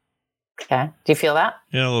 Okay. Okay. Do you feel that?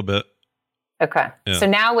 Yeah, a little bit. Okay. Yeah. So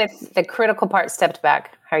now with the critical part stepped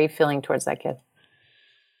back, how are you feeling towards that kid?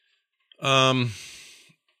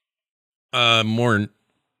 More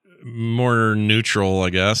neutral, I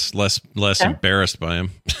guess. Less embarrassed by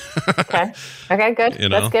him. Okay. Okay, good.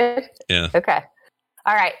 That's good. Yeah. Okay.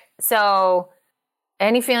 All right. So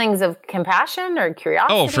any feelings of compassion or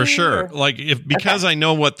curiosity? Oh, for sure. or- Like because I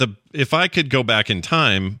know if I could go back in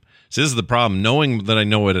time, so this is the problem, knowing that I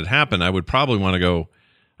know what had happened, I would probably want to go,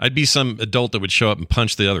 I'd be some adult that would show up and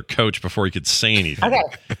punch the other coach before he could say anything. Okay.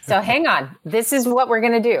 So hang on. This is what we're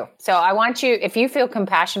going to do. So I want you, if you feel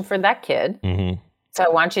compassion for that kid, Mm-hmm. so I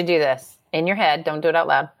want you to do this in your head. Don't do it out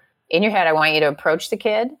loud. In your head, I want you to approach the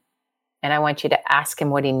kid and I want you to ask him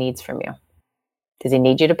what he needs from you. Does he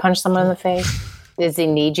need you to punch someone in the face? Does he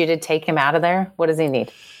need you to take him out of there? What does he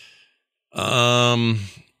need?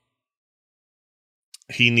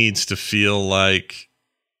 He needs to feel like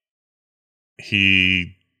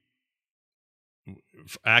he,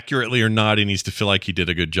 accurately or not, he needs to feel like he did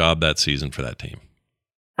a good job that season for that team.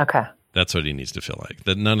 Okay. That's what he needs to feel like.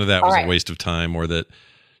 That none of that All was right. a waste of time, or that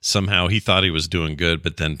somehow he thought he was doing good,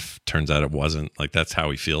 but then turns out it wasn't. Like that's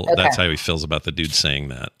how he feels. Okay. That's how he feels about the dude saying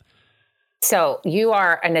that. So you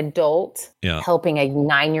are an adult helping a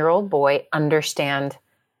 9-year-old boy understand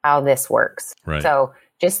how this works. Right. So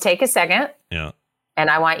just take a second Yeah. and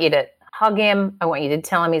I want you to hug him. I want you to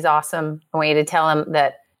tell him he's awesome. I want you to tell him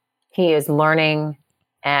that he is learning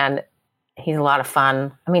and he's a lot of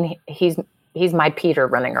fun. I mean, he's my Peter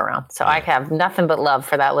running around. So I have nothing but love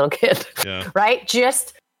for that little kid. Yeah. Right?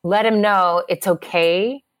 Just let him know it's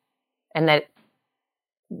okay and that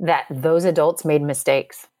those adults made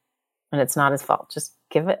mistakes and it's not his fault. Just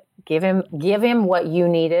give him what you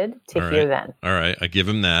needed to All hear right. then. All right. I give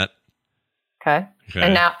him that. Okay. Okay.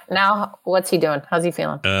 And now what's he doing? How's he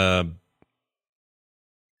feeling?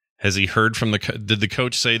 Has he heard from did the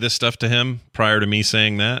coach say this stuff to him prior to me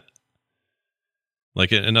saying that?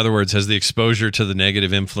 Like, in other words, has the exposure to the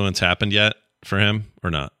negative influence happened yet for him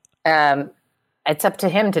or not? It's up to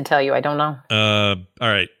him to tell you. I don't know. All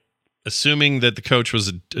right. Assuming that the coach was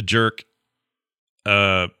a jerk,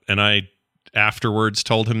 and I afterwards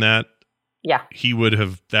told him that, Yeah.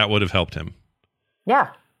 that would have helped him. Yeah.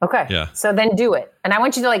 Okay. Yeah. So then do it. And I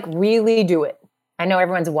want you to really do it. I know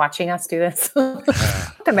everyone's watching us do this.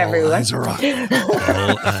 Come everyone. eyes are on.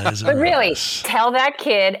 All eyes But on really, us. tell that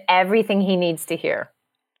kid everything he needs to hear.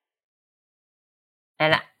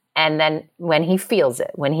 And then when he feels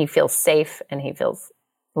it, when he feels safe and he feels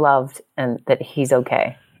loved and that he's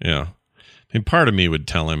okay. Yeah. I mean, part of me would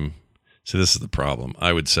tell him, see, this is the problem.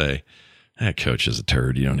 I would say, that coach is a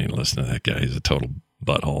turd. You don't need to listen to that guy. He's a total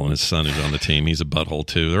butthole. And his son is on the team. He's a butthole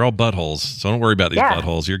too. They're all buttholes. So don't worry about these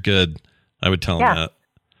buttholes. You're good. I would tell him that.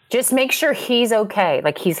 Just make sure he's okay.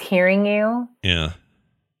 Like he's hearing you. Yeah.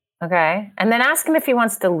 Okay. And then ask him if he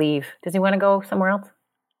wants to leave. Does he want to go somewhere else?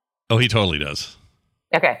 Oh, he totally does.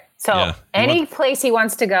 Okay. So Yeah. any place he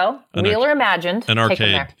wants to go, real or imagined, An take him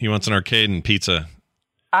arcade. there. He wants an arcade and pizza.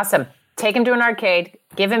 Awesome. Take him to an arcade,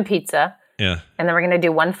 give him pizza, Yeah. and then we're going to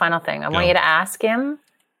do one final thing. I want you to ask him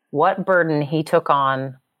what burden he took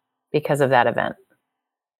on because of that event.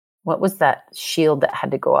 What was that shield that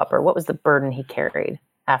had to go up, or what was the burden he carried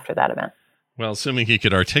after that event? Well, assuming he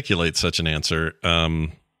could articulate such an answer.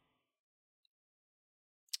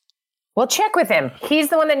 Well, check with him. He's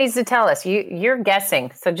the one that needs to tell us. You're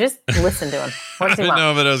guessing, so just listen to him. What does he want?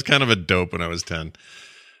 No, but I was kind of a dope when I was 10.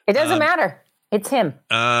 It doesn't matter. It's him.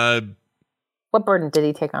 What burden did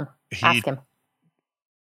he take on? Ask him.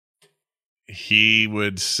 He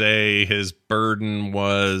would say his burden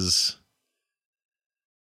was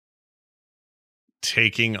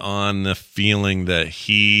taking on the feeling that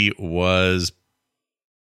he was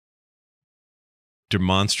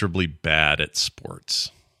demonstrably bad at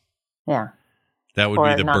sports. Yeah. That would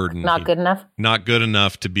be the burden. Not good enough? Not good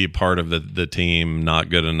enough to be part of the team, not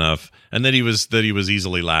good enough. And that he was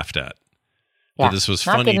easily laughed at. Yeah. That this was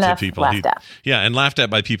Not funny good to enough, people. laughed at. Yeah, and laughed at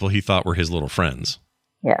by people he thought were his little friends.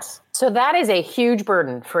 Yes. So that is a huge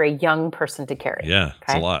burden for a young person to carry. Yeah,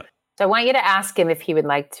 it's a lot. So I want you to ask him if he would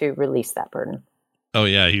like to release that burden. Oh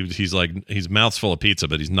yeah, he's mouths full of pizza,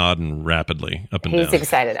 but he's nodding rapidly up and down. He's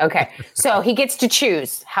excited. Okay. So he gets to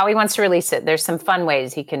choose how he wants to release it. There's some fun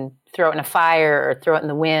ways. He can throw it in a fire or throw it in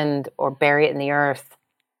the wind or bury it in the earth.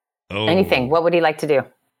 Oh. Anything. What would he like to do?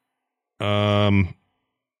 I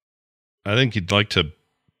think he'd like to.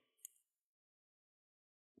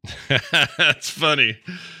 That's funny.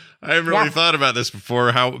 I haven't really thought about this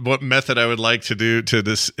before. What method I would like to do to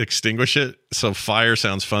extinguish it. So fire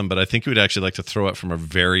sounds fun, but I think he would actually like to throw it from a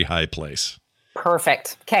very high place.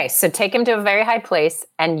 Perfect. Okay, so take him to a very high place,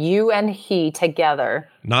 and you and he together.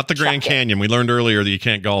 Not the Grand Canyon. We learned earlier that you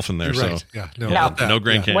can't golf in there. Right. So Yeah. no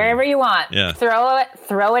Grand Canyon. Wherever you want. Yeah.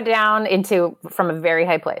 Throw it down from a very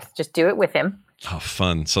high place. Just do it with him. Oh,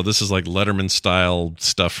 fun. So this is like Letterman style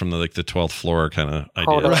stuff from the 12th floor kind of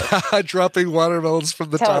idea. Totally. Dropping watermelons from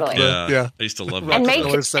the top of Yeah. I used to love that. And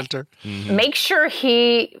Rockefeller Center. Mm-hmm. Make sure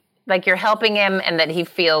you're helping him and that he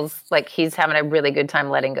feels like he's having a really good time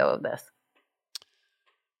letting go of this.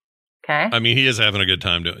 Okay. I mean, he is having a good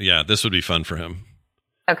time. This would be fun for him.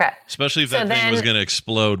 Okay. Especially if that thing was going to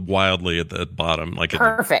explode wildly at the bottom.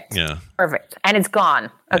 Perfect. Yeah. Perfect. And it's gone.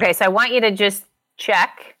 Okay. So I want you to just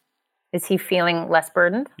check. Is he feeling less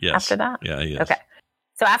burdened after that? Yeah, he is. Okay.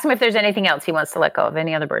 So ask him if there's anything else he wants to let go of,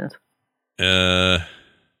 any other burdens.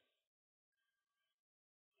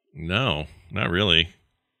 No, not really.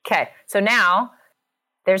 Okay. So now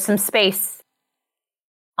there's some space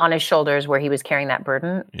on his shoulders where he was carrying that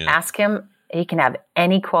burden. Yeah. Ask him. He can have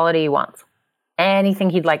any quality he wants. Anything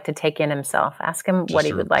he'd like to take in himself. Ask him what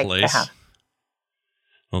he would like to have.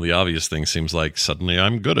 Well, the obvious thing seems like suddenly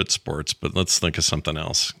I'm good at sports, but let's think of something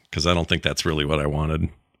else because I don't think that's really what I wanted.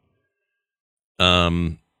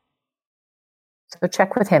 So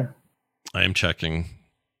check with him. I am checking.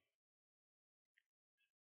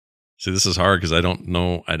 See, this is hard because I don't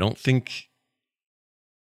know. I don't think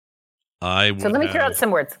I would. So let me throw out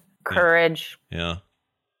some words. Courage. Yeah.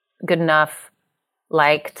 Good enough.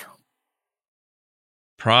 Liked.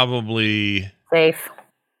 Probably. Safe.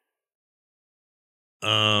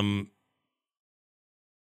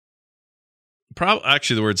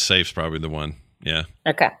 Actually, the word safe is probably the one. Yeah.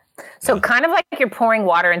 Okay. So kind of like you're pouring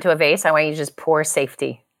water into a vase, I want you to just pour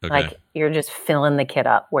safety. Okay. Like you're just filling the kid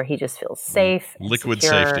up where he just feels safe. and Liquid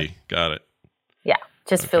secure. safety. Got it. Yeah.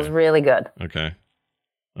 Just feels really good. Okay.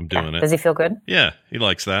 I'm doing it. Does he feel good? Yeah. He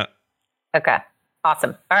likes that. Okay.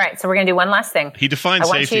 Awesome. All right. So we're going to do one last thing. He defines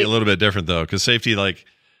safety a little bit different though, because safety,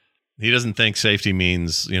 he doesn't think safety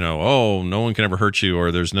means, oh, no one can ever hurt you,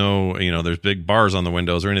 or there's no, there's big bars on the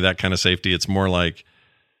windows or any of that kind of safety. It's more like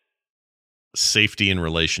safety in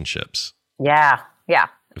relationships. Yeah. Yeah.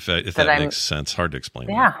 If that makes sense. Hard to explain.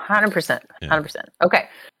 Yeah. 100%. 100%. Okay.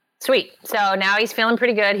 Sweet. So now he's feeling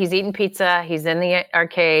pretty good. He's eating pizza. He's in the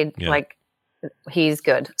arcade. Yeah. He's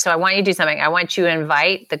good. So I want you to do something. I want you to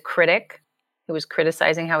invite the critic who was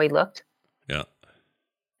criticizing how he looked. Yeah.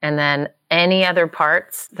 And then any other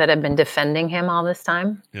parts that have been defending him all this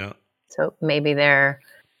time. Yeah. So maybe they're,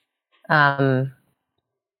 the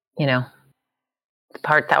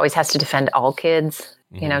part that always has to defend all kids,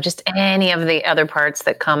 just any of the other parts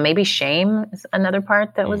that come. Maybe shame is another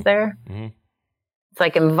part that was there. Mm-hmm. It's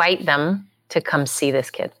like invite them to come see this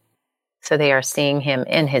kid. So they are seeing him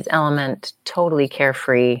in his element, totally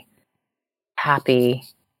carefree, happy.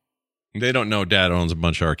 They don't know Dad owns a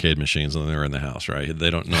bunch of arcade machines and they're in the house, right? They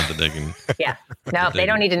don't know that they can. Yeah. No, they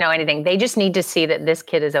don't need to know anything. They just need to see that this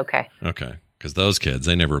kid is okay. Okay. because those kids,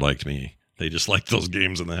 they never liked me. They just liked those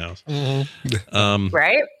games in the house.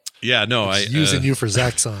 Right? Yeah, no, using you for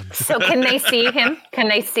Zaxxon. So can they see him? Can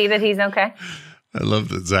they see that he's okay? I love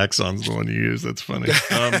that Zaxxon's the one you use. That's funny.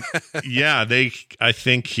 Yeah, I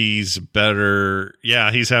think he's better.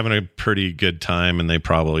 Yeah, he's having a pretty good time, and they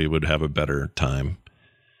probably would have a better time.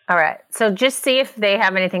 All right. So just see if they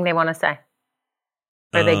have anything they want to say.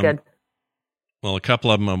 Are they good? Well, a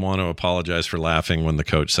couple of them want to apologize for laughing when the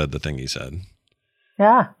coach said the thing he said.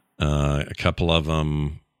 Yeah. A couple of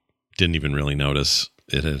them didn't even really notice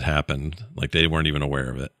it had happened. Like they weren't even aware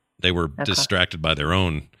of it. They were distracted by their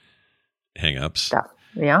own hang-ups.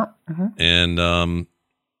 Yeah. Mm-hmm. And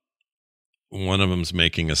one of them's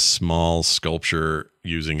making a small sculpture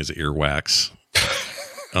using his earwax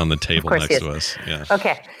on the table next to us. Yeah.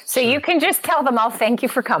 Okay. So you can just tell them all thank you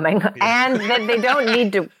for coming and that they don't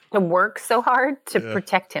need to work so hard to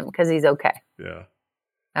protect him because he's okay. Yeah.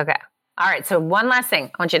 Okay. All right. So one last thing.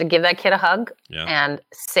 I want you to give that kid a hug and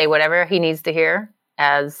say whatever he needs to hear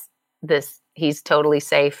as he's totally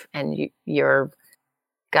safe and you're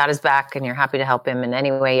got his back and you're happy to help him in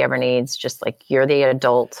any way he ever needs. Just like you're the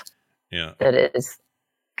adult that is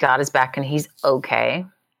got his back and he's okay.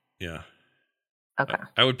 Yeah. Okay.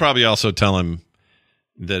 I would probably also tell him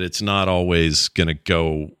that it's not always going to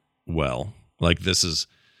go well. Like this is,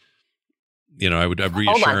 I'd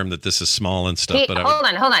reassure him that this is small and stuff. But hold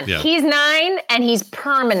on. Yeah. He's 9 and he's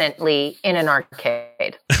permanently in an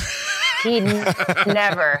arcade. He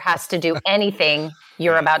never has to do anything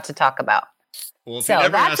you're about to talk about. Well, so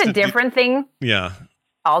that's a different thing. Yeah.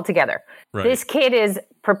 Altogether. Right. This kid is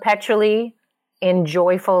perpetually in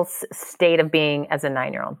joyful state of being as a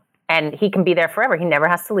 9-year-old. And he can be there forever. He never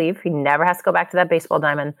has to leave. He never has to go back to that baseball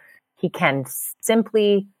diamond. He can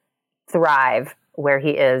simply thrive where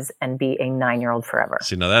he is and be a 9-year-old forever.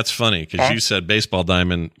 See, now that's funny because you said baseball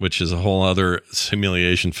diamond, which is a whole other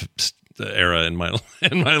humiliation era in my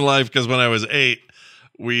life. Because when I was 8,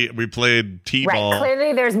 we played t-ball. Right,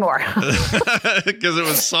 clearly there's more. Because it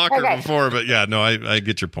was soccer before. But yeah, no, I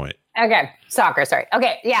get your point. Okay, soccer, sorry.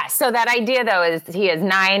 Okay, yeah, so that idea, though, is he is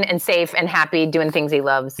 9 and safe and happy doing things he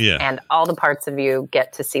loves. Yeah. And all the parts of you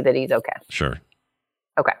get to see that he's okay. Sure.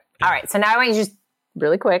 Okay. Yeah. All right, so now I want you to just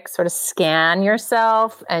really quick sort of scan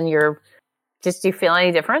yourself and do you feel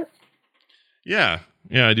any different? Yeah,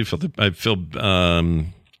 I do feel, I don't know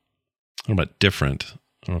about different.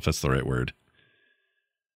 I don't know if that's the right word.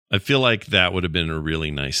 I feel like that would have been a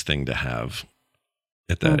really nice thing to have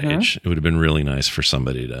at that age. It would have been really nice for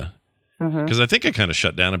somebody to, because I think I kind of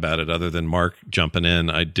shut down about it other than Mark jumping in.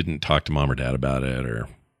 I didn't talk to mom or dad about it, or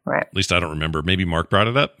at least I don't remember. Maybe Mark brought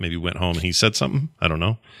it up. Maybe went home and he said something. I don't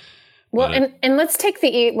know. Well, and let's take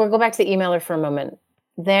we'll go back to the emailer for a moment.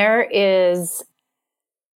 There is,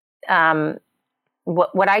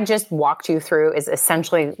 what I just walked you through is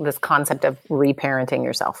essentially this concept of reparenting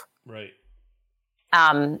yourself. Right.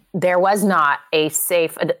 There was not a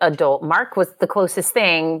safe adult. Mark was the closest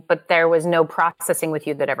thing, but there was no processing with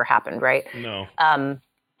you that ever happened, right? No.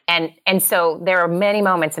 And so there are many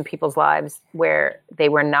moments in people's lives where they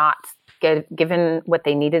were not given what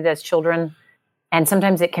they needed as children. And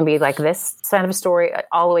sometimes it can be like this side of a story,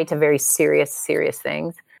 all the way to very serious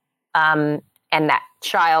things. And that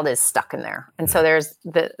child is stuck in there. And so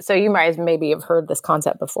so you might maybe have heard this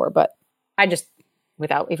concept before, but I just,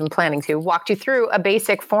 without even planning to, walked you through a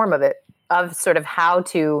basic form of it, of sort of how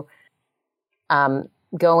to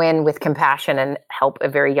go in with compassion and help a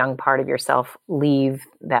very young part of yourself leave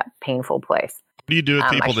that painful place. What do you do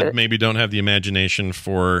with people that maybe don't have the imagination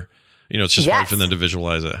for, it's just hard for them to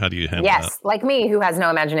visualize it? How do you handle that? Yes, like me, who has no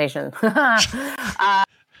imagination.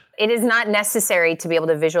 It is not necessary to be able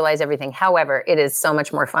to visualize everything. However, it is so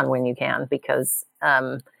much more fun when you can because...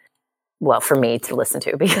 for me to listen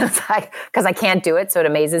to because I can't do it. So it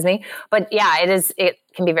amazes me. But yeah, it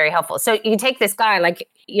can be very helpful. So you take this guy,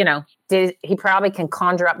 he probably can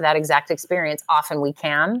conjure up that exact experience. Often we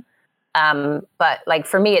can. But like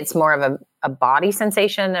for me, it's more of a body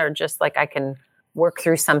sensation or just like I can work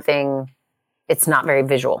through something. It's not very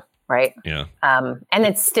visual. Right. Yeah. And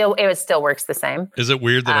it still works the same. Is it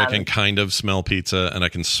weird that I can kind of smell pizza and I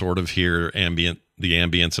can sort of hear the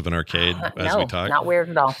ambience of an arcade as we talk? Not weird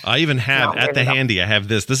at all. I even have at the handy. I have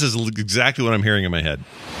this. This is exactly what I'm hearing in my head.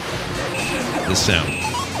 This sound.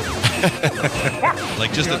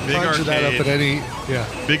 Like just a big arcade. That up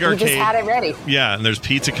at big arcade. You just had it ready. Yeah, and there's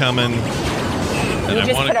pizza coming. You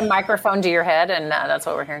just put a microphone to your head, and that's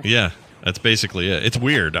what we're hearing. Yeah. That's basically it. It's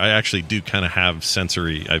weird. I actually do kind of have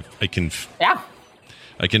sensory. I can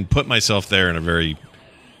put myself there in a very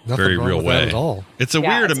real way. At all. It's a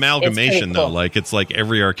weird amalgamation, though. Like it's like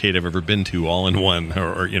every arcade I've ever been to, all in one,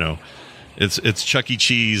 or It's Chuck E.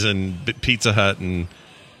 Cheese and Pizza Hut and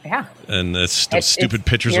stupid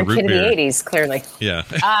pictures of root beer. You're a kid of the 80s, clearly. Yeah.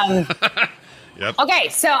 Yep. Okay,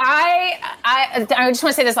 so I just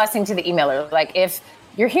want to say this last thing to the emailer. Like, if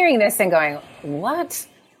you're hearing this and going, what?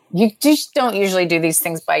 You just don't usually do these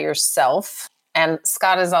things by yourself. And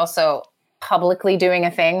Scott is also publicly doing a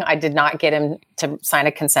thing I did not get him to sign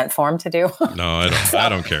a consent form to do. No, I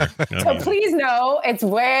don't care. So please know it's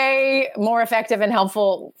way more effective and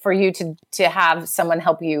helpful for you to have someone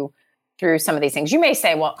help you through some of these things. You may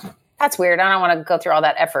say, well, that's weird. I don't want to go through all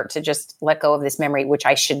that effort to just let go of this memory, which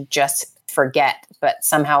I should just forget, but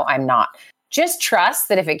somehow I'm not. Just trust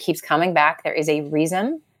that if it keeps coming back, there is a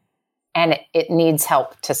reason, and it needs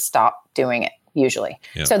help to stop doing it, usually.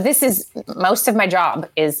 Yeah. So this is most of my job,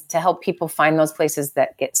 is to help people find those places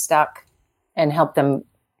that get stuck and help them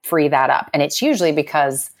free that up. And it's usually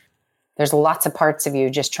because there's lots of parts of you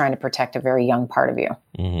just trying to protect a very young part of you.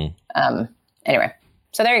 Mm-hmm. Anyway.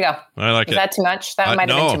 So there you go. I like it. Is that too much? That might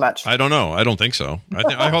have been too much. I don't know. I don't think so.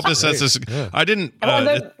 I hope this says this. Yeah. I didn't.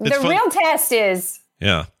 The real test is,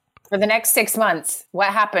 for the next 6 months,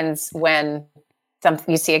 what happens when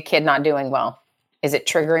you see a kid not doing well? Is it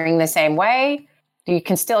triggering the same way? You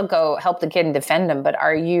can still go help the kid and defend him, but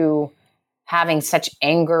are you having such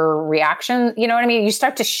anger reaction? You know what I mean? You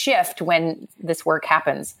start to shift when this work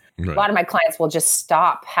happens. Right. A lot of my clients will just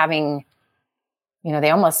stop having.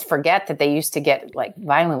 They almost forget that they used to get like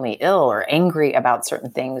violently ill or angry about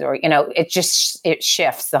certain things, or, it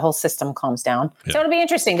shifts. The whole system calms down. Yeah. So it'll be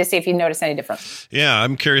interesting to see if you notice any difference. Yeah,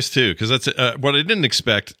 I'm curious too, because that's what I didn't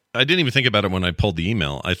expect. I didn't even think about it when I pulled the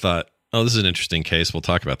email. I thought, oh, this is an interesting case. We'll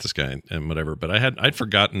talk about this guy and whatever. But I'd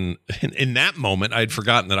forgotten in that moment, I'd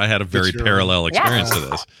forgotten that I had a very parallel experience to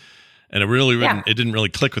this. And it didn't really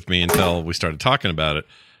click with me until we started talking about it.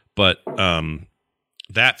 But,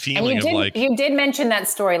 that feeling you did mention that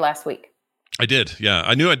story last week. I did. Yeah.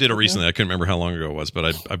 I knew I did it recently. I couldn't remember how long ago it was,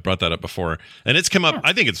 but I brought that up before, and it's come up.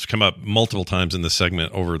 I think it's come up multiple times in this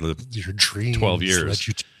segment over your dreams 12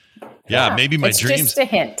 years. Maybe my dreams, just a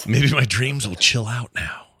hint. Maybe my dreams will chill out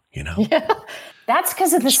now, Yeah. That's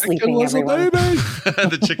because of the sleeping, everyone.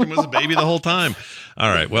 The chicken was a baby the whole time. All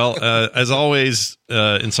right. Well, as always,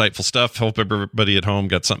 insightful stuff. Hope everybody at home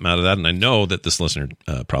got something out of that. And I know that this listener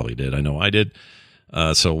probably did. I know I did.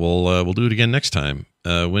 So we'll do it again next time.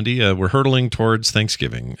 Wendy, we're hurtling towards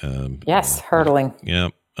Thanksgiving. Yes, hurtling.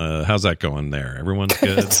 Yeah. How's that going there? Everyone's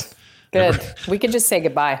good? Good. We could just say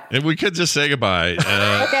goodbye. And we could just say goodbye.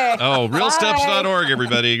 Okay. Oh, realsteps.org,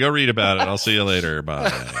 everybody. Go read about it. I'll see you later. Bye.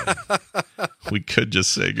 We could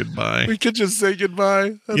just say goodbye. We could just say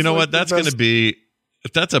goodbye. You know what? That's going to be,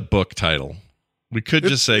 if that's a book title, we could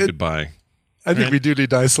just say goodbye. I think we do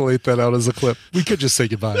need to isolate that out as a clip. We could just say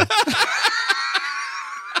goodbye.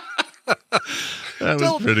 That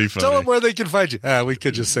was pretty funny. Tell them where they can find you. We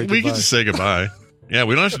could just say goodbye. We could just say goodbye. Yeah,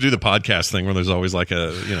 we don't have to do the podcast thing where there's always like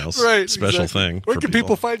a special thing. Where can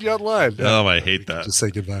people find you online? Oh, I hate that. Just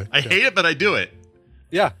say goodbye. I hate it, but I do it.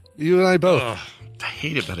 Yeah, you and I both. I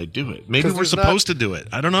hate it, but I do it. Maybe we're supposed to do it.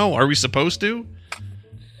 I don't know. Are we supposed to?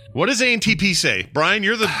 What does ANTP say? Brian,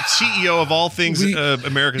 you're the CEO of all things America's Top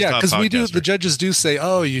Podcaster. Yeah, because we do. The judges do say,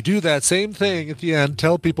 oh, you do that same thing at the end.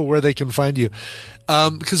 Tell people where they can find you.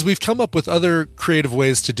 Because we've come up with other creative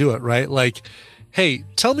ways to do it, right? Like, hey,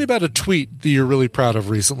 tell me about a tweet that you're really proud of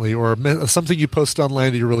recently, or something you post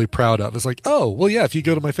online that you're really proud of. It's like, oh, well, yeah, if you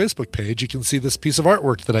go to my Facebook page, you can see this piece of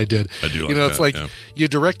artwork that I did. I do like it's like you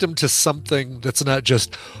direct them to something that's not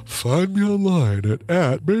just find me online at.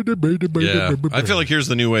 Yeah, I feel like here's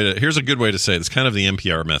a good way to say it. It's kind of the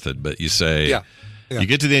NPR method, but you say, you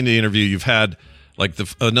get to the end of the interview, you've had like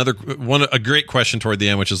a great question toward the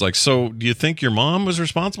end, which is like, so do you think your mom was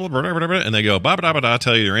responsible? And they go, ba-ba-da-ba-da,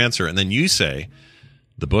 tell you your answer. And then you say,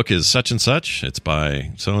 the book is such and such. It's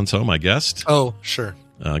by so-and-so, my guest. Oh, sure.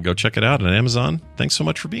 Go check it out on Amazon. Thanks so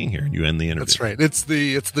much for being here. You end the interview. That's right. It's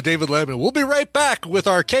the David Letterman. We'll be right back with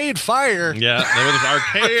Arcade Fire. Yeah, with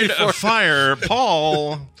Arcade Fire,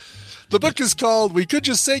 Paul. The book is called We Could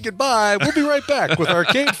Just Say Goodbye. We'll be right back with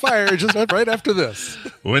Arcade Fire just right after this.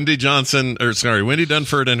 Wendy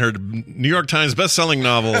Dunford and her New York Times bestselling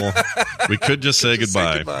novel, We Could Just Say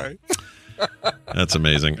Goodbye. That's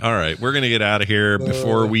amazing. All right, we're going to get out of here.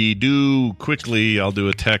 Before we do, quickly, I'll do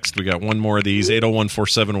a text. We got one more of these.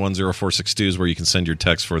 801-471-0462 is where you can send your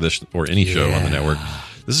text for this or any show on the network.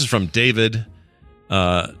 This is from David.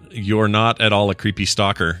 You're not at all a creepy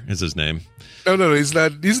stalker is his name. No, he's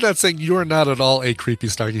not. He's not saying you're not at all a creepy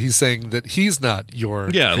stalker. He's saying that he's not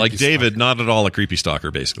your. Yeah, like David, not at all a creepy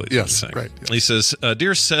stalker. Basically, yes, right. Yes. He says,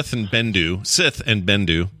 "Dear Sith and Bendu,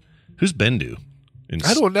 who's Bendu?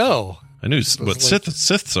 I don't know. I knew what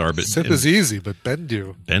Siths are, but Sith is easy, but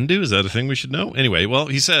Bendu. Bendu, is that a thing we should know? Anyway, well,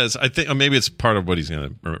 he says, I think maybe it's part of what he's going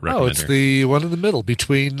to recommend. Oh, it's the one in the middle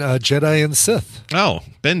between Jedi and Sith. Oh,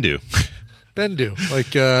 Bendu. Bendu,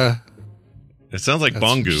 like. It sounds like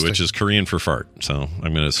Bongu, which is Korean for fart. So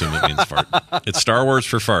I'm going to assume it means fart. It's Star Wars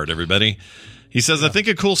for fart, everybody. He says, I think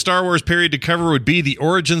a cool Star Wars period to cover would be the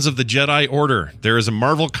origins of the Jedi Order. There is a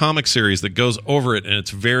Marvel comic series that goes over it, and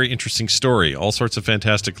it's a very interesting story. All sorts of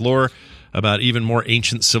fantastic lore about even more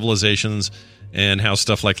ancient civilizations and how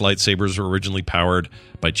stuff like lightsabers were originally powered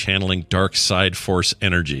by channeling dark side force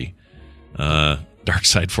energy. Dark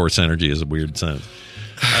side force energy is a weird sentence.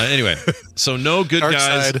 Anyway, so no good dark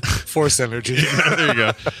guys. Side force energy. There you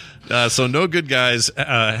go. So no good guys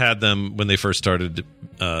had them when they first started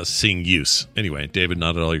seeing use. Anyway, David,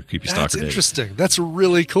 not at all your creepy stalker. That's David. interesting. That's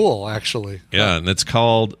really cool, actually. Yeah, and it's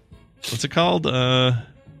called. What's it called? Didn't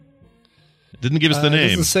give us the name. It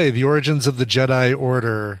doesn't say the origins of the Jedi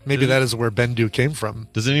Order. Maybe that is where Bendu came from.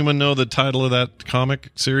 Does anyone know the title of that comic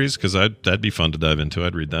series? Because that'd be fun to dive into.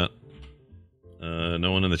 I'd read that.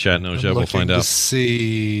 No one in the chat knows yet. We'll find out. Looking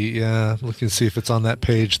to see if it's on that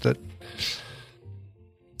page. That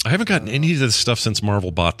I haven't gotten any of this stuff since Marvel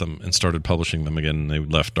bought them and started publishing them again. And they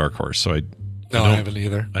left Dark Horse, so I haven't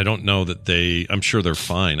either. I don't know that I'm sure they're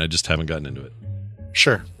fine. I just haven't gotten into it.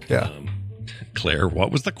 Sure. Yeah. Claire,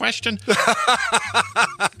 what was the question?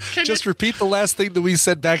 Just repeat the last thing that we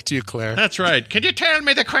said back to you, Claire. That's right. Can you tell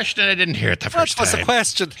me the question? I didn't hear it the first time. What was the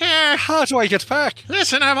question? How do I get back?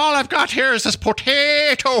 Listen, all I've got here is this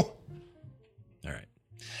potato. All right.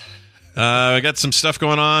 I got some stuff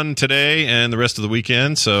going on today and the rest of the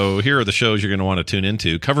weekend. So here are the shows you're going to want to tune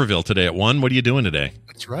into. Coverville today at 1. What are you doing today?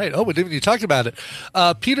 That's right. Oh, we didn't even talk about it.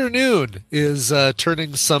 Peter Noon is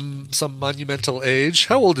turning some monumental age.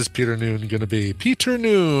 How old is Peter Noon going to be? Peter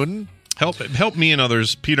Noon. Help me and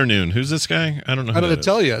others. Peter Noon. Who's this guy? I don't know. I'm going to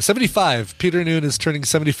tell you. 75. Peter Noon is turning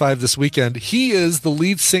 75 this weekend. He is the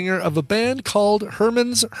lead singer of a band called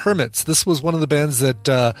Herman's Hermits. This was one of the bands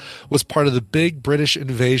that was part of the big British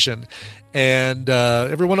invasion. And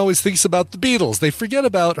everyone always thinks about the Beatles. They forget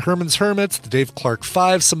about Herman's Hermits, the Dave Clark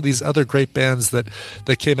Five, some of these other great bands that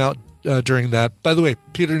came out during that. By the way,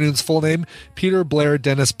 Peter Noon's full name, Peter Blair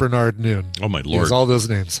Dennis Bernard Noon. Oh, my Lord. He has all those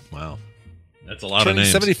names. Wow. That's a lot Turning of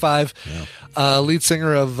names. 75, yeah. Lead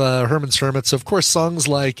singer of Herman's Hermits. Of course, songs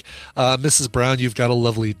like Mrs. Brown, You've Got a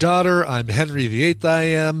Lovely Daughter, I'm Henry VIII, I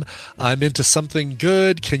Am, I'm Into Something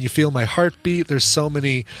Good, Can You Feel My Heartbeat? There's so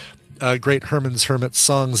many great Herman's Hermits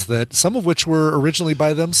songs that some of which were originally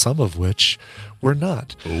by them, some of which were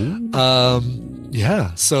not.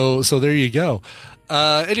 So there you go.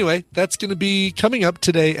 Anyway, that's going to be coming up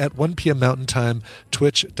today at 1 p.m. Mountain Time,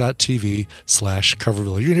 twitch.tv/Coverville.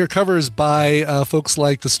 You're going to hear covers by folks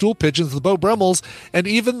like the Stool Pigeons, the Beau Brummels, and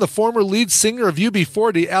even the former lead singer of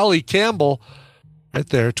UB40, Allie Campbell. Right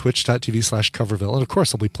there, twitch.tv/Coverville. And of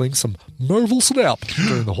course, I'll be playing some Marvel Snap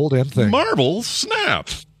during the whole damn thing. Marvel Snap.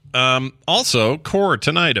 Also, Core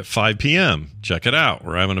tonight at 5 p.m. Check it out.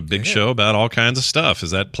 We're having a big show about all kinds of stuff.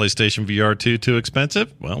 Is that PlayStation VR 2 too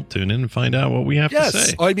expensive? Well, tune in and find out what we have to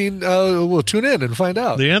say. I mean, we'll tune in and find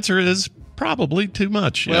out. The answer is probably too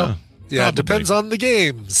much. Well, yeah, it depends on the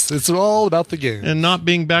games. It's all about the game. And not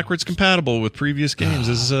being backwards compatible with previous games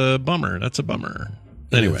is a bummer. That's a bummer.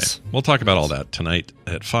 Anyway, we'll talk about all that tonight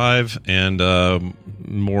at 5 and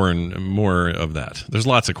more of that. There's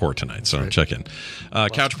lots of Core tonight, so check in.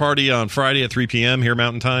 Couch Party on Friday at 3 p.m. here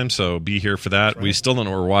Mountain Time, so be here for that. We still don't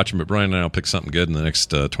know what we're watching, but Brian and I will pick something good in the next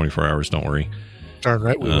 24 hours. Don't worry. Darn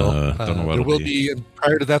right we will. Don't know what there will be. And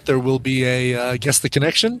prior to that, there will be a Guess the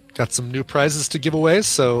Connection. Got some new prizes to give away,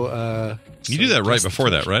 so... you do that right before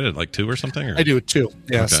that, right? At like 2 or something? Or? I do it 2.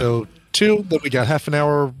 Yeah, okay. So 2, then we got half an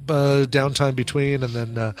hour downtime between, and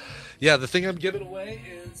then the thing I'm giving away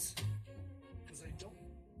is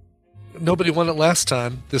nobody won it last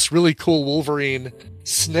time. This really cool Wolverine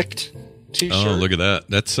snicked t-shirt. Oh, look at that.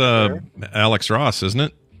 That's Alex Ross, isn't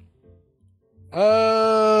it?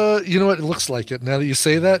 You know what? It looks like it. Now that you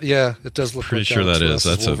say that, yeah, it does look pretty like sure Alex that Ross's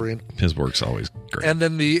is. That's Wolverine. His work's always great. And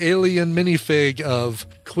then the alien minifig of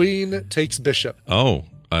Queen Takes Bishop. Oh,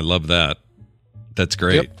 I love that. That's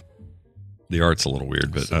great. Yep. The art's a little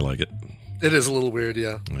weird, but I like it. It is a little weird,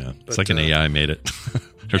 yeah. Yeah, it's like an AI made it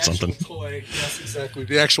or something. Toy, yes, exactly.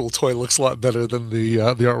 The actual toy looks a lot better than the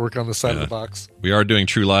artwork on the side of the box. We are doing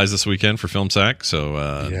True Lies this weekend for Film Sack,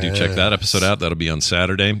 so do check that episode out. That'll be on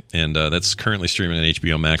Saturday, and that's currently streaming on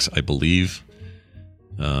HBO Max, I believe.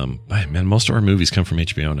 Man, most of our movies come from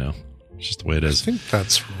HBO now. It's just the way it is. I think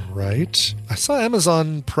that's right. I saw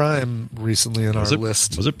Amazon Prime recently in our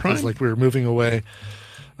list. Was it Prime? It was like we were moving away.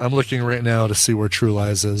 I'm looking right now to see where True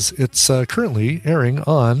Lies is. It's currently airing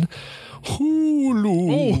on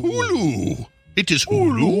Hulu. Oh, Hulu. It is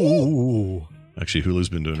Hulu. Actually, Hulu's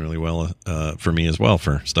been doing really well for me as well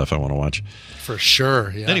for stuff I want to watch. For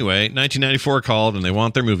sure, yeah. Anyway, 1994 called, and they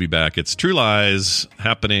want their movie back. It's True Lies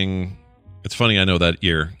happening. It's funny, I know that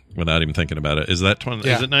year without even thinking about it. Is that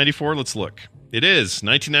Is it 94? Let's look. It is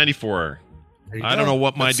 1994. I don't know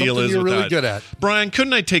what my deal is you're with really that. good at. Brian,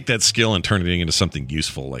 couldn't I take that skill and turn it into something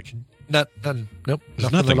useful? Like, nope. There's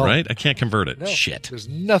nothing, right? I can't convert it. No, Shit. There's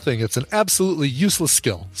nothing. It's an absolutely useless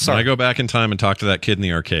skill. When Sorry. I go back in time and talk to that kid in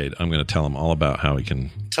the arcade, I'm going to tell him all about how he can.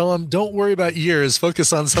 Tell him, don't worry about years.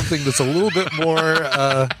 Focus on something that's a little bit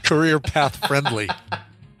more career path friendly.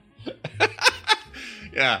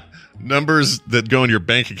 Yeah. Numbers that go in your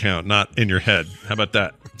bank account, not in your head. How about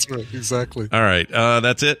that? That's right. Exactly. All right.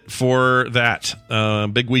 That's it for that.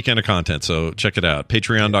 Big weekend of content. So check it out.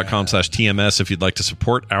 Patreon.com/TMS if you'd like to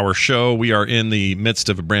support our show. We are in the midst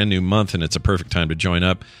of a brand new month, and it's a perfect time to join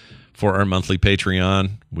up for our monthly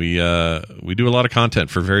Patreon. We do a lot of content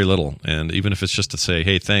for very little. And even if it's just to say,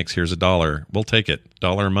 hey, thanks, here's $1, we'll take it.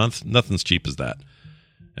 $1 a month, nothing's cheap as that.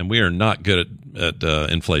 And we are not good at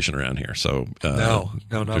inflation around here. So no,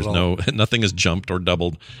 not there's at all. nothing has jumped or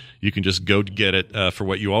doubled. You can just go get it for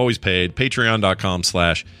what you always paid.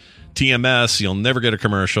 Patreon.com/TMS. You'll never get a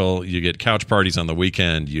commercial. You get couch parties on the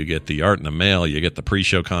weekend. You get the art in the mail. You get the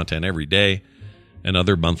pre-show content every day and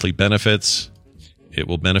other monthly benefits. It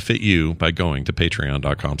will benefit you by going to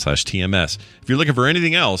patreon.com/TMS. If you're looking for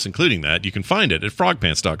anything else, including that, you can find it at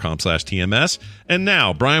frogpants.com/TMS. And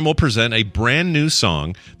now, Brian will present a brand new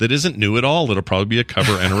song that isn't new at all. It'll probably be a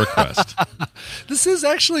cover and a request. This is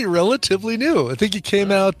actually relatively new. I think it came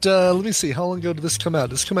out, let me see, how long ago did this come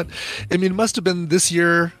out? I mean, it must have been this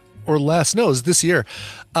year or last. No, it was this year.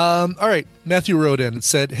 All right, Matthew wrote in and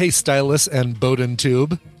said, hey, Stylus and Bowden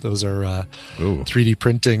Tube. Those are 3D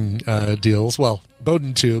printing deals. Well,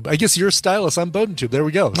 Bowden Tube. I guess you're a stylus. I'm Bowden Tube. There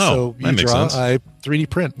we go. So you makes draw, sense. I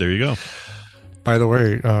 3D print. There you go. By the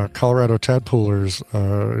way, Colorado Tadpoolers,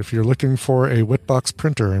 if you're looking for a Whitbox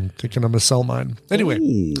printer, I'm thinking I'm going to sell mine. Anyway,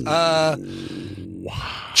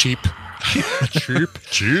 cheap.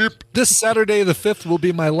 Cheap. This Saturday, the 5th, will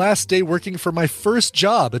be my last day working for my first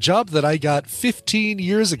job, a job that I got 15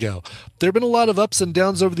 years ago. There have been a lot of ups and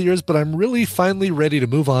downs over the years, but I'm really finally ready to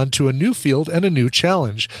move on to a new field and a new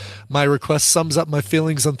challenge. My request sums up my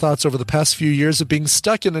feelings and thoughts over the past few years of being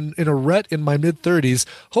stuck in a rut in my mid-30s.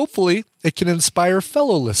 Hopefully, it can inspire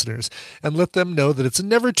fellow listeners and let them know that it's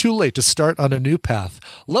never too late to start on a new path.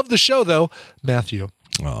 Love the show, though. Matthew.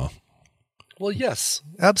 Oh. Well, yes,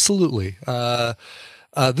 absolutely.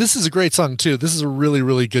 This is a great song too. This is a really,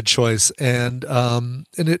 really good choice, and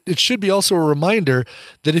it should be also a reminder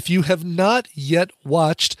that if you have not yet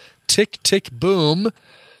watched Tick Tick Boom,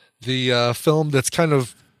 the film that's kind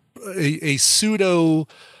of a pseudo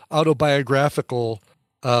autobiographical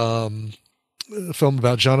film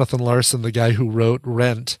about Jonathan Larson, the guy who wrote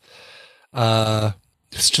Rent.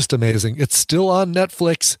 It's just amazing. It's still on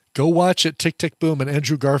Netflix. Go watch it. Tick, Tick, Boom. And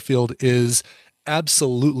Andrew Garfield is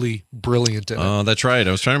absolutely brilliant in it. Oh, that's right.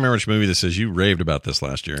 I was trying to remember which movie this is. You raved about this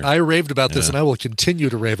last year. I raved about this, and I will continue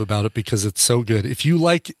to rave about it because it's so good. If you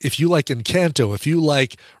like Encanto, if you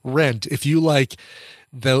like Rent, if you like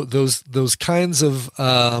those kinds of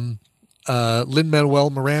Lin-Manuel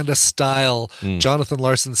Miranda style, Jonathan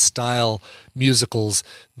Larson style musicals,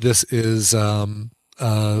 this is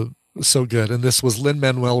so good. And this was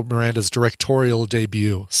Lin-Manuel Miranda's directorial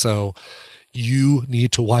debut. So you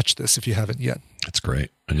need to watch this if you haven't yet. That's great.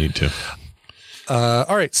 I need to.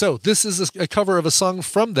 All right. So this is a cover of a song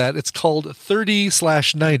from that. It's called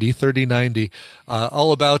 30/90,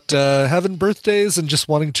 all about having birthdays and just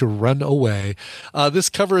wanting to run away. This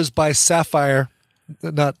cover is by Sapphire,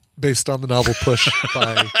 not based on the novel Push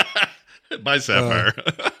by Sapphire.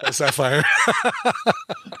 By Sapphire.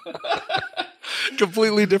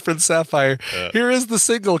 Completely different Sapphire. Here is the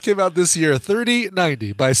single, came out this year,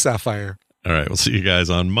 30/90 by Sapphire. All right, we'll see you guys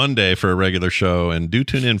on Monday for a regular show, and do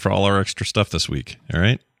tune in for all our extra stuff this week. All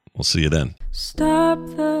right, we'll see you then. Stop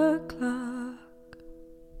the clock.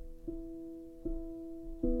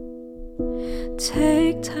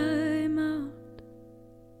 Take time out.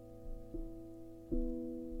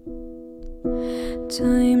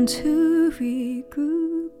 Time to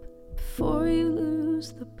regroup before you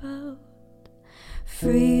lose the bout.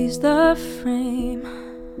 Freeze the frame.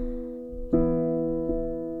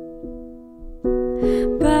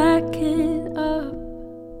 Back it up.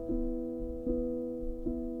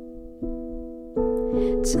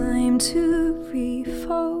 Time to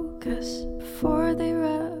refocus before they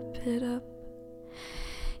wrap it up.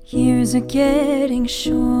 Years are getting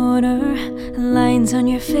shorter, lines on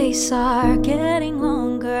your face are getting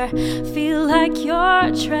longer. Feel like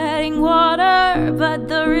you're treading water, but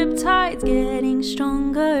the riptide's getting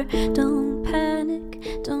stronger. Don't panic,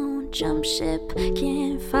 don't jump ship,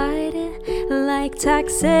 can't fight it like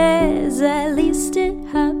taxes. At least it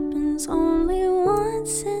happens only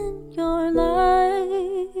once in your life.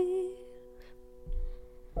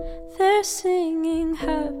 They're singing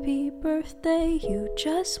happy birthday, you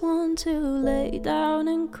just want to lay down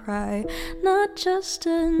and cry. Not just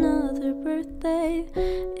another birthday,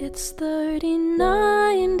 it's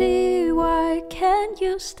 3090. Why can't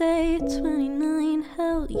you stay at 29?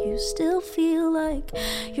 Hell, you still feel like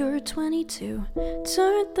you're 22.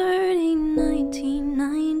 Turn 30,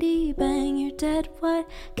 1990, bang, you're dead. What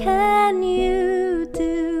can you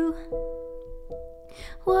do?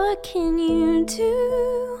 What can you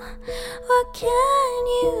do? What can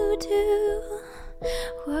you do?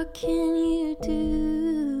 What can you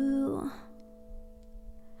do?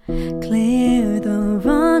 Clear the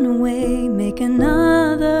runway, make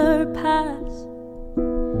another pass.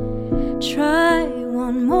 Try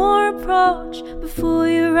one more approach before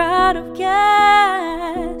you're out of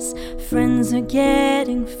gas. Friends are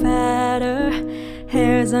getting fatter,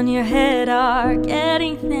 hairs on your head are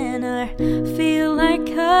getting thinner. Feel like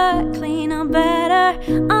a cleaner, better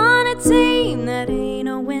on a team that ain't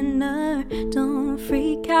a winner. Don't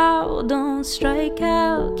freak out, don't strike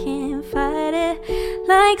out, can't fight it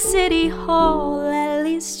like City Hall. At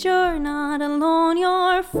least you're not alone,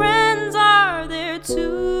 your friends are there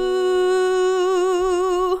too.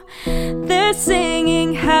 They're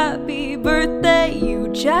singing happy birthday, you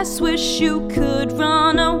just wish you could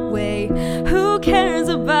run away. Who cares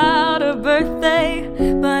about a birthday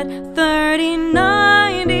but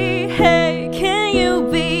 3090? Hey, can you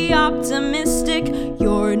be optimistic?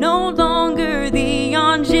 You're no longer the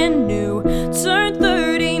ingenue. Turn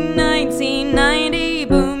 30, 1990,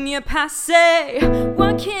 boom, you're passé.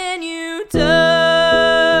 What can you do?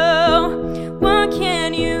 What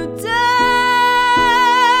can you do?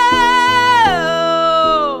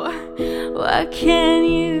 What can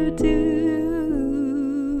you do?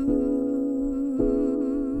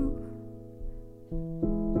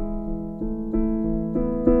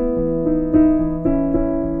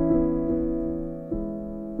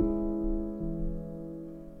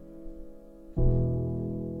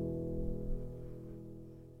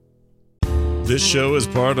 This show is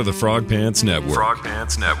part of the Frog Pants Network. Frog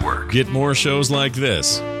Pants Network. Get more shows like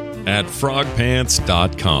this at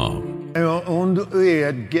frogpants.com.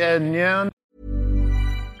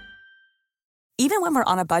 Even when we're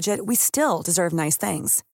on a budget, we still deserve nice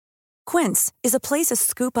things. Quince is a place to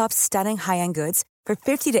scoop up stunning high-end goods for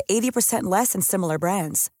 50 to 80% less than similar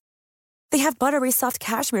brands. They have buttery soft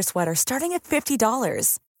cashmere sweaters starting at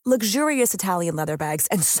 $50, luxurious Italian leather bags,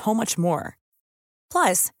 and so much more.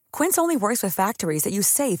 Plus, Quince only works with factories that use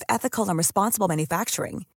safe, ethical, and responsible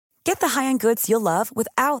manufacturing. Get the high-end goods you'll love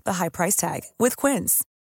without the high price tag with Quince.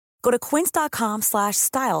 Go to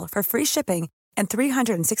quince.com/style for free shipping and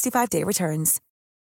 365-day returns.